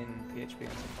at editing PHP and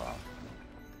stuff like that.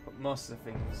 But most of the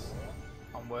things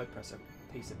on WordPress are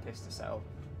a piece of piss to set up.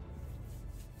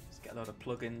 Just get a load of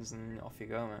plugins and off you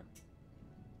go, mate.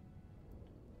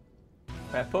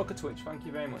 Poker Twitch, thank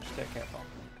you very much. Take care, pal.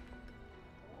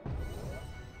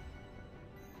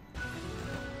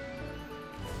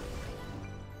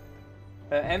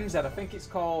 MZ, I think it's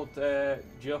called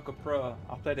Joker Pro.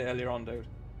 I played it earlier on, dude.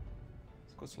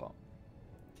 It's a good slot.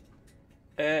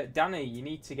 Danny, you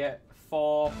need to get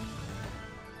four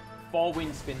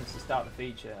win spins to start the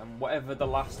feature, and whatever the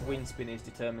last win spin is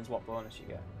determines what bonus you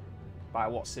get by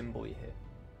what symbol you hit.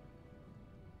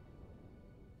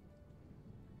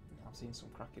 I've seen some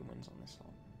cracking wins on this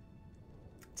one.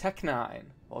 Tech9,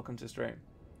 welcome to stream.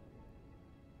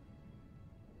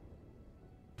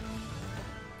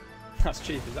 That's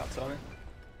cheap, is that, Tony?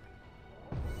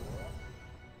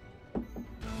 The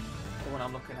one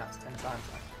I'm looking at is 10 times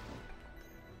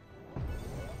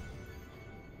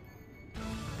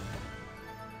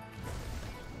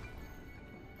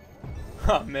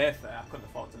that. Mayfair, I couldn't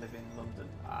afford to live in London.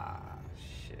 Ah,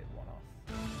 shit, one off.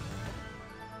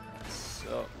 That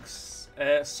sucks.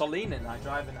 Solinen, I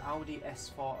drive an Audi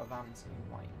S4 Avant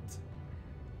in white.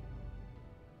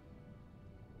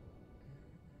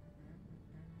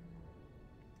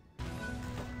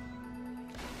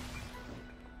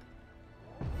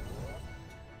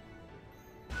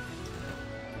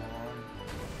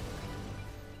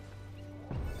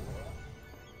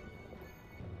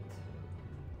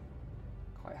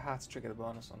 Hard to trigger the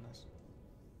bonus on this.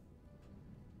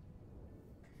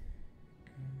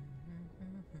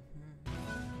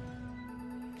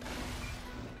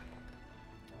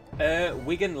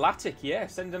 Wigan Latic, yeah.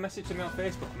 Send a message to me on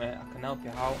Facebook, mate. I can help you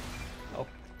out.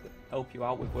 Help you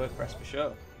out with WordPress for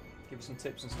sure. Give you some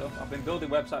tips and stuff. I've been building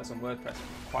websites on WordPress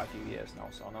for quite a few years now,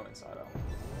 so I know inside out.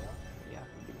 Yeah, I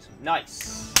can give you some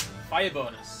nice fire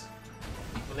bonus.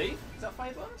 I believe is that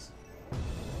fire bonus?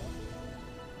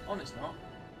 Oh, it's not.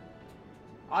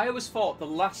 I always thought the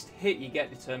last hit you get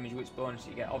determines which bonus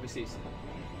you get. Obviously, it's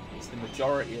the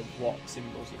majority of what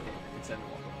symbols you hit can determine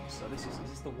what bonus. So is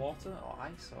this the water or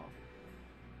ice or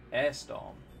air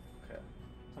storm? Okay,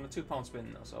 it's on a £2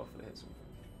 spin though, so hopefully hit something.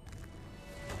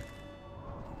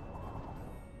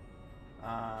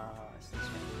 Ah, it's this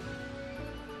one.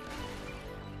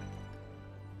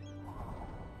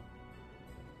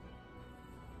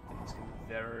 I think it's gonna be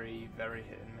very, very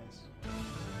hit and miss.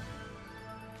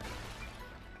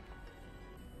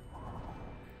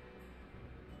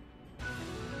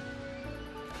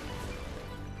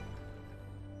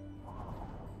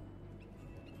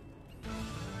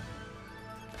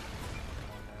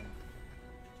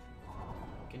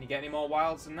 Can you get any more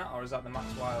wilds than that, or is that the max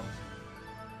wilds?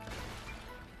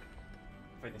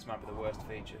 I think this might be the worst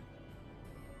feature.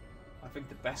 I think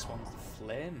the best one's the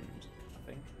flamed, I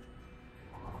think.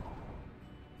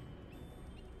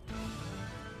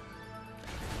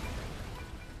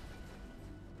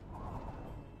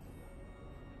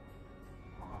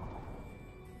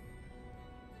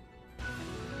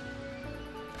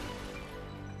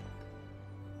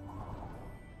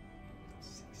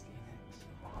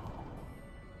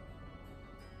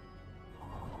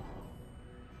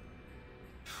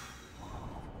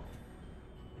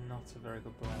 Not a very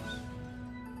good bonus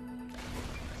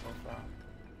so far.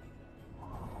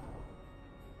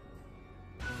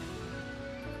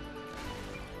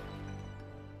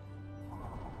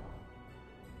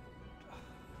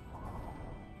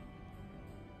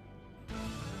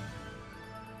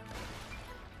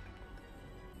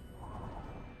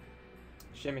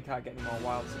 Shame we can't get any more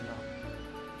wilds than that.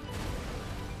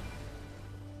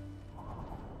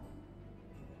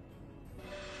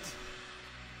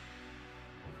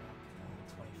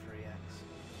 23x.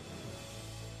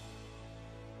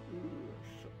 Ooh,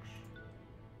 sucks.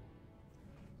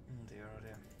 Oh dear, oh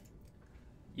dear.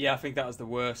 Yeah, I think that was the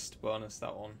worst bonus,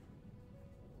 that one.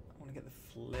 I want to get the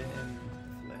flame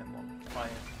one. Fire.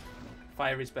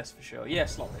 Fire is best for sure. Yeah,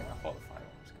 slot in. I thought the fire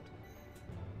one was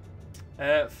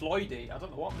good. Floydy. I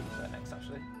don't know what I'm going to play next,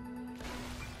 actually.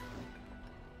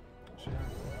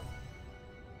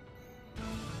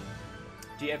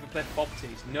 Do you ever play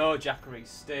Fobtees? No, Jackery.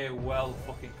 Stay well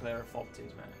fucking clear of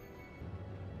Fobtees, mate.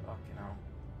 Fucking hell.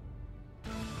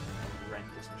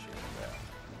 Horrendous machine there.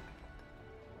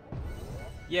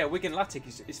 Yeah, Wigan Latic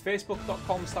is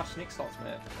facebook.com/NickSlots,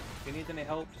 mate. If you need any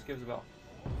help, just give us a bell.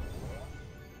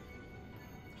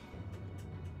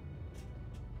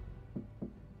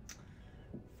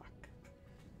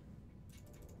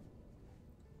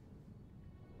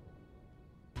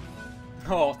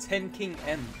 Oh, 10 King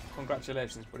M.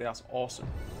 Congratulations, buddy. That's awesome.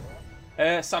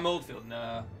 Sam Oldfield.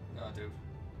 No, dude.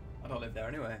 I don't live there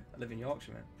anyway. I live in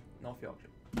Yorkshire, mate. North Yorkshire.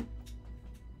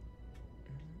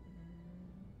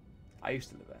 I used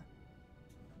to live there.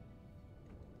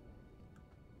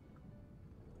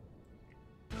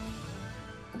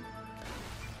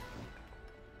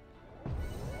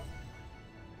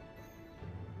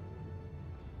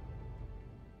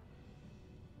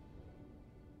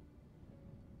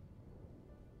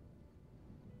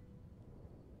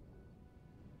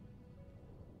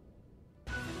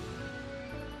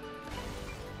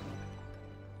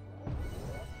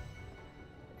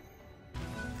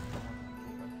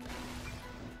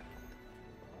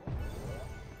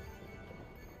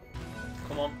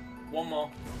 Come on, one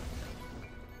more.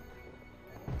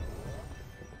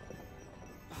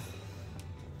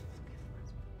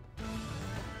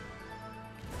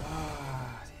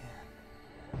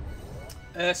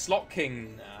 Slot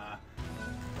King. Nah.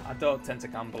 I don't tend to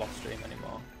gamble off stream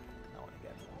anymore. Not when I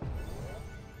get them.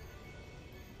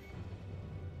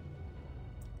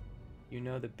 You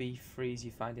know the beef freeze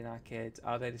you find in arcades.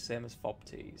 Are they the same as fob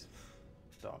teas?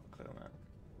 Don't have a clue, man.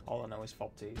 All I know is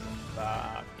fob teas.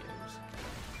 Bad news.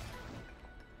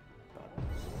 Bad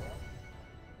news.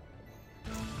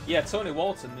 Yeah, Tony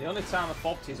Walton. The only time a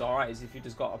fob tea's alright is if you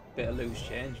just got a bit of loose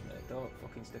change, mate. Don't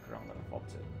fucking stick around on a fob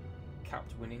tee.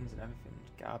 Capped winnings and everything.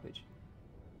 Garbage.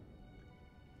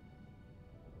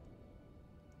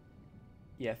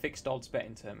 Yeah, fixed odds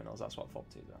betting terminals. That's what fob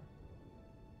teas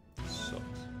are.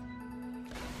 Sucks.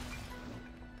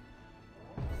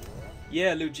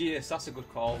 Yeah, Lugius, that's a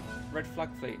good call. Red flag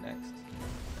fleet next.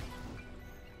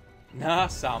 Nah,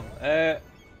 Sam.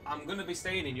 I'm gonna be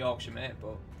staying in Yorkshire, mate.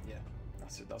 But yeah,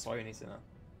 that's it. That's all you need to know.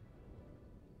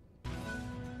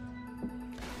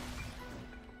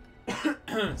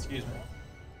 Excuse me.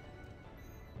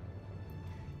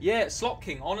 Yeah, Slot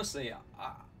King. Honestly,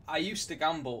 I used to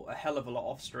gamble a hell of a lot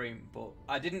off stream, but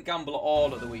I didn't gamble at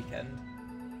all at the weekend,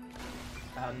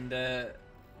 and it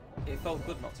felt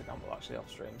good not to gamble actually off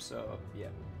stream. So yeah,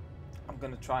 I'm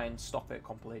gonna try and stop it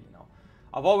completely now.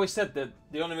 I've always said that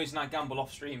the only reason I gamble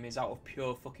off stream is out of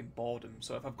pure fucking boredom.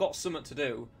 So if I've got something to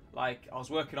do, like I was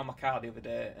working on my car the other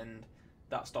day and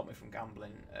that stopped me from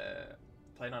gambling.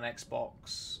 Playing on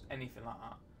Xbox, anything like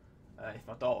that. If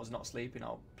my daughter's not sleeping,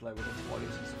 I'll play with her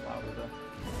toys and stuff like that with her.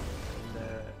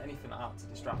 And anything like that to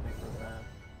distract me from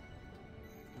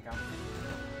gambling.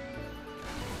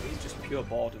 It's just pure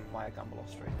boredom why I gamble off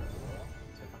stream.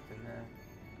 So if I can...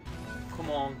 come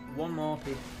on, one more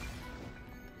pick.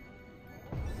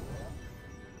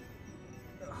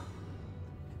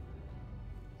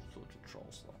 Such a troll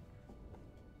slot.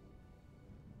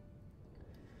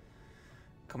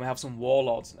 Can we have some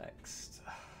Warlords next?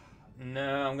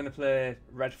 No, I'm going to play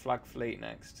Red Flag Fleet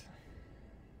next.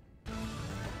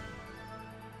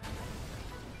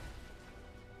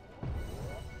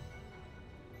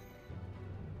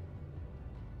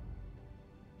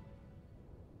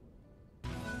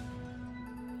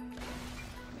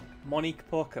 Monique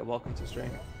Poker, welcome to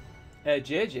stream.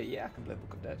 JJ, yeah, I can play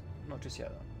Book of Dead. Not just yet,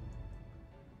 though.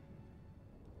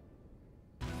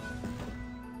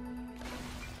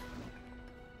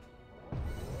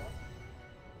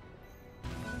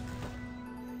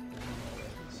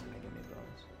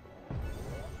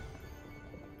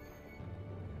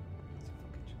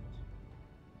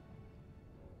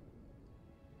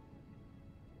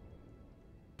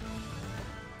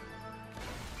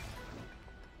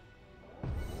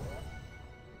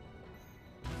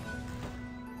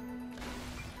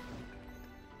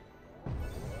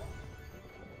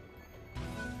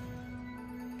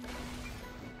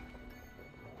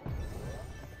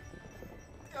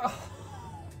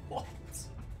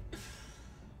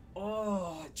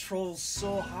 Trolls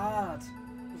so hard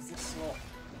with this slot.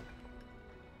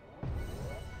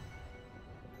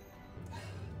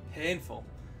 Painful.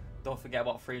 Don't forget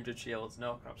about 300 shields.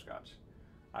 No, crap scratch.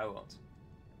 I won't.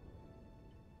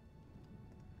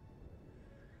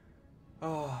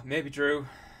 Oh, maybe Drew.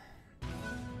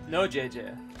 No,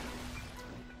 JJ.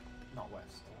 Not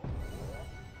West.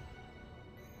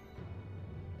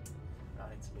 I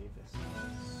need to leave this.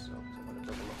 So, I'm going to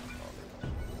double up on all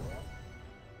these.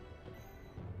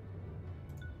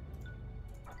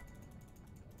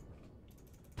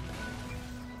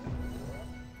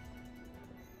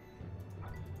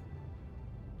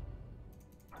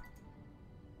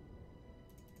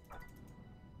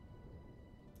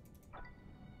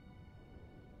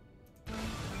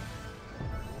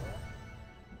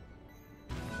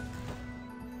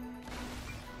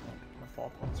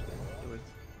 Do it.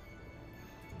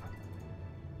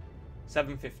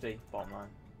 750 bottom line,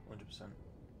 100%.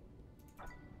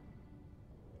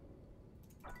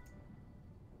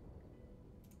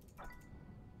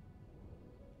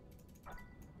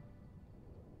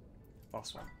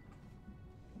 Last one.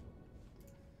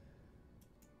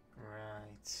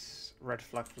 Right, red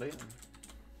flag fleet.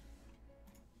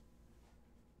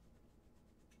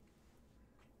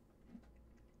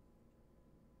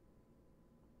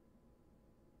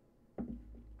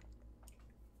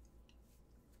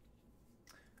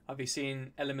 Have you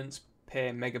seen Elements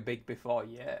pay mega big before?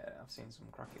 Yeah, I've seen some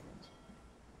cracking ones.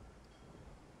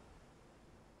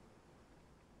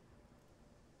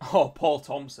 Oh, Paul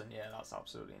Thompson. Yeah, that's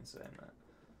absolutely insane, mate.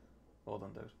 Well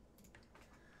done, dude.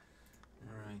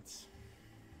 Right.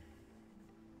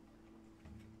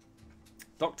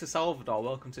 Dr. Salvador,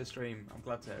 welcome to the stream. I'm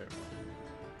glad to hear it.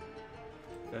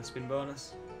 First spin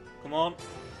bonus. Come on.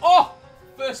 Oh!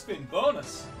 First spin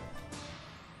bonus.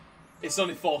 It's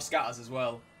only 4 scatters as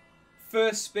well.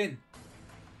 First spin.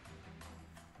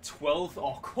 12.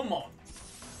 Oh, come on.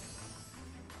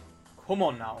 Come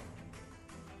on now.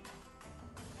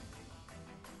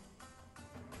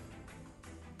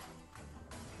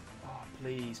 Oh,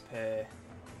 please pay.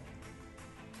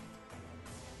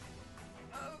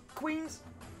 Queens.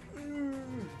 Mm.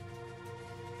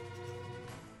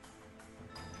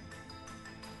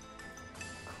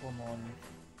 Come on.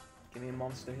 Give me a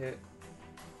monster hit.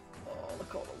 Oh, look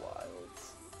at all the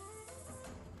wilds.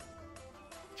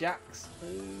 Jacks.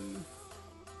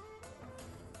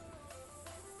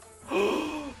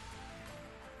 Oh,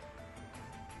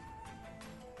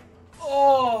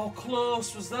 how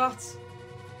close was that?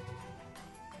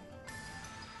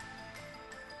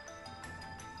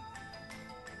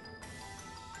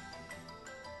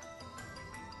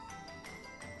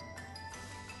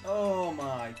 Oh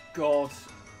my god.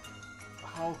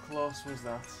 How close was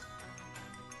that?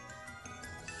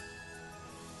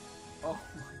 Oh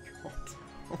my god.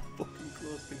 How fucking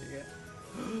close can you get?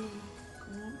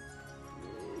 Come on.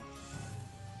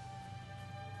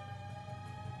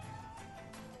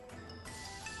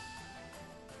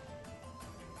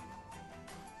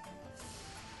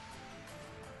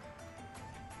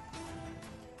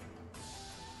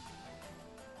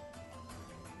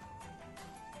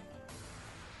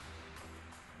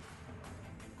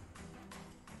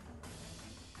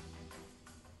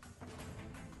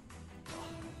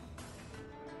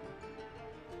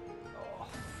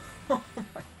 Oh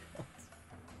my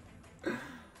god.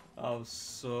 I was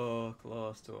so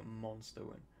close to a monster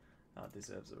win. That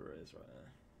deserves a raise right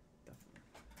there. Definitely.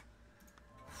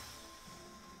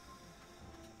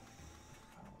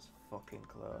 That was fucking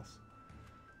close.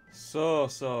 So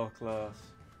close.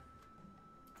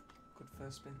 Good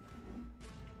first spin.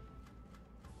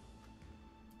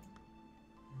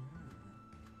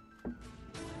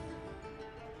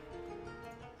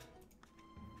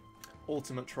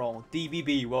 Ultimate Troll.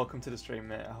 DBB, welcome to the stream,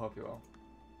 mate. I hope you're well.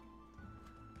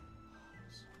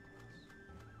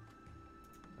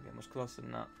 I'll get much closer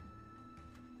than that.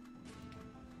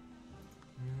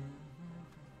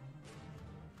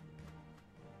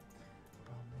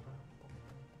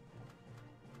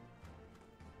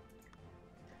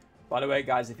 By the way,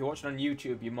 guys, if you're watching on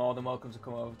YouTube, you're more than welcome to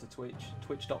come over to Twitch.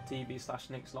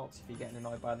 Twitch.tv/NickSlots if you're getting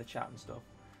annoyed by the chat and stuff.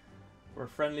 We're a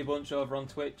friendly bunch over on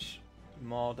Twitch.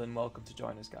 More than welcome to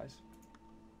join us, guys.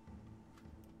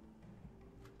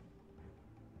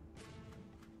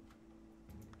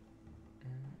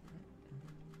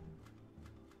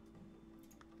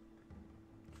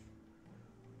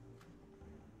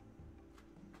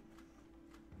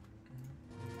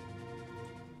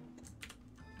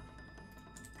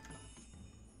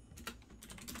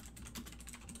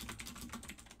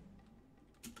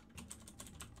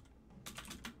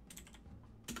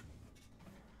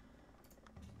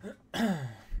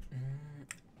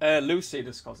 Lucy,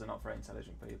 just because they're not very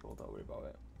intelligent people, don't worry about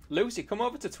it. Lucy, come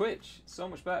over to Twitch. It's so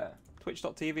much better.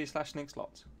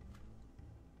 Twitch.tv/NickSlots.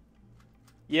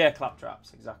 Yeah,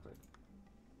 claptraps, exactly.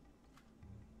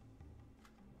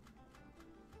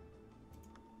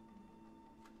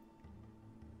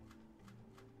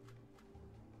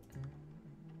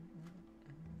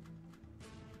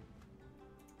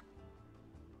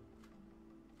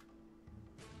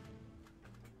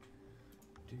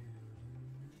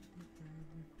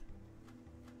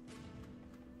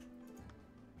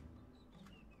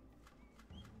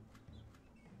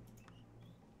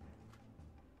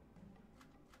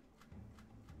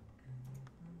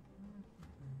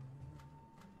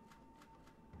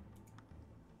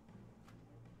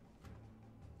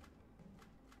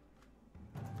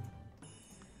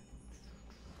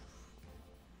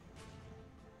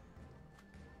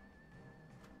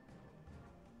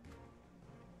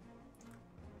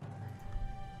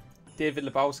 David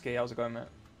Lebowski, how's it going, mate?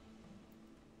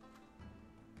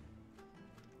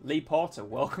 Lee Porter,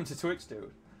 welcome to Twitch,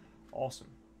 dude. Awesome.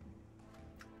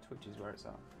 Twitch is where it's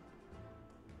at.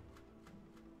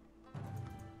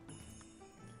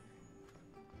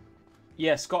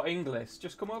 Yeah, Scott Inglis,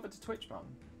 just come over to Twitch, man.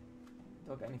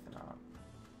 Don't get anything out.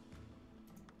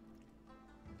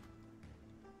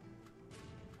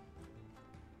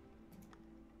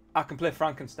 I can play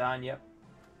Frankenstein, yep.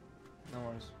 No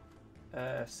worries.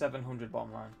 700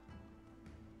 bottom line.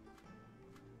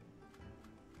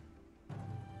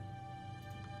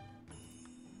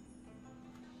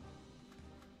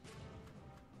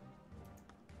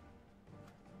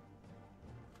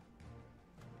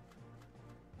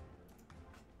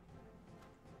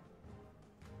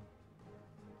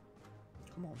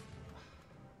 Come on.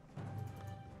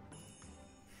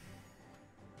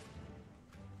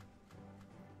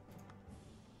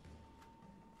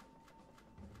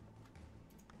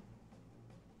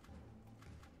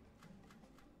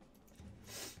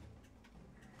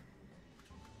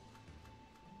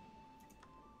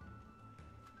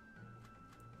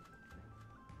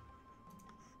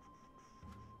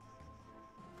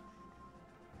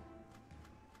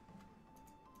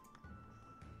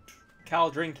 Cal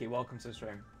Drinky, welcome to the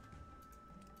stream.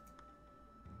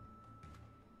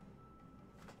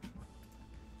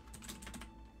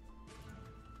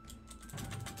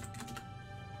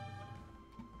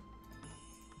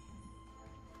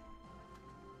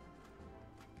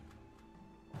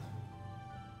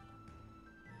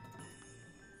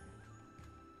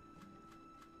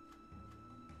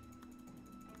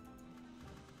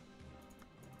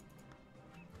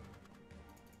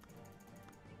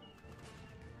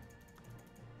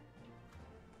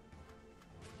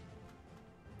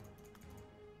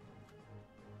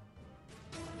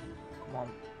 Come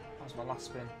on, that was my last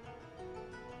spin.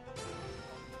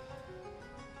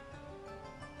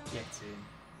 Get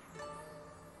in.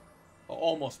 Or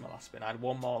almost my last spin. I had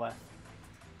one more left.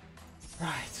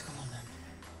 Right, come on then.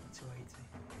 280.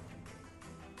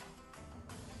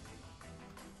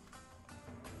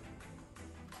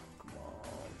 Come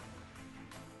on.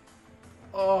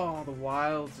 Oh, the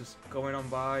wild just going on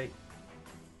by.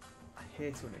 I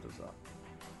hate when it does that.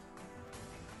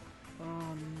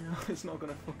 Oh no, it's not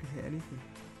gonna fucking hit anything.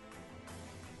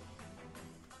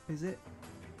 Is it?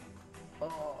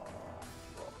 Oh,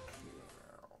 fucking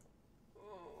hell.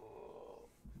 Oh.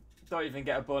 Don't even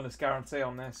get a bonus guarantee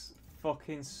on this.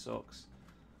 Fucking sucks.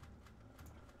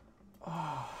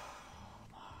 Oh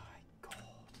my god.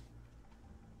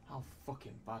 How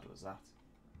fucking bad was that?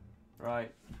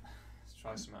 Right, let's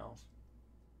try something else.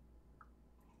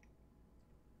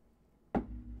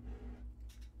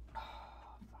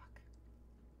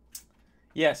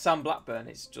 Yeah, Sam Blackburn,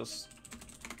 it's just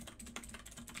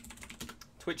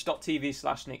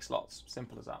twitch.tv/NickSlots.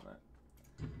 Simple as that, mate.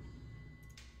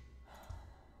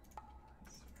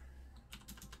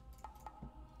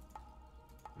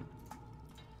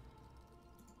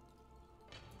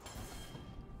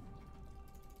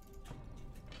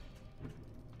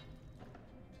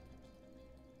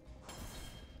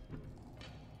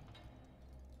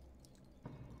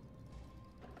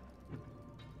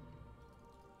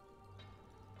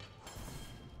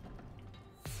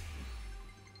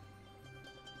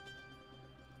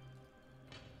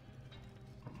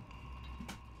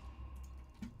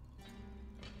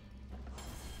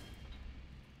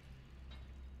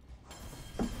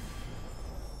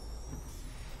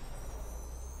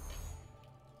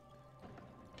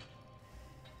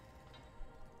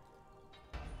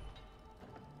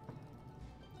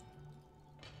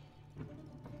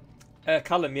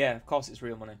 Callum, yeah, of course it's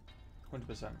real money.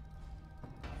 100%.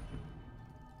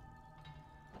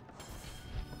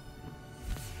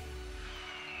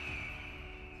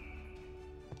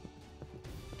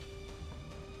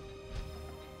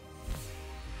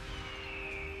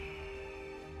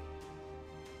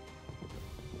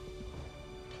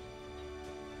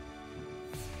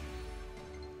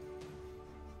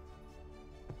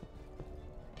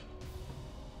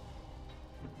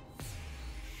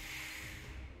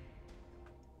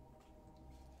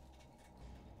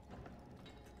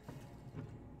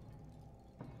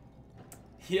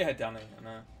 Yeah, Danny, I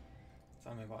know.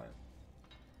 Tell me about it.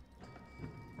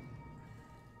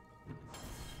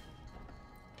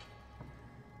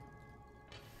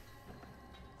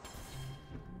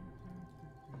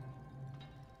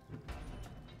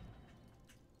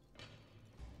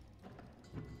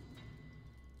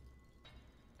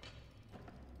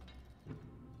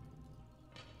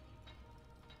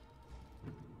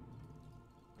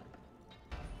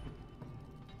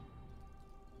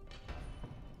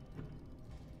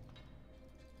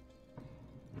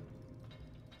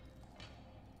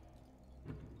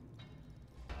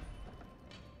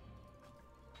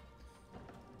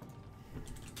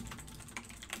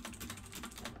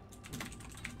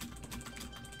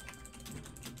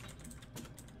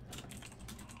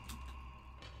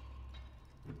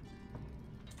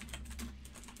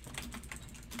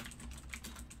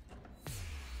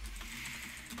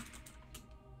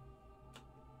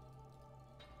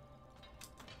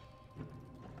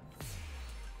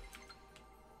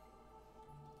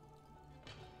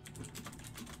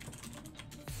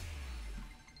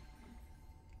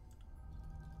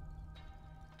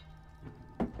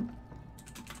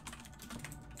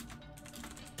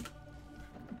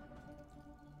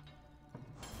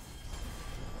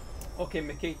 Okay,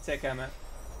 Mickey, take care, mate.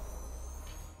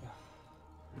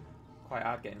 Quite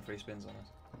hard getting free spins on it.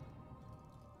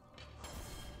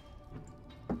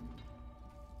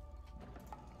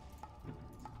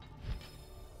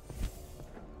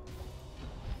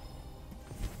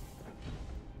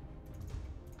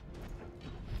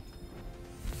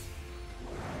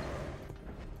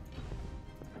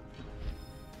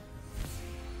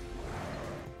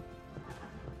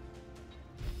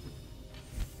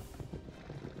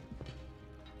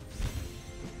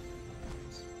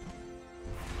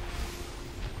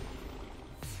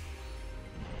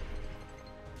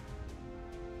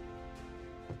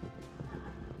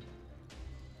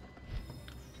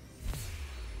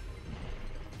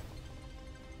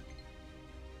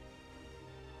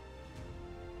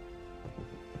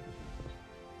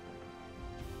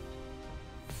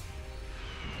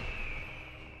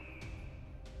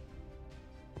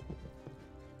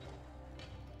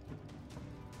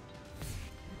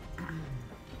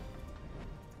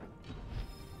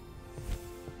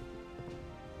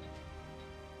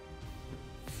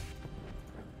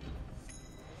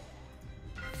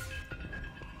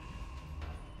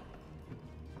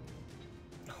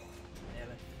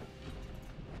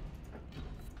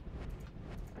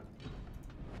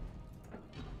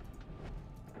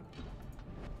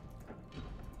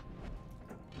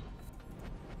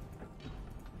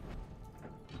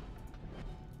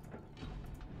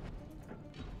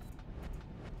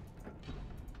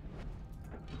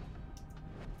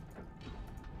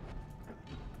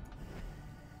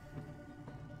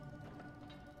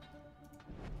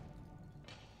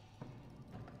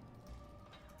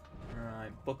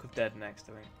 Book of Dead next,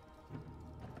 I think.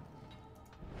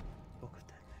 Book of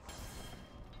Dead next.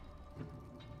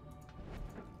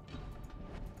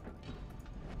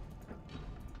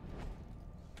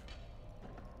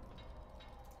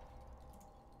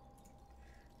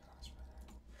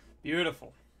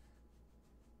 Beautiful.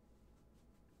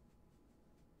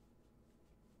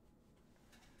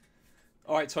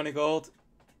 Alright, 20 gold.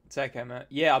 Take care, mate.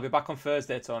 Yeah, I'll be back on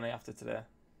Thursday, Tony, after today.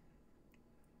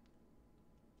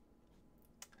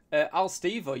 Al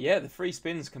Stevo, yeah, the free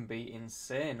spins can be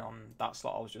insane on that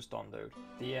slot I was just on, dude.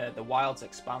 The wilds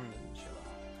expand and shit like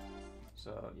that.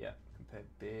 So, yeah, can pay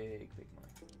big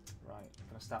money. Right, I'm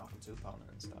going to start off with £2 and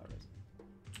then start raising.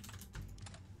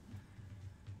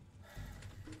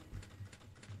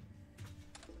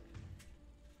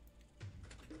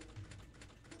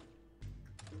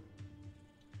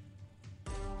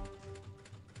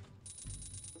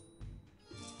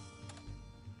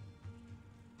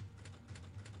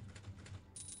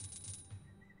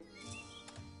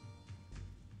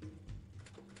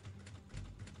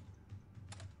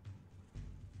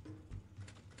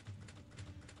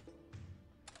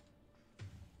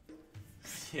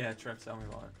 Yeah, Trev, tell me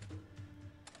about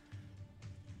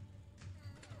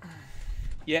it.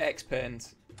 Yeah,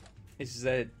 X-Paint is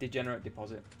a degenerate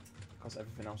deposit because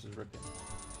everything else is ripping.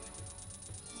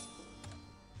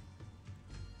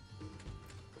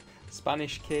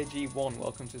 Spanish KG1,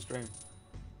 welcome to stream.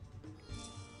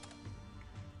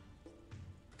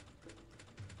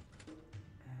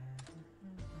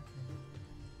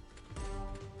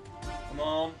 Come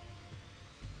on.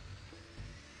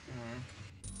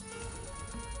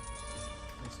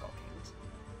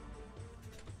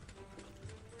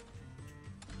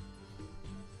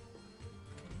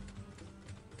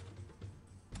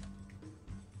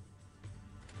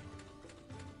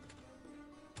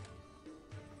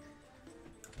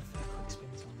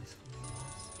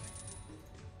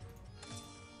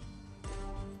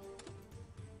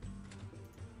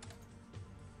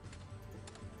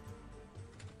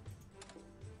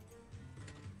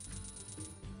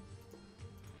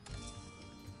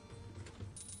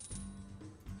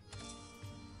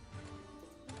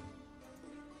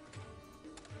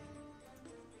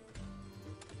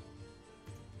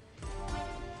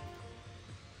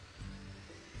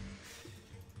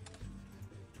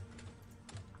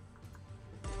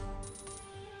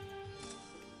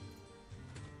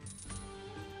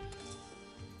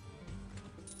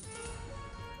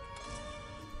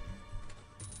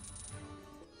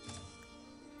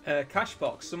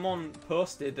 Cashbox, someone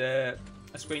posted a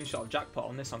screenshot of jackpot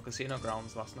on this on Casino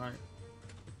Grounds last night.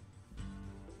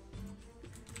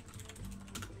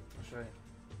 I'll show you.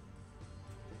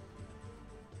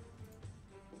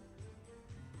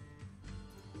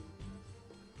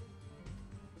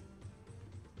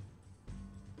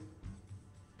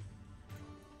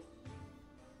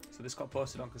 So this got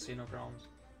posted on Casino Grounds.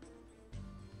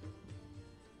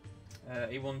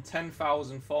 He won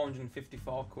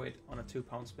 10,454 quid on a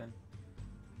 £2 spin.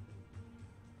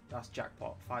 That's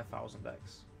jackpot,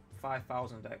 5,000x.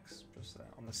 5,000x just there.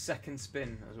 On the second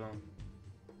spin as well.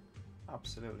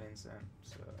 Absolutely insane.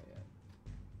 So,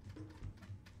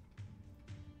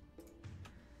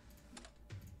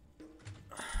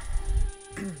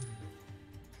 yeah.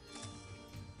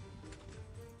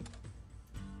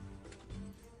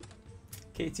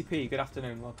 KTP, good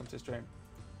afternoon. Welcome to stream.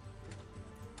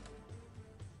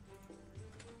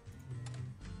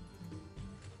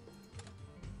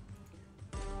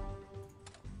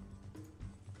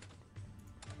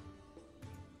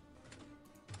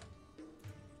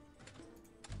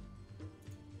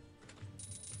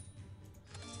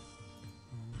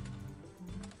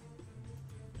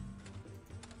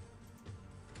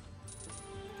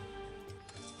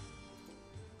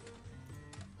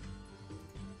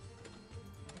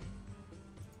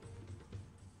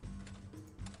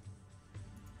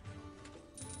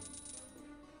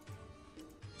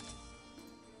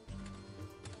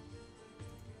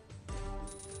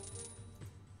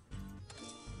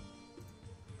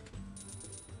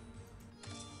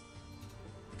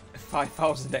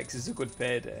 $5,000x is a good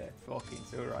payday. Fucking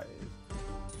too right it is.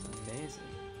 Amazing.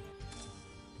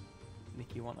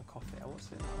 Nick, you want a coffee? I won't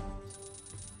say that.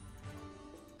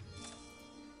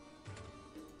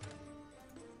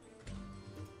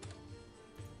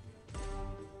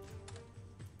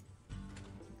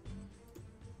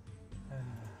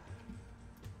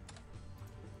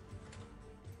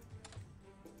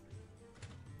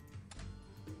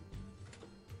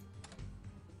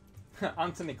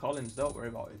 Anthony Collins, don't worry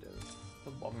about it, dude.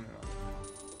 Don't bother me, man.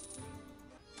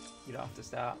 You don't have to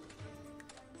start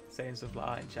saying stuff like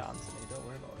that in chat, Anthony. Don't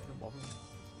worry about it. Don't bother me.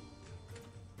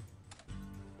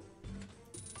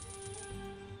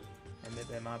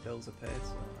 Maybe my bills are paid,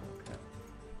 so okay.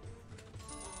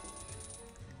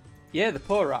 Yeah, the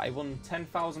poor rat, he won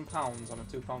 £10,000 on a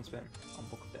 £2 spin on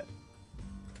Book of Dead.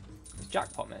 It's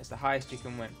jackpot, mate. It's the highest you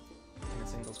can win in a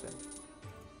single spin.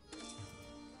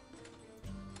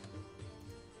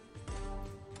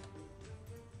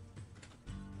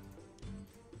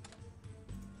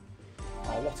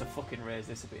 Oh, what a fucking raise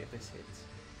this would be if this hits.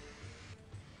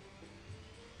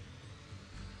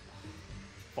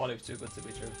 Thought it was too good to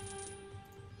be true.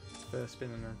 First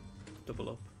spin and a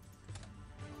double up.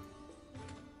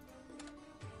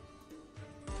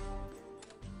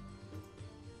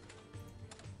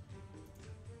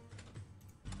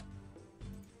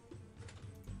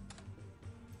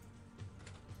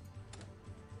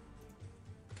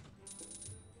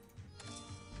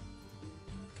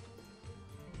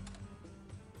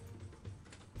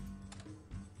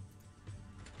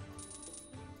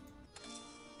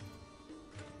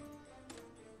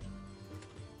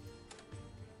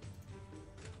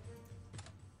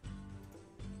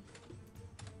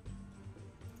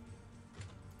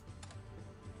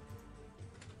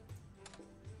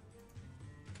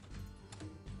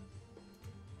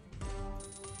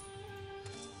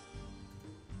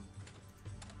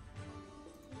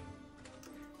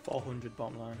 $400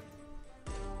 bottom line.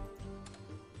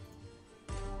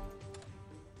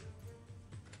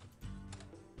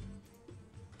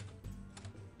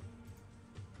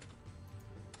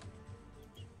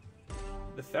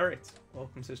 The Ferret,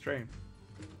 welcome to the stream.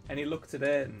 Any luck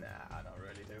today? Nah, not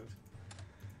really, dude.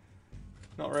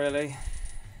 Not really.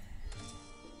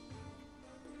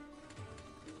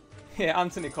 Yeah,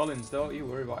 Anthony Collins, don't you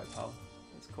worry about it, pal.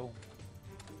 It's cool.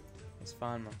 It's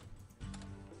fine, man.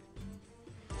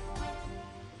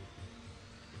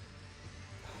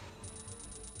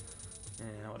 Yeah,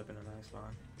 that would have been a nice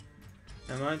line.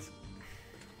 Never mind.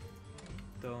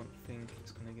 Don't think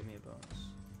it's going to give me a bonus.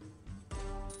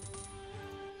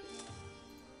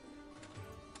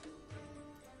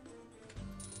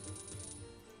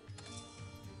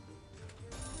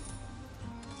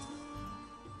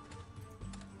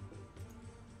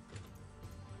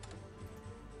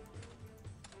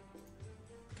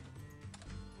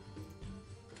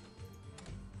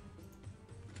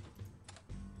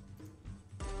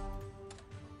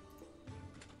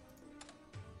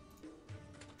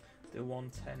 The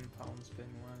 £110 spin,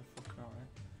 why the fuck not,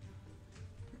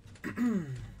 eh?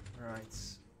 Right.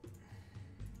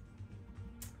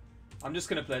 I'm just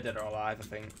gonna play Dead or Alive, I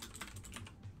think.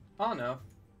 Oh no.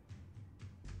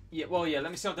 Yeah, well, yeah,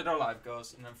 let me see how Dead or Alive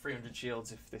goes, and then 300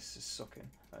 shields if this is sucking.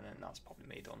 And then that's probably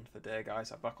me done for the day,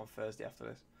 guys. I'm back on Thursday after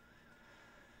this.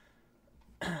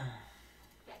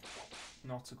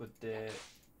 Not a good day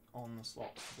on the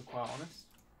slots, to be quite honest.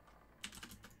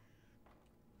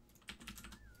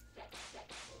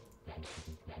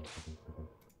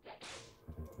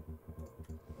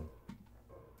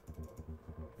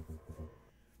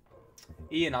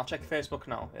 Ian, I'll check Facebook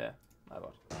now. Yeah, my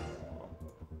bad.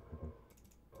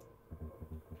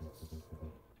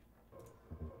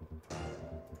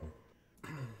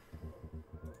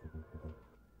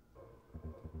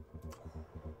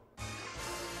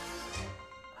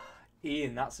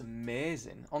 Ian, that's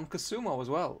amazing. On Casumo as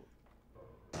well.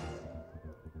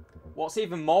 What's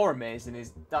even more amazing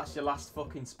is that's your last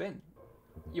fucking spin.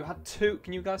 You had two...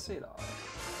 Can you guys see that?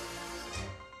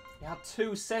 You had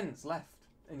 2 cents left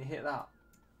and you hit that.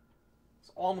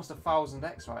 It's almost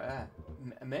 1,000x right there.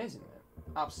 Amazing, mate.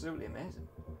 Absolutely amazing.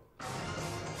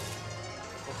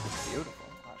 Fucking beautiful,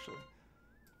 actually.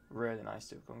 Really nice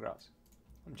too. Congrats.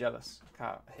 I'm jealous. I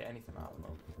can't hit anything out at the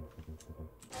moment.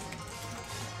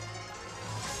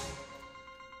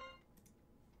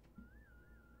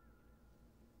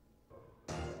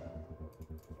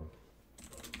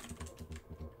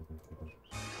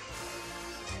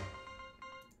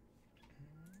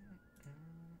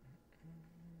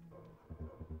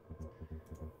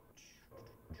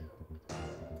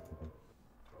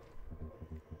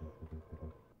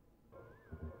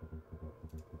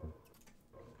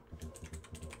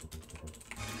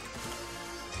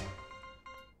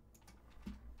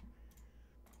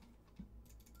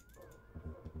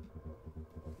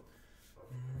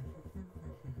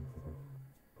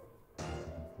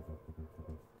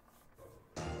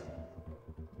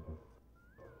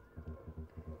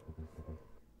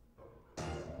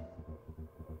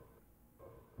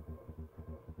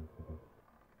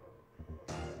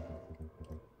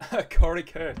 Corey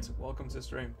Kurt, welcome to the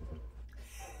stream.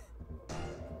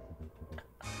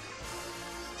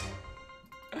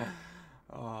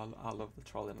 Oh, I love the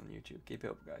trolling on YouTube. Keep it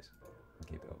up, guys.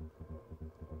 Keep it up.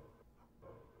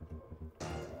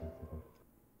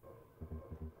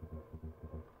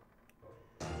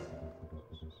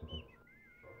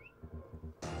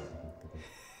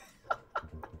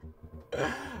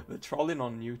 The trolling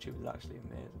on YouTube is actually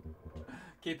amazing.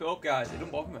 Keep it up, guys. It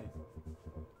don't bother me.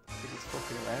 I think it's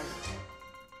fucking hilarious.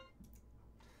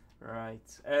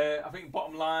 Right. I think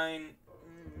bottom line,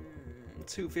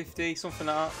 250, something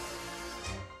like that.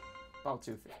 About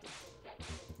 250.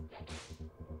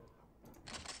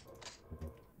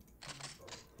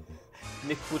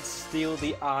 Nick would steal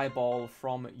the eyeball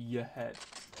from your head.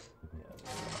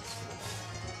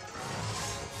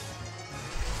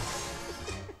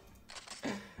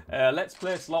 Let's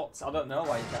play slots. I don't know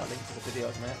why you can't link to the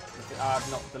videos, mate. I've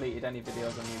not deleted any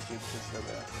videos on YouTube, it should still be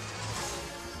there.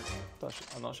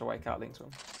 I'm not sure why you can't link to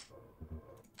them.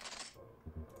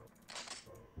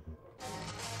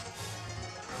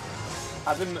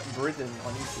 Adam Bridden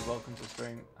on YouTube, welcome to the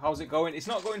stream. How's it going? It's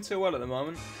not going too well at the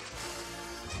moment.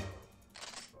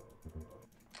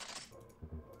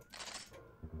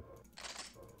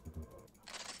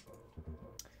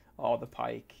 Oh, the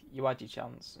pike. You had your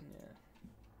chance, and yeah.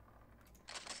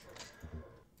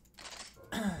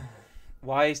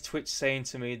 Why is Twitch saying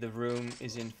to me the room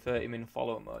is in 30-minute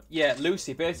follow mode? Yeah,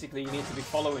 Lucy, basically you need to be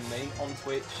following me on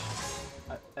Twitch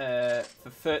for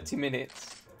 30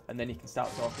 minutes, and then you can start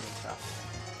talking in chat.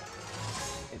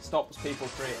 It stops people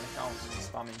creating accounts and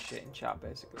spamming shit in chat,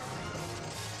 basically.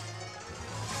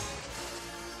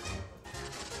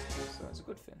 So that's a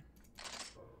good thing.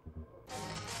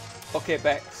 Okay,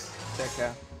 Bex, take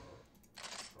care.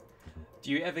 Do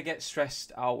you ever get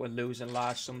stressed out when losing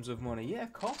large sums of money? Yeah,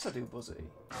 of course I do, Buzzy.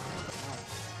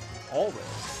 Always.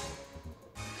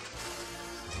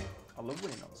 I love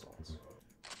winning on sorts.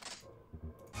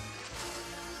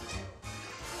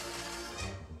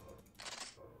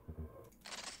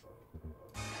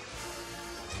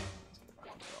 Let's get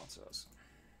back on the autos.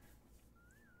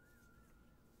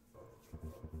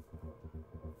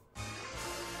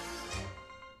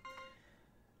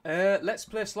 Let's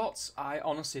play slots. I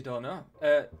honestly don't know.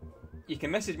 You can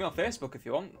message me on Facebook if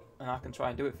you want, and I can try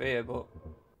and do it for you, but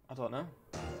I don't know.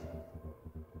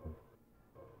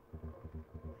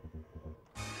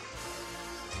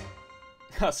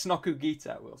 Snoku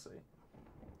Gita, we'll see.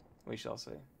 We shall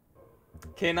see.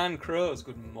 K9 Crows,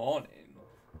 good morning.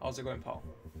 How's it going, pal?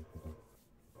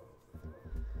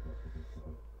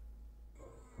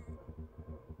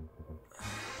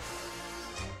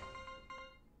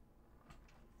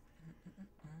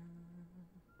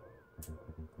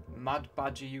 Mad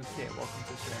Badger UK, welcome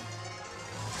to the stream.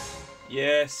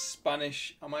 Yes,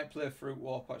 Spanish. I might play Fruit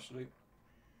Warp actually.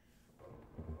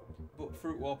 But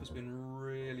Fruit Warp has been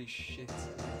really shit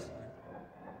recently.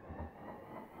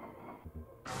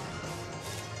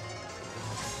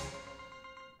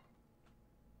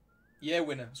 Yeah,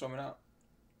 winner, swamming out.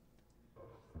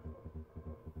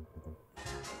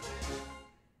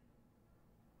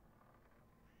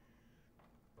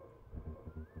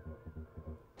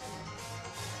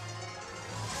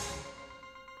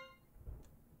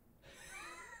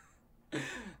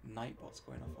 Nightbot's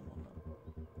going off on one now.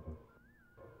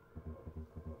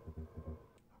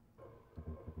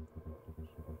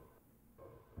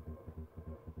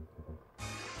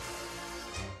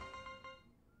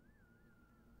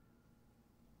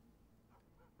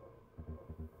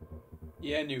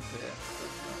 Yeah, nuclear.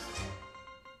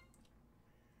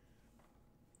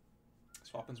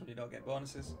 That's what happens when you don't get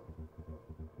bonuses.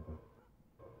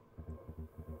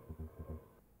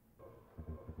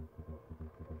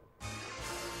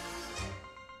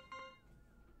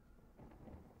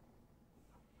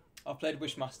 I've played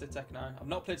Wishmaster Tech 9. I've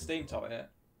not played Steam Tower yet.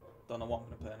 Don't know what I'm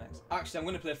going to play next. Actually, I'm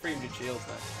going to play 300 Shields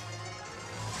next.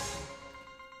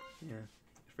 Yeah,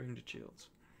 300 Shields.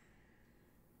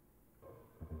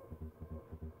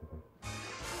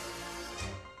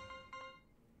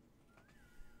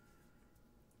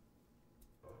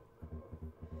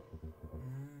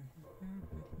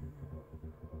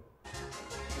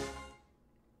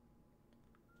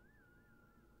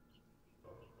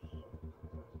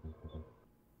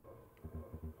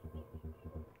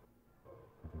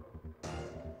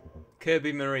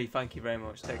 Kirby Marie, thank you very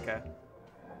much. Take care.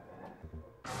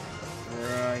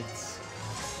 Right.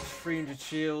 300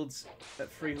 shields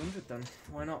at 300 then.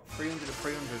 Why not? 300 at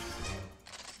 300.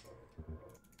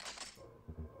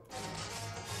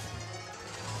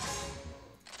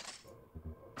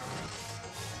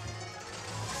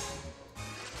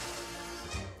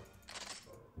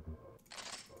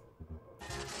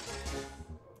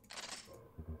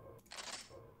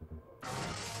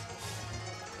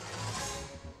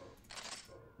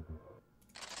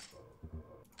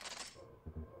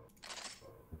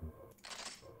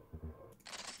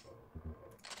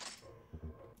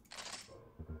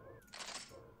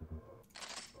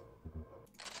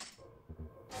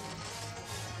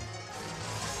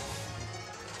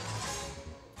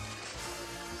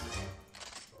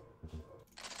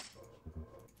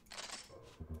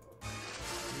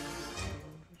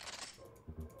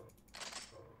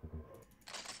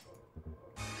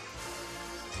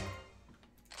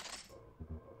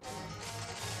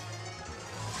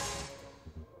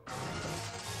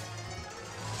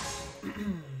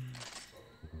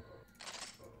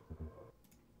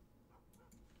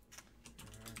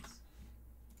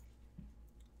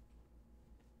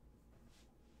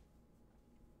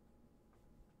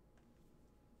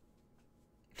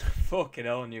 Fucking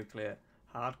hell, nuclear.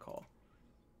 Hardcore.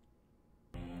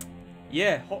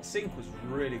 Yeah, Hot Sink was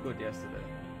really good yesterday.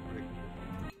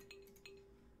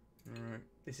 Alright,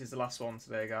 this is the last one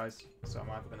today, guys. So I'm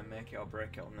either going to make it or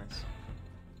break it on this.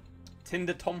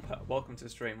 Tinder Tomper, welcome to the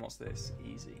stream. What's this?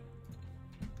 Easy.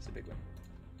 It's a big one.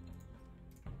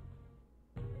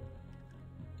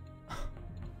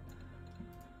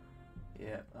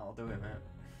 Yeah, I'll do it, mate.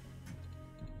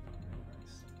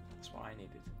 Nice. That's what I needed.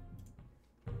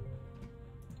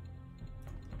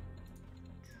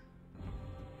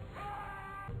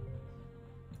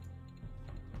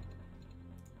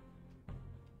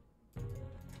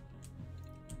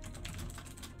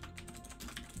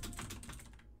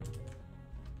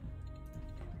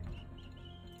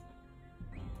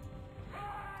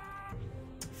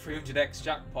 $300x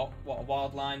jackpot. What a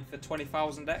wild line for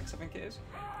 20,000x, I think it is.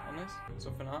 On this,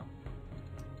 something like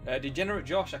that. Degenerate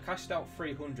Josh, I cashed out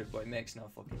 300, but it makes no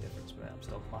fucking difference, but I'm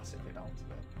still massively down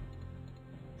today.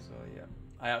 So yeah,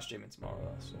 I am streaming tomorrow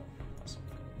though, so that's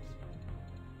something.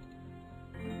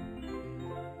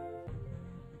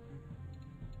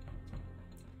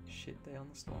 Shit day on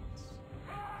the slots.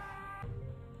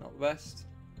 Not the best.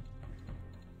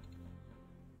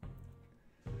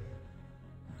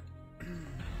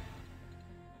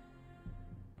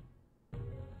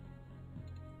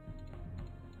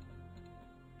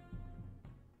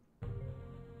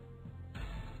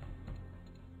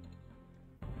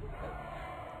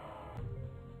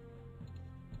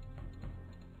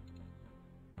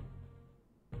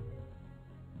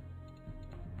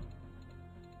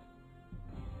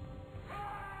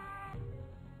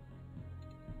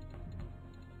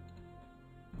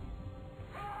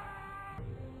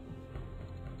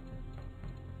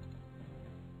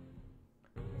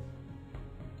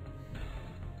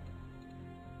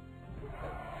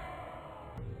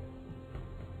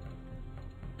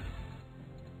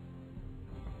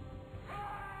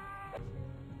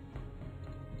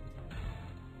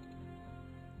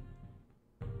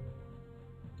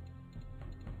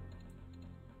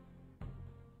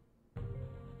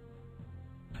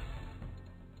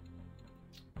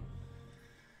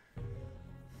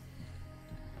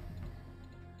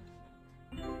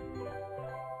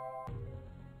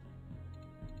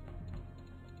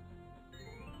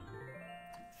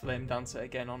 Flame Dancer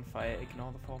again on fire.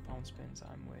 Ignore the £4 spins.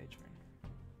 I'm wagering.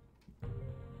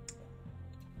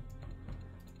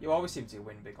 You always seem to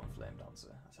win big on Flame Dancer.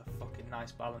 That's a fucking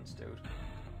nice balance, dude.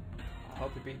 I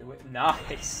hope you beat the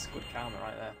Nice! Good karma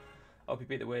right there. I hope you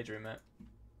beat the wagering, mate.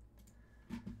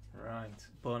 Right.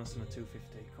 Bonus on the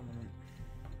 250. Come on in.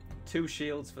 2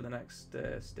 shields for the next stage.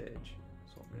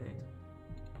 That's what we need.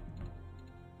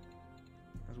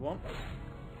 There's 1.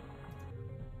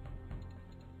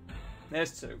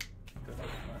 There's 2. Good.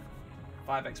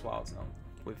 5x wilds now,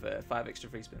 with 5 extra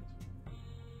free spins.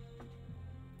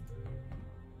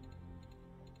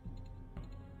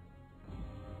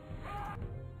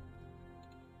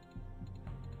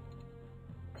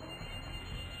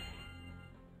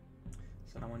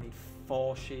 So now I need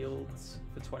 4 shields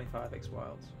for 25x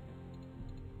wilds.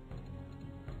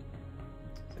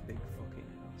 It's a big fucking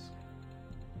ask.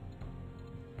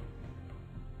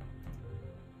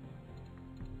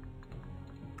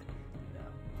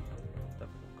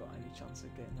 Chance of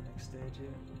getting the next stage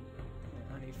here.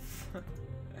 Yeah, I need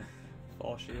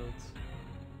 4 shields.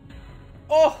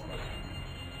 Oh!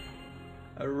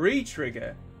 A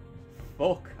re-trigger?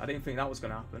 Fuck, I didn't think that was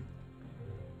going to happen.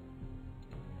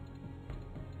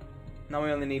 Now we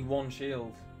only need 1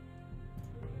 shield.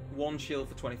 1 shield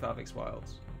for 25x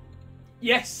wilds.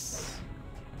 Yes!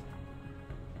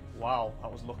 Wow,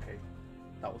 that was lucky.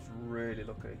 That was really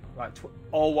lucky. Right,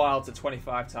 all wilds are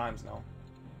 25 times now.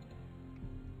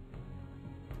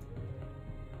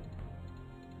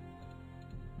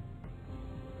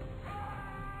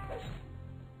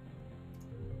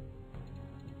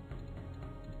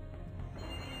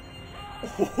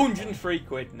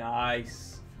 £103.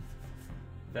 Nice.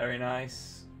 Very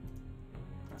nice.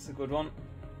 That's a good one.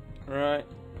 Right.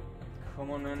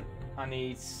 Come on then. I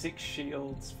need 6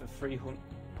 shields for 300.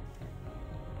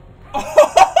 Oh,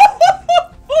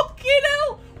 fucking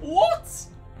hell! What?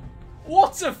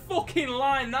 What a fucking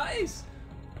line that is!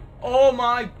 Oh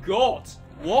my god!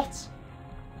 What?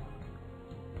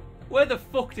 Where the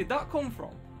fuck did that come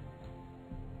from?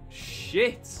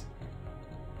 Shit!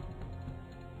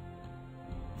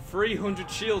 300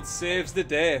 shields saves the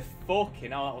day.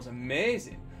 Fucking hell, that was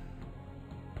amazing.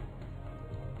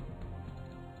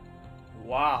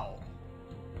 Wow.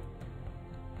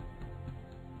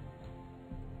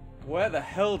 Where the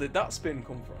hell did that spin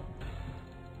come from?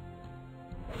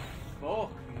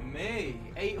 Fuck me.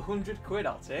 800 quid,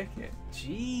 I'll take it.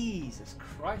 Jesus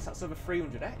Christ, that's over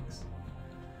 300x.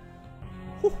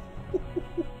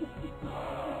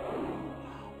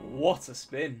 What a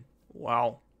spin.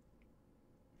 Wow.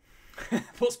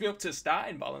 Puts me up to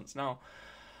starting balance now.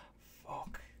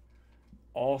 Fuck.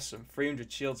 Awesome.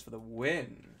 300 shields for the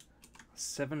win.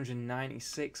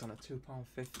 796 on a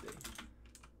 £2.50.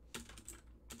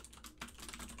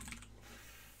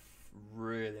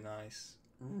 Really nice.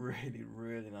 Really,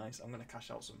 really nice. I'm going to cash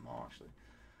out some more, actually.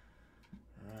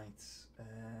 Right.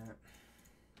 Right.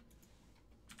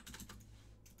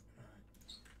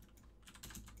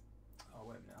 Oh,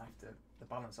 wait a minute. I have to... The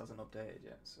balance hasn't updated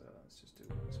yet, so let's just do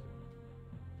one spin.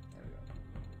 There we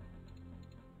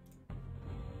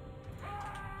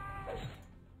go.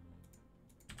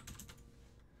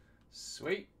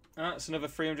 Sweet. Alright, that's another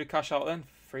 300 cash out then.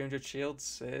 300 shields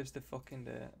saves the fucking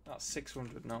day. That's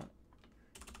 600 now.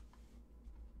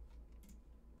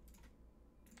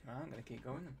 Alright, I'm going to keep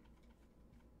going then.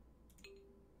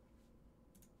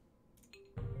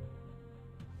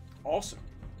 Awesome.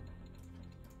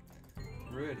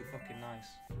 Really fucking nice.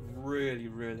 Really,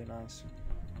 really nice.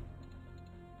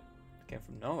 Came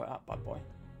from nowhere, that bad boy.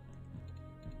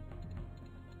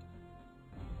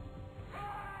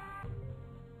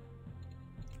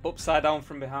 Upside down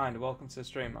from behind. Welcome to the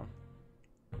stream, man.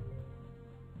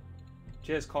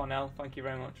 Cheers, Cornell. Thank you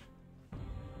very much.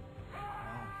 Wow,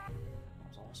 that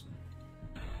was awesome.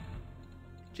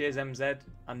 Cheers, MZ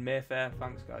and Mayfair.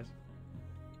 Thanks, guys.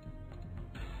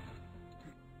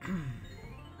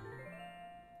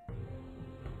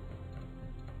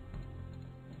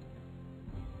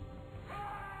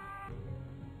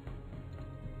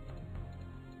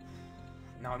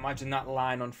 Now imagine that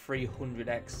line on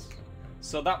 300x.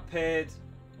 So that paid,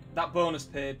 that bonus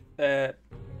paid, that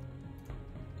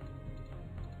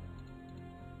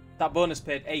bonus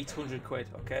paid 800 quid.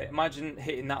 Okay, imagine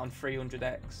hitting that on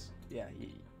 300x. Yeah,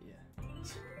 yeah.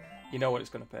 You know what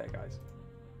it's gonna pay, guys.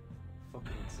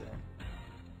 Fucking insane.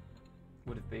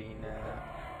 Would have been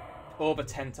over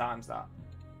 10 times that.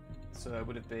 So it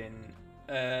would have been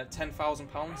 £10,000, something like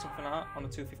that, on a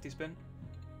 250 spin.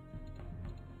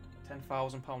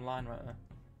 £10,000 line right there.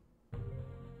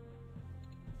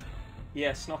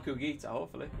 Yeah, Snoku Gita,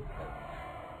 hopefully.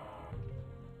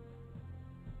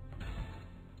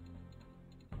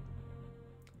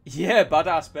 Yeah,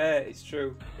 badass bear. It's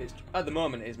true. It's at the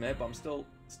moment it is, mate, but I'm still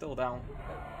down.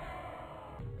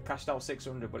 Cashed out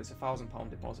 600, but it's a £1,000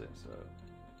 deposit, so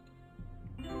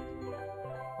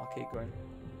I'll keep going.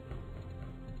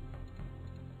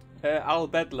 Al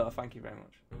Bedler, thank you very much.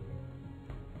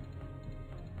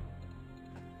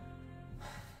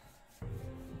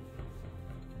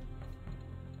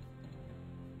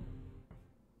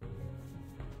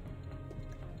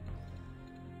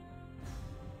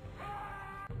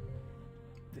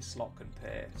 This slot can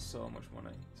pay so much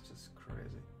money. It's just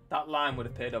crazy. That line would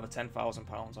have paid over £10,000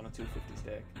 on a 250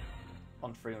 stake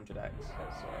on 300x.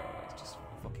 So it's just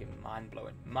fucking mind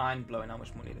blowing. Mind blowing how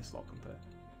much money this slot can pay.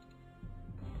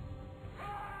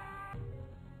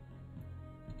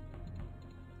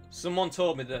 Someone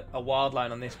told me that a wild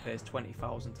line on this pays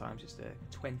 20,000 times your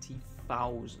stake.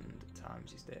 20,000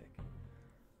 times your stake.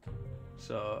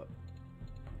 So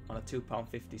on a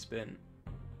 £2.50 spin,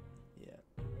 yeah.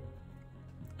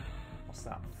 What's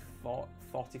that?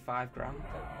 45 grand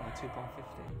on a £2.50.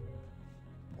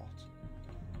 What?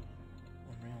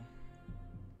 Unreal.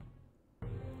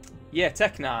 Yeah,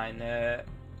 Tech 9. I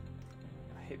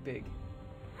hit big.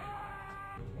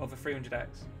 Over 300x.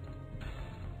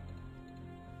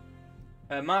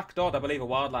 Mark Dodd, I believe a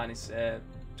wild line is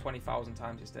 20,000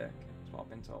 times your stake. That's what I've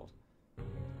been told.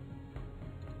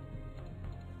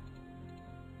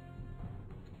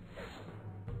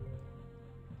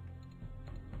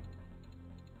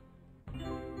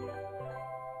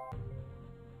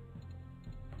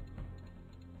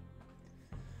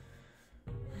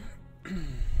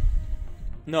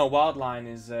 No, wild line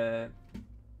is or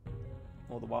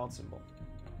the wild symbol.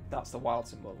 That's the wild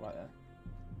symbol right there.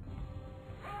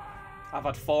 I've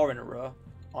had 4 in a row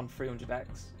on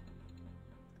 300x.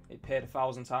 It paid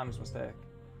 1,000 times my stake,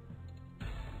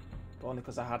 but only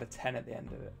because I had a 10 at the end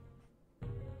of it.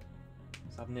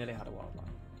 So I've nearly had a wild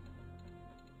line.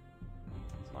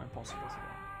 It's not impossible to get.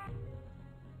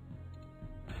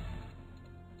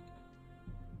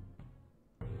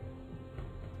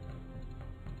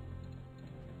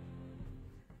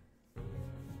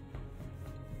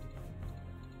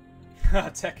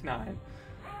 Tech 9.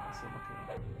 That's a lucky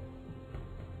one.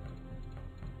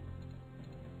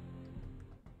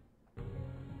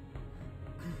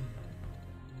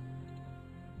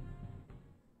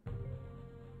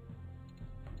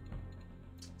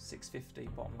 650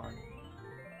 bottom line.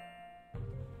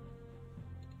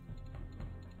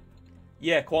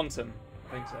 Yeah, Quantum.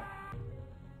 I think so.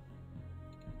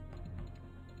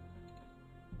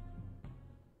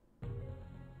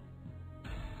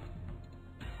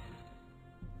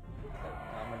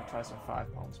 I'm going to try some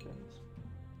 £5 spins.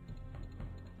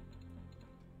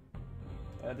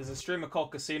 There's a streamer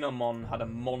called Casino Mon had a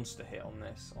monster hit on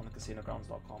this on the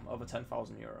CasinoGrounds.com, over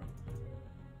 €10,000.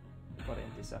 Got it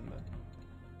in December.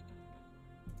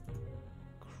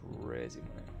 Crazy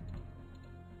money.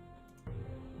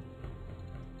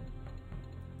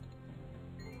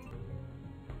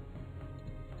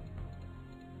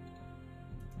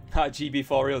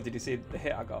 GB4 Real, did you see the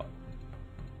hit I got?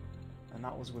 And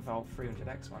that was without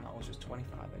 300x, man. That was just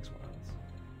 25x.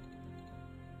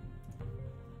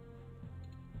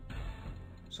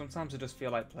 Sometimes I just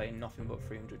feel like playing nothing but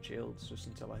 300 shields just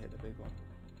until I hit the big one.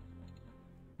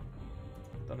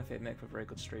 Don't know if it'd make for a very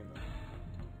good stream though.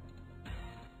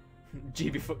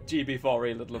 GB4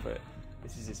 Real would love it.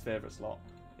 This is his favourite slot.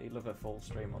 He'd love a full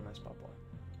stream on this bad boy.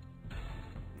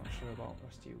 Not sure about the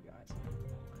rest of you guys.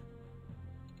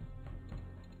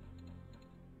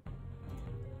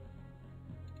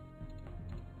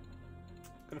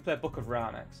 Gonna play Book of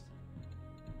Ra next.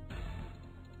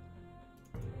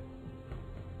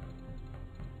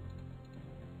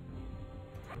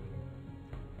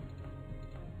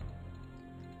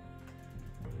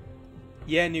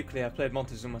 Yeah, Nuclear. I played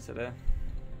Montezuma today.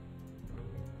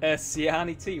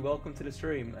 Siani T, welcome to the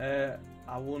stream. I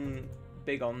won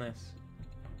big on this.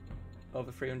 Over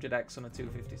 300x on a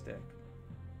 250 stake.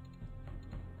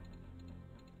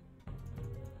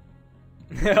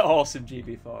 Awesome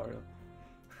GB4.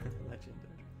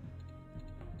 Legendary.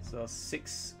 So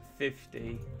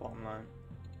 650 bottom line.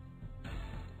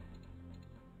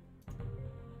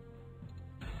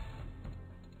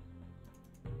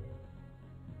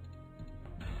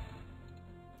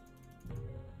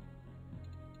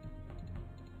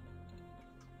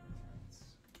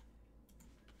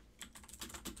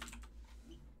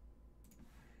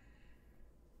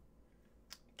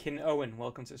 Kin Owen,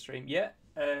 welcome to the stream. Yeah,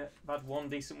 I've had one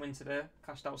decent win today.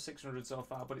 Cashed out 600 so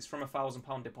far, but it's from a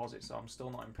 £1,000 deposit, so I'm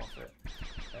still not in profit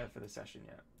for the session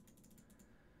yet.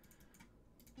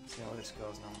 Let's see how this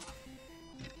goes now.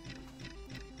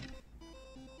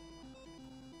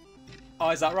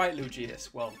 Oh, is that right,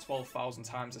 Lugius? Well, 12,000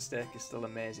 times a stake is still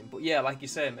amazing. But yeah, like you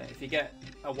say, mate, if you get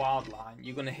a wild line,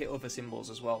 you're going to hit other symbols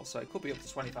as well. So it could be up to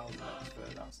 20,000 for that. Yeah,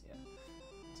 exactly.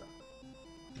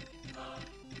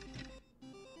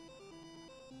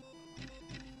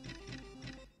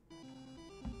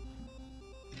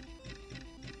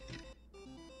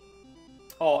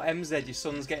 Oh, MZ, your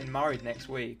son's getting married next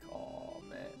week. Oh,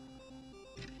 mate.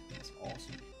 That's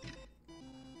awesome.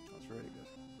 That's really good.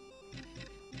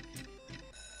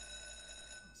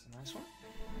 That's a nice one.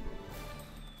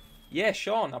 Yeah,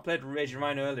 Sean, I played Raging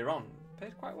Rhino earlier on.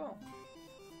 Played quite well.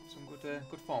 Some good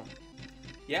form.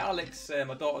 Yeah, Alex,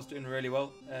 my daughter's doing really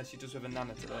well. She does with a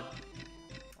nana today.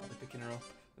 I'll be picking her up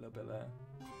a little bit later.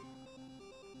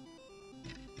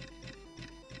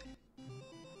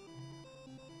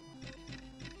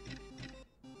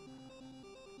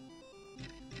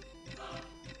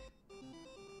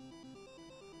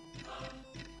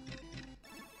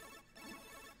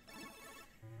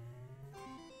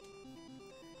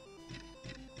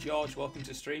 George, welcome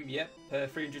to stream. Yep,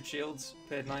 300 shields,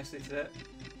 paid nicely today.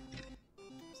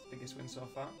 It's the biggest win so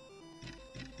far.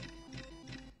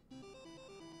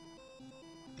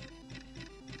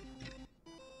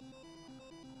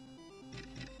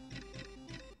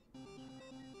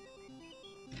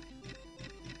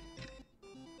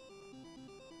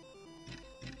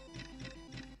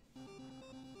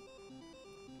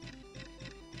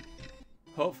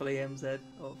 Hopefully, MZ,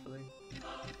 hopefully.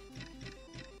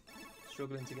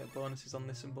 Struggling to get bonuses on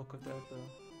this and Book of Dead though.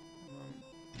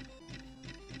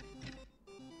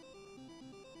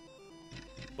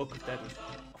 Book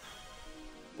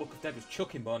of Dead was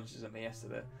chucking bonuses at me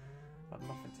yesterday. I had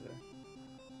nothing to do.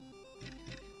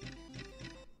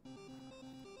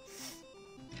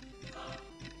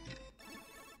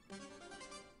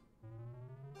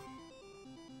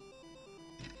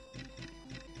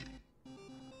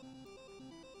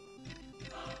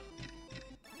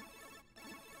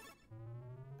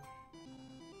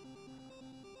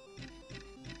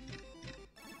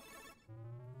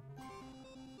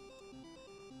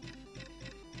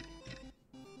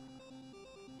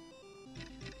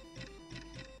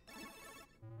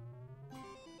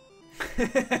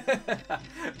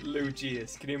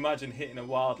 Lugius, can you imagine hitting a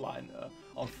wild line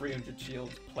on 300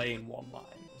 shields playing one line?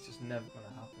 It's just never going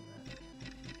to happen,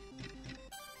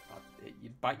 man.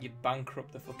 you'd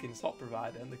bankrupt the fucking slot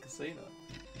provider and the casino.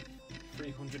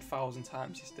 300,000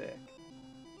 times your stake.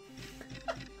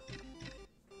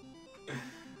 Oh,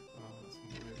 that's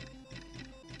unbelievable.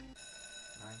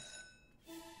 Nice.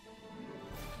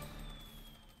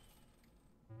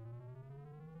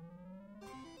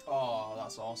 Oh,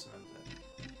 that's awesome, isn't it?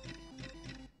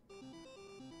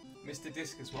 Mr.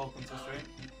 Discus, welcome to the stream.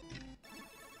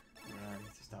 Right, I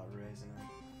need to start raising it.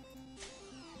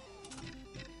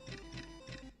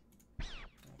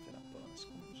 Hopefully that bonus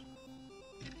comes.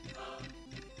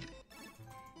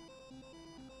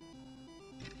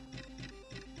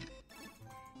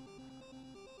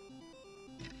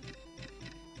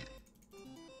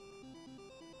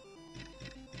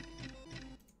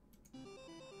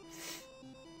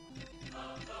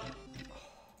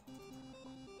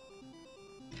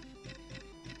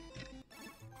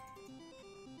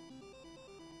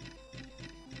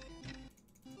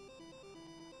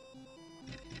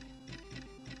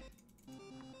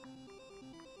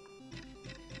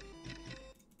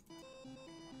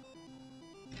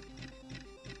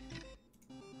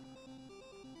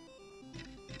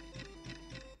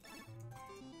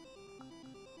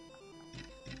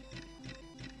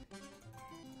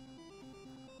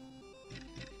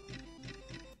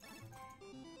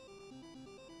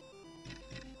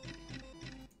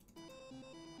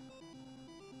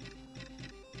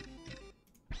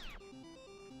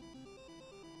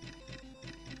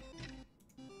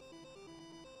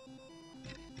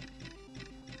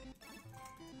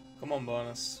 Come on,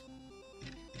 bonus.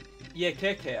 Yeah,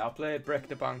 KK, I'll play Break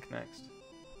the Bank next.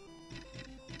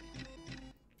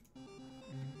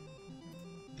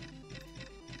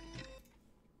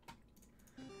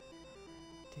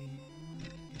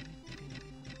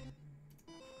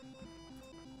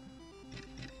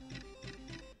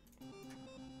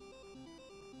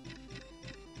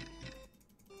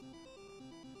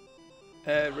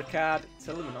 Ricard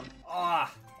Tillman on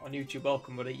YouTube,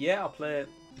 welcome buddy. Yeah, I'll play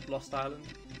Lost Island.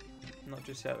 Not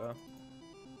just yet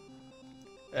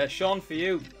though. Sean, for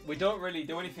you, we don't really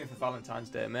do anything for Valentine's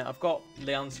Day, mate. I've got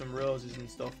Leanne some roses and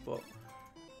stuff, but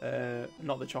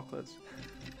not the chocolates.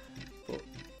 But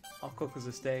I'll cook us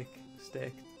a steak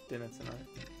dinner tonight.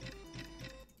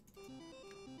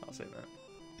 That's it, mate.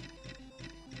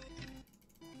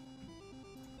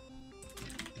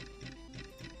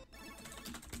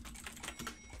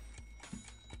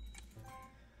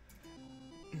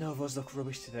 Novos look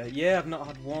rubbish today. Yeah, I've not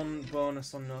had one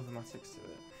bonus on Novomatics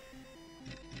today.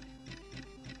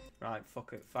 Right,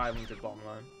 fuck it. 500 bottom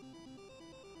line.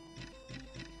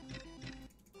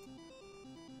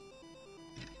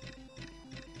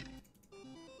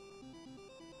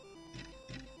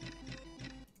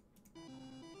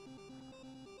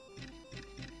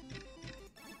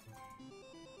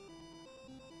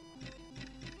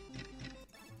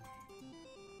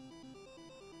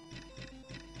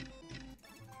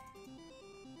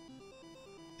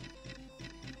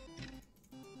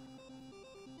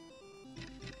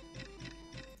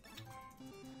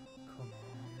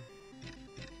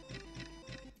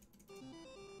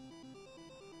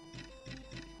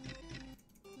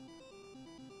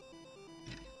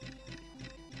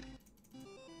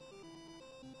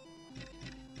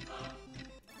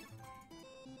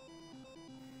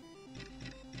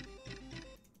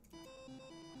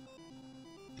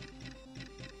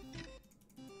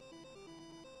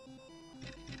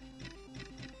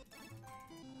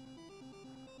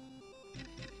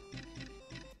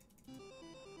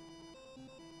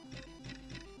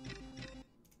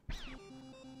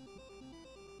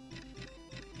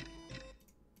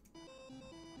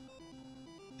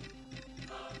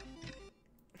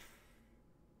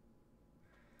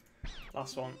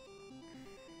 Last one.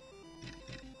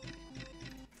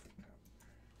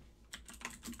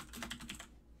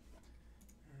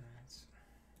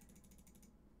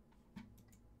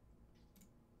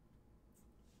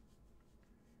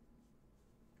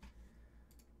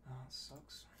 Oh, it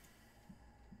sucks.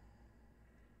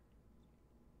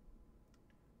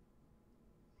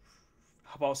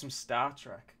 How about some Star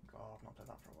Trek? God, I've not played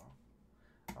that for a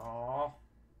while.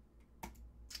 Oh,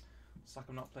 it's like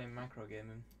I'm not playing macro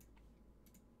gaming.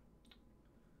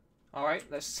 All right,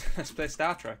 let's play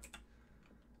Star Trek.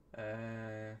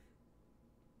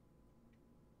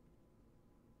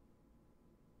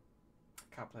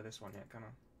 Can't play this one yet, can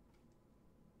I?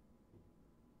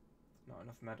 Not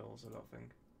enough medals, I don't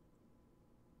think.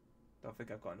 Don't think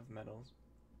I've got enough medals.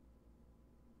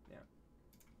 Yeah.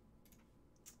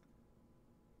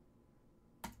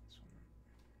 This one.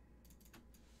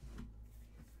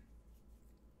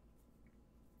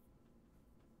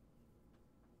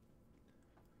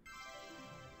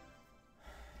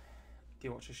 Do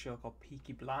you watch a show called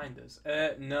Peaky Blinders?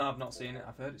 No, I've not seen it.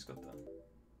 I've heard it's good though.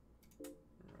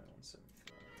 Right,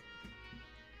 175.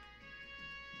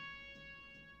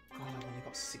 God, I've only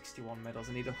got 61 medals.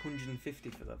 I need 150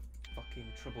 for the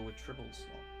fucking Trouble with Tribble slot.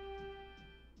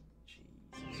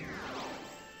 Jesus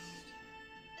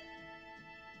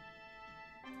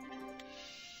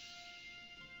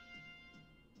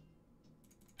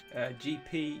Christ.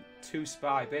 GP2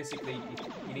 Spy. Basically,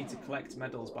 you need to collect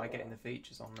medals by getting the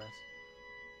features on this.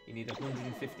 You need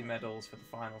 150 medals for the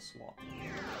final slot.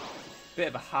 Bit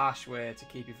of a harsh way to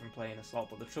keep you from playing a slot,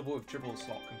 but the Trouble with Tribble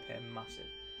slot can pay massive.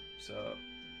 So,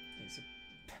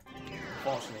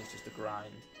 unfortunately, it's just a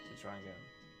grind to try and get them.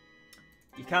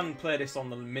 You can play this on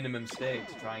the minimum stage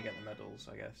to try and get the medals,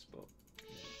 I guess, but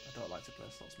I don't like to play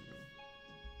slots minimum.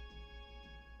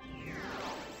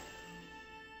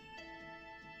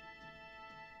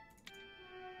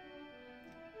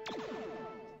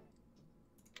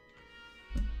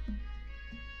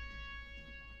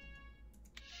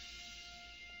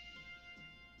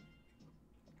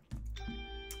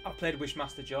 I've played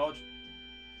Wishmaster George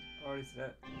already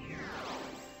today.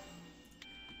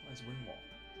 Where's Winwarp?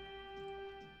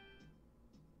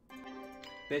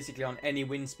 Basically, on any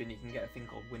win spin, you can get a thing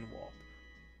called Winwarp,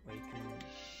 where you can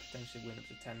potentially win up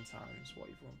to 10 times what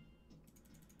you've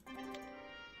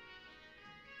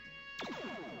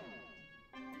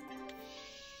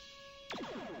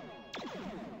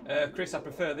won. Chris, I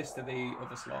prefer this to the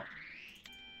other slot.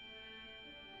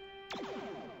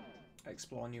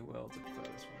 Explore new worlds, I prefer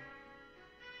this one.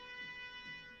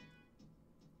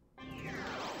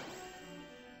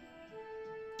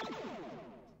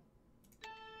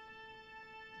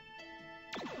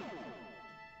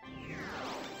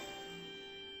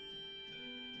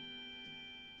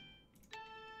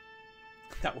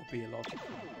 That would be illogical.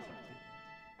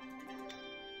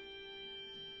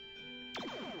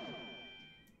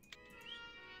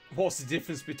 What's the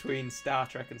difference between Star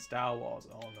Trek and Star Wars?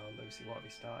 Oh no, Lucy, what have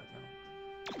you started now?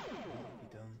 What have you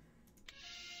done?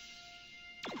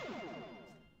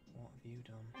 What have you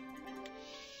done?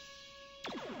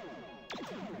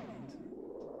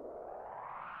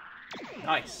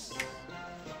 Nice!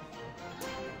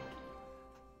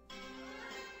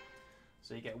 So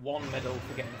you get 1 medal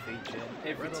for getting a feature.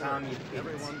 Every time you hit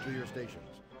everyone to your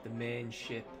stations. The main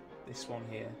ship, this one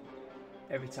here,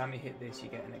 every time you hit this, you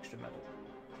get an extra medal.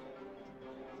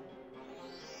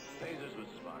 Lasers was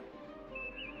smart.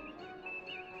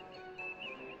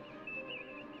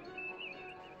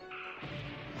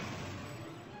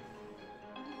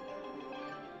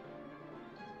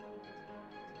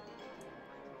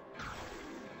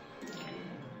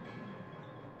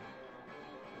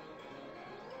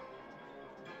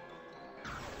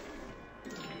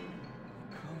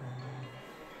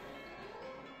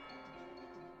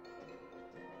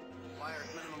 Fire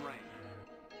at minimum range.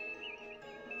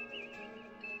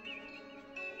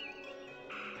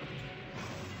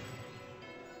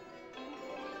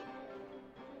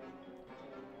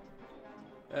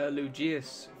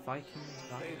 Lugius, Vikings,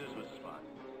 Lasers was smart.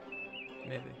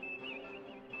 maybe.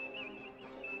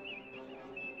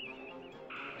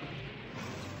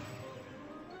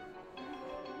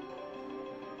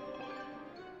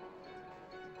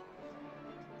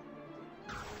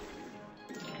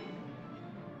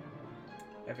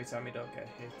 Every time you don't get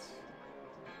hit,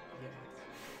 you get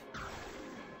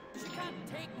hit. She can't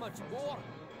take much more.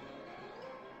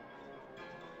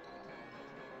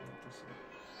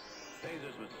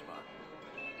 Lasers was smart.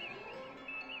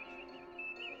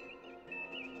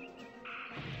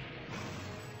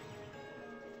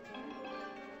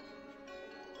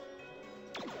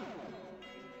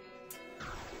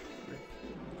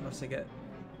 Unless I get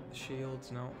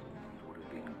shields now. It would have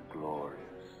been glorious.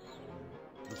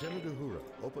 Lieutenant Uhura,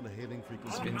 open a hailing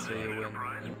frequency. Spin to you win.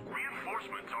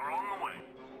 Reinforcements are on the way.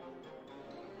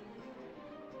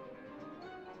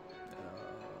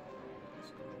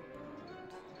 Let's go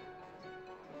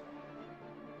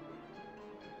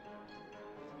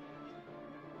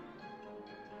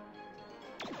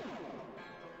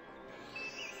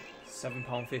bad.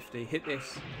 £7.50. Hit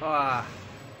this. Ah.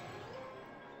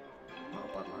 Not a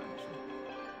bad line, actually.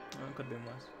 Oh, it could have been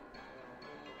worse.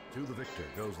 To the victor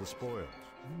goes the spoils.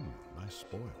 Nice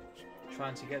spoils.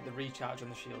 Trying to get the recharge on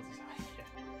the shields is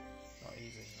not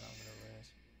easy. No, I'm gonna raise.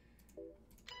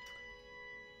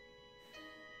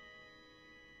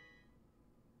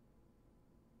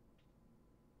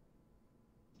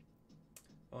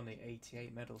 Only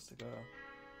 88 medals to go.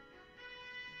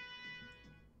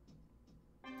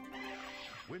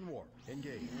 Wind warp,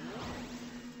 engage.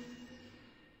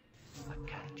 I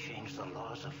can't change the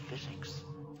laws of physics.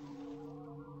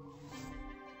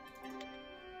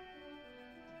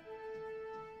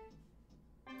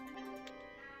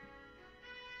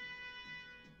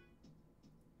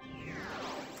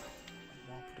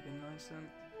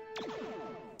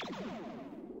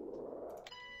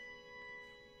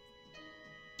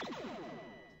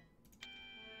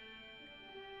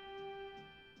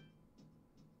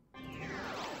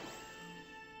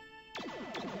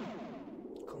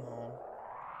 Come on.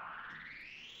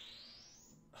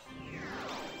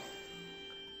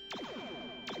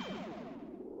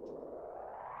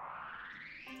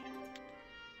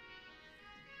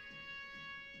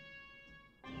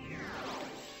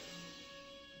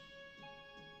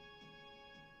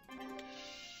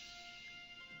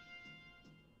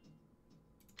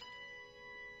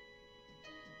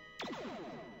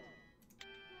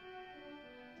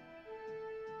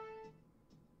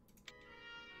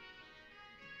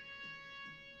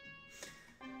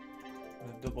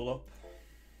 Gonna double up.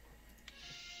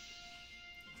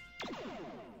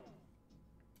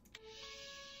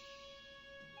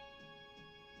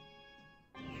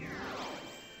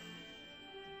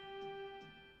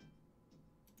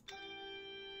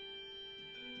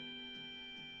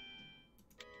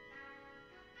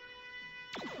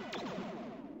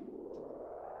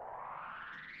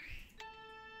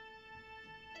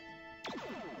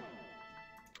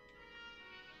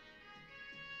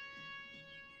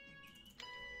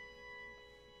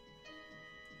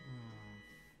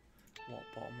 What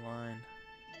bottom line?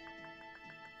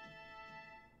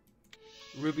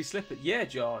 Ruby Slippers. Yeah,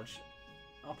 George.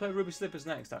 I'll play Ruby Slippers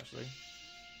next, actually.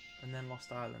 And then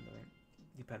Lost Island, I think.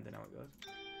 Depending how it goes.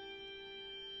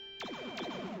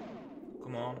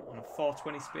 Come on a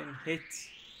 420 spin. Hit.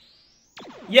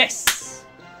 Yes!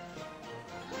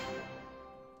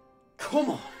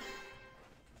 Come on!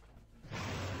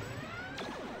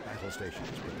 Battle stations,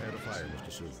 prepare to fire,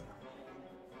 Mr. Sue.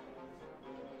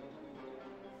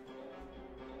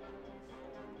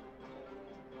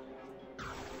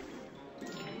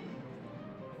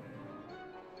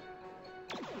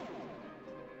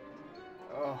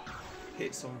 Oh,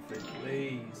 hit something,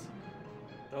 please.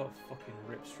 Don't fucking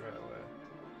rip straight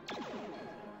away.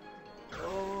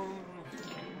 Oh,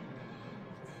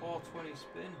 420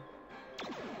 spin.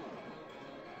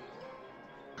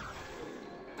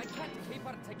 I can't keep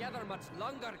her together much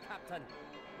longer, Captain.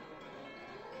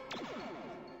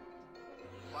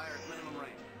 Fire at minimum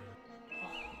range.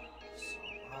 So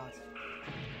bad.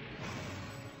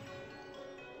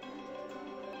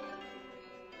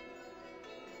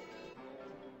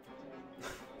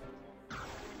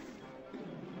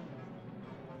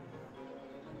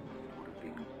 Would have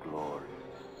been glorious.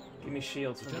 Give me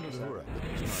shields. Lieutenant 100%.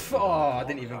 Uhura, Oh, I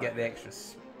didn't even get the extra.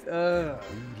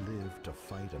 we live to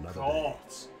fight another day. God.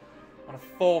 On a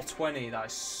 420, that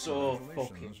is so fucking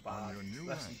Congratulations bad. on your new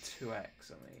Less than rank.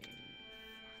 2x, I mean.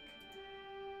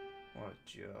 Fuck. What a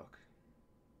joke.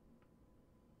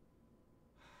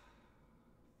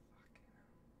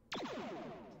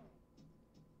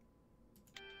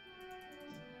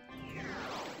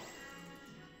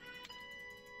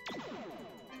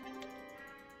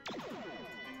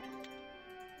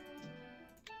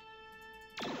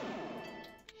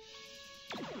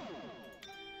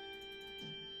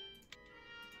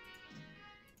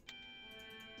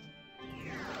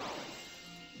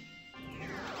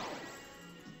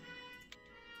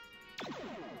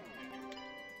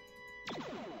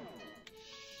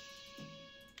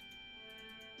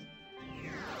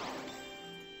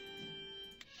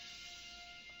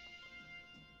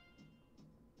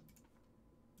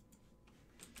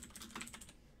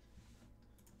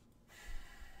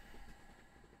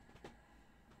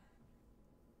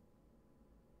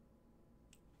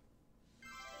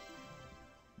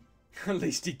 At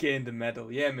least he gained a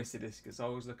medal. Yeah, Mr. Discus,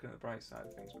 always looking at the bright side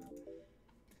of things, man.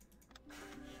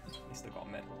 At least I got a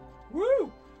medal.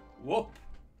 Woo! Whoop!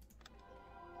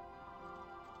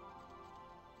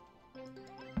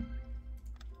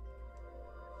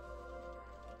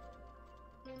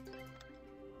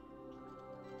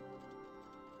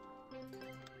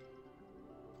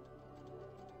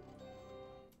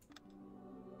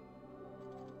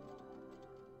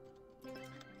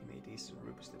 Give me a decent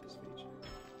Ruby Slippers feature.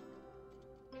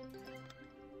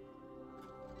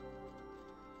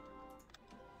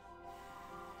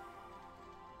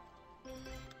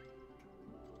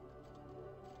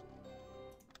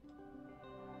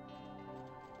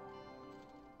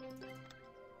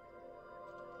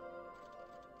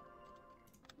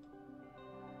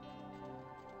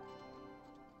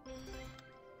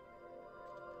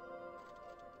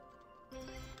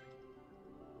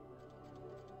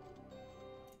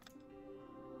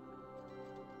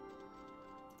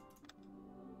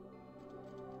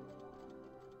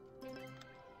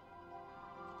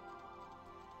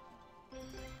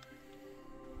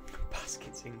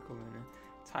 Baskets incoming.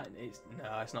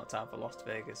 No, it's not time for Lost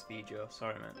Vegas, Vijo.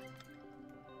 Sorry,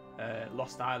 man.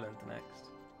 Lost Island next.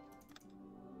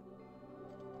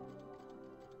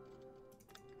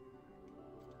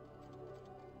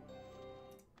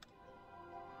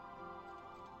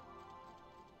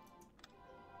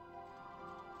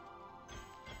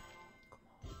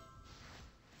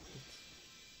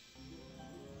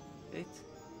 It.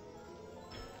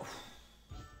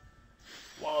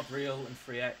 Wild Reel and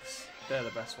 3X, they're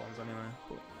the best ones anyway.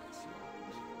 But let's see what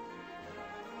happens.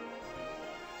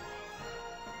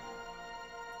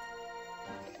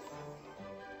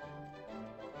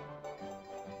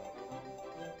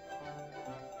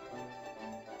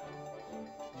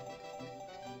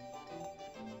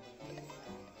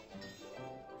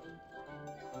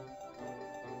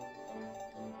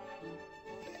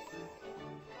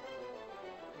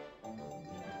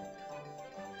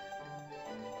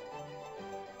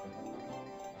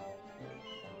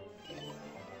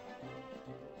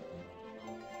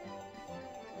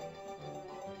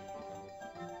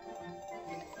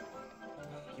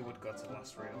 You would go to the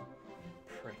last reel.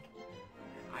 Prick.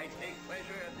 I take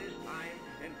pleasure at this time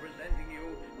in presenting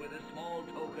you with a small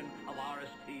token of our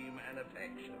esteem and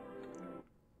affection.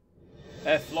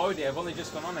 Floydie, I've only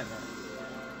just gone on it now.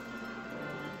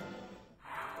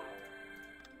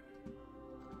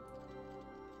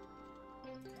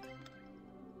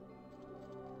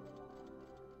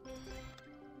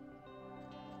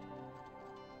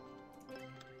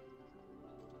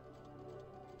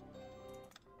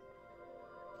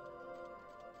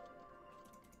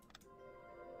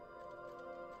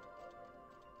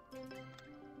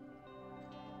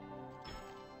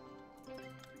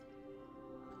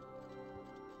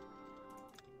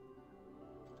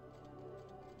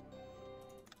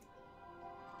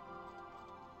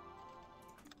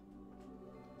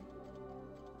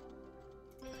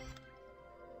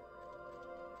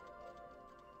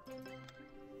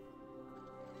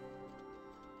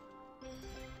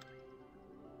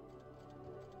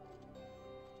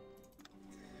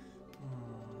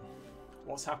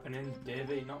 What's happening,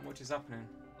 Davey? Not much is happening.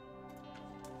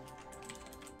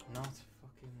 Not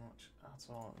fucking much at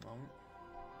all at the moment.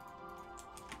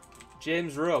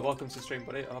 James Rowe, welcome to the stream,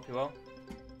 buddy. I hope you're well.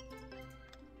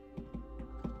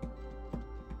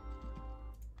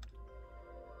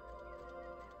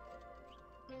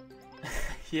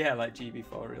 Yeah, like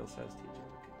GB4 Real says, TJ.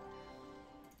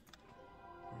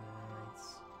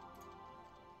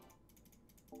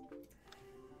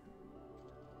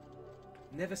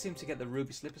 Never seem to get the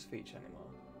Ruby Slippers feature anymore.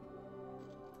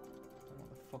 I don't know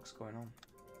what the fuck's going on.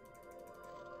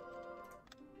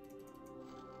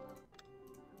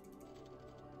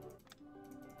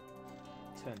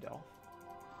 Turned it off.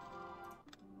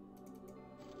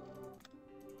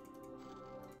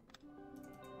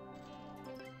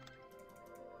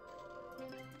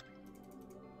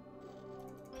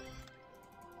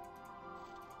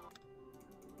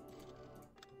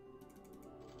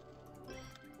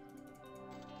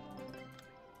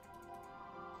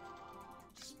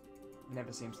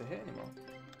 Never seems to hit anymore.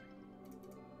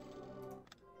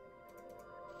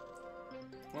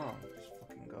 Well, just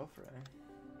fucking go for it, eh?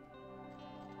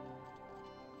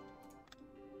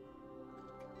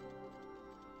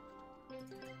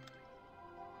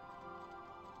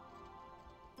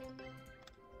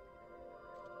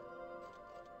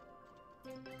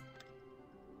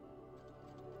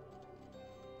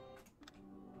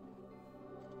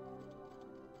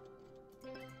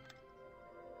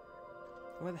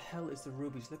 Where the hell is the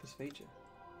Ruby Slippers feature?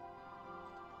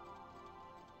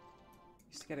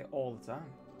 Used to get it all the time.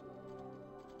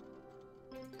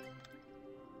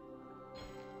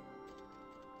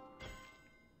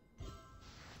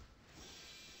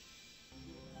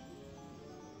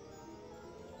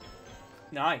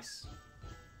 Nice.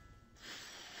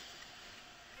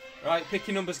 Right, pick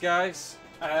your numbers, guys.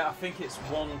 I think it's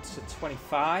 1 to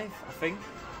 25, I think.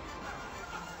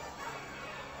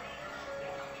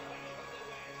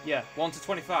 Yeah, 1 to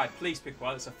 25. Please pick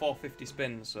one. It's a 450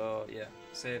 spin, so yeah.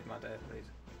 Save my day, please.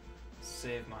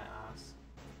 Save my ass.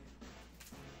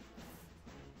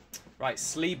 Right,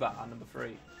 Sleeper at number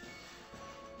 3.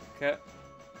 Okay.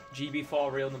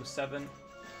 GB4 Real number 7.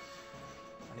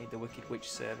 I need the Wicked Witch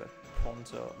Saber.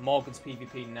 Pronto. Morgan's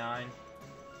PvP 9.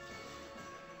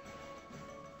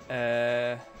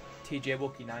 TJ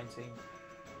Wookie 19.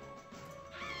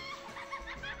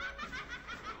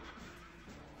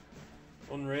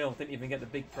 Unreal, didn't even get the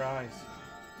big prize.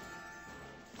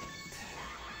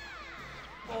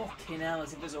 Fucking hell,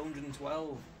 as if there's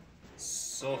 112.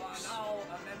 Sucks. You are now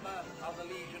a member of the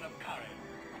Legion of Courage.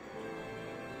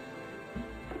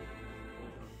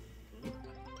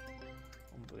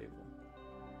 Unbelievable.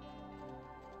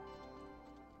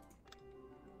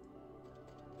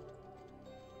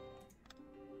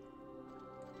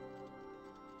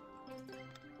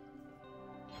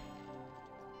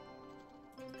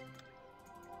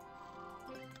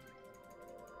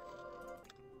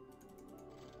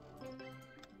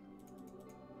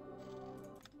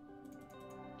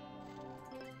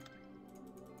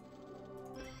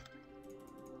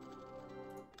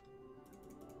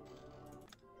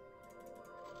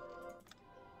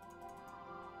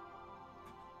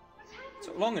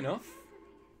 Took long enough.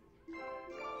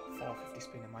 450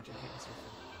 spin, imagine hitting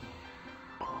something.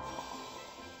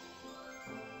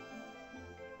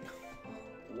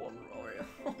 One reel.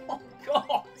 Oh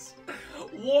god!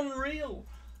 One reel!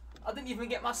 I didn't even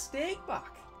get my steak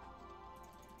back.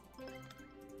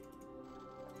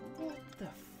 What the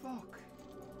fuck?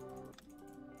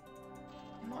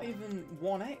 Not even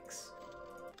 1x.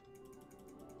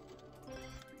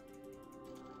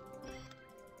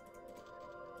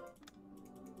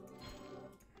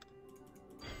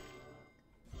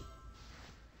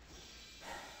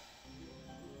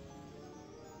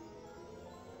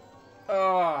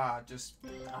 Oh, I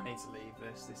need to leave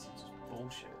this. This is just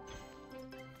bullshit.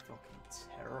 Fucking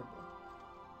terrible.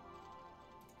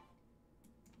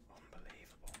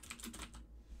 Unbelievable.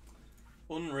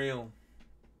 Unreal.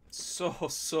 So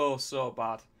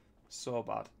bad. So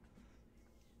bad.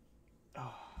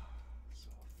 Oh, so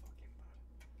fucking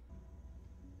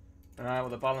bad. Alright, well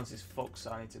the balance is fucked,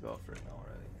 so I need to go for it now already.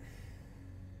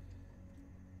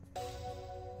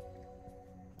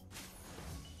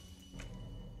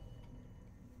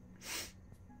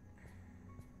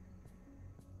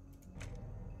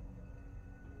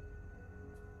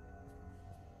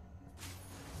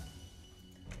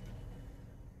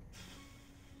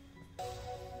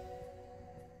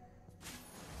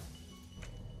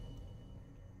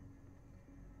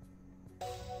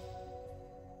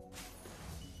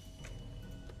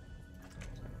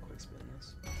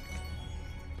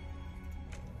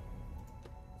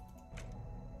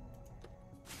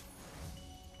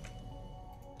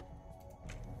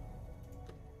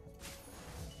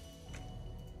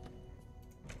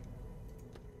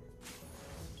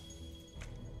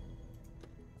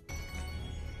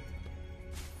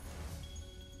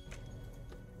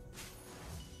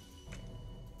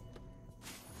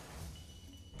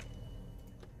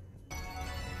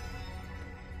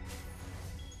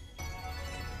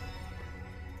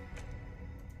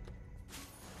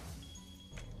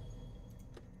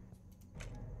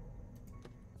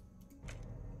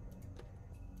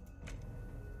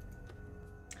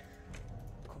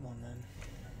 Come on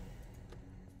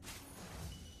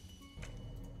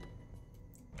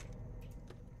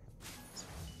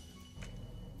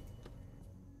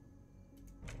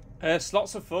then.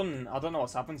 Slots are fun. I don't know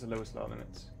what's happened to Lewis Low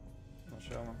Limits. I'm not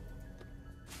sure, man.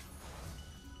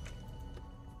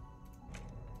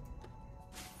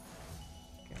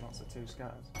 Getting lots of 2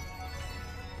 scatters.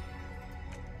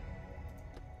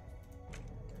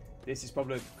 This is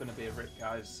probably going to be a rip,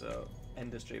 guys, so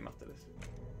end the stream after this.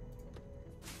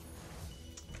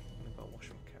 I'm going to go wash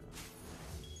my car.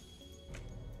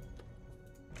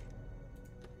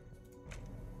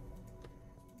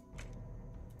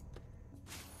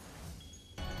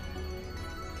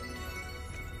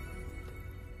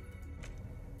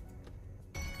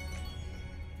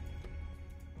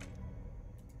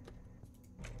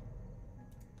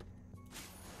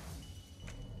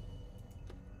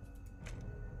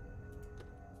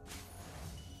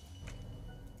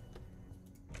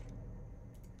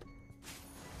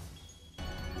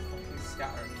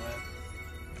 Scatter everywhere.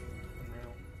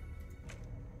 Unreal.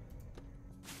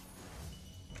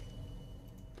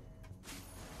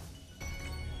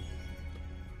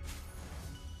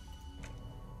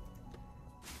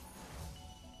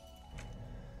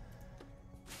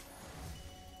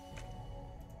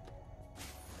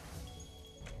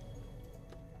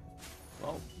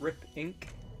 Well, rip ink.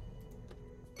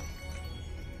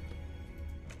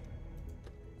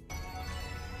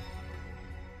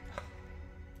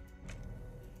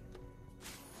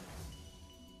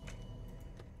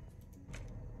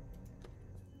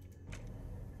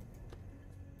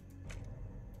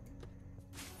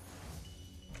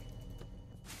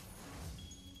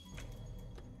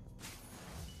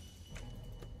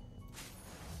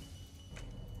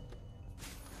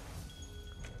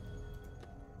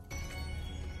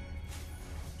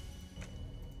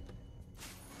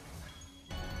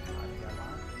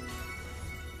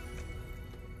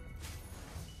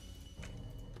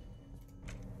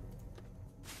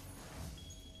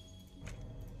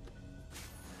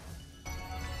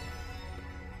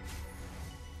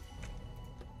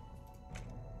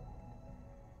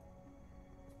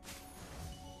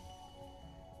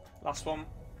 Last one.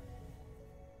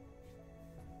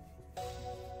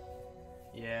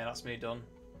 Yeah, that's me done.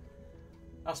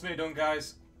 That's me done,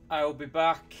 guys. I'll be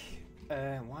back.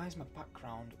 Why is my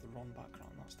background the wrong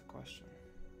background? That's the question.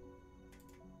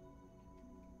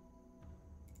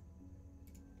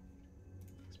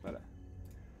 It's better.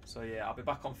 So yeah, I'll be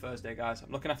back on Thursday, guys.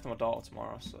 I'm looking after my daughter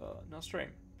tomorrow, so no stream.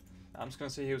 I'm just going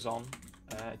to see who's on.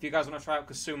 If you guys want to try out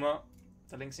Casumo,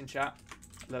 the link's in chat.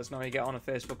 Let us know how you get on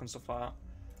Facebook and stuff like that.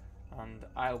 And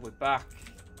I'll be back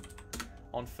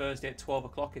on Thursday at 12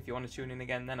 o'clock. If you want to tune in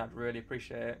again, then I'd really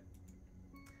appreciate it.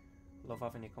 Love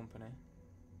having your company.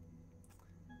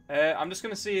 I'm just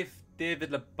going to see if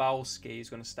David Lebowski is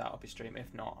going to start up his stream.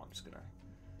 If not, I'm just going to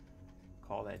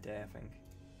call it a day, I think.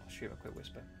 I'll shoot him a quick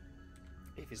whisper.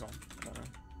 If he's on, I don't know.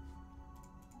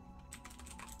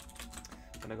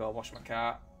 I'm going to go wash my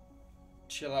car.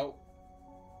 Chill out.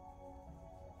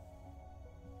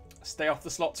 Stay off the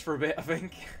slots for a bit, I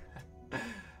think.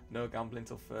 No gambling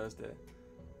till Thursday.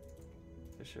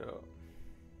 For sure.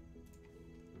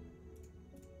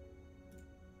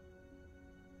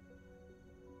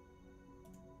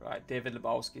 Right, David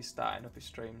Lebowski's starting up his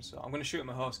stream, so I'm going to shoot him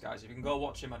a host, guys. If you can go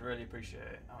watch him, I'd really appreciate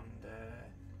it. And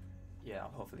yeah,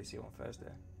 I'll hopefully see you on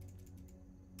Thursday.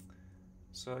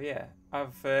 So yeah,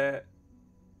 have a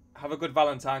good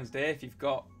Valentine's Day. If you've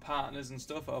got partners and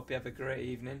stuff, I hope you have a great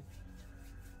evening.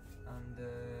 And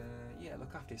yeah,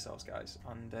 look after yourselves, guys.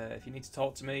 And if you need to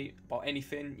talk to me about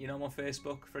anything, you know, I'm on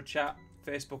Facebook for a chat.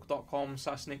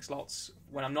 Facebook.com/NickSlots.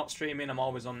 When I'm not streaming, I'm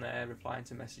always on there replying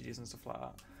to messages and stuff like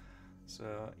that.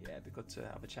 So yeah, it'd be good to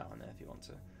have a chat on there if you want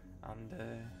to. And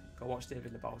go watch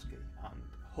David Lebowski. And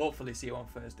hopefully see you on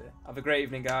Thursday. Have a great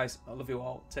evening, guys. I love you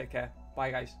all. Take care.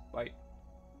 Bye, guys. Bye.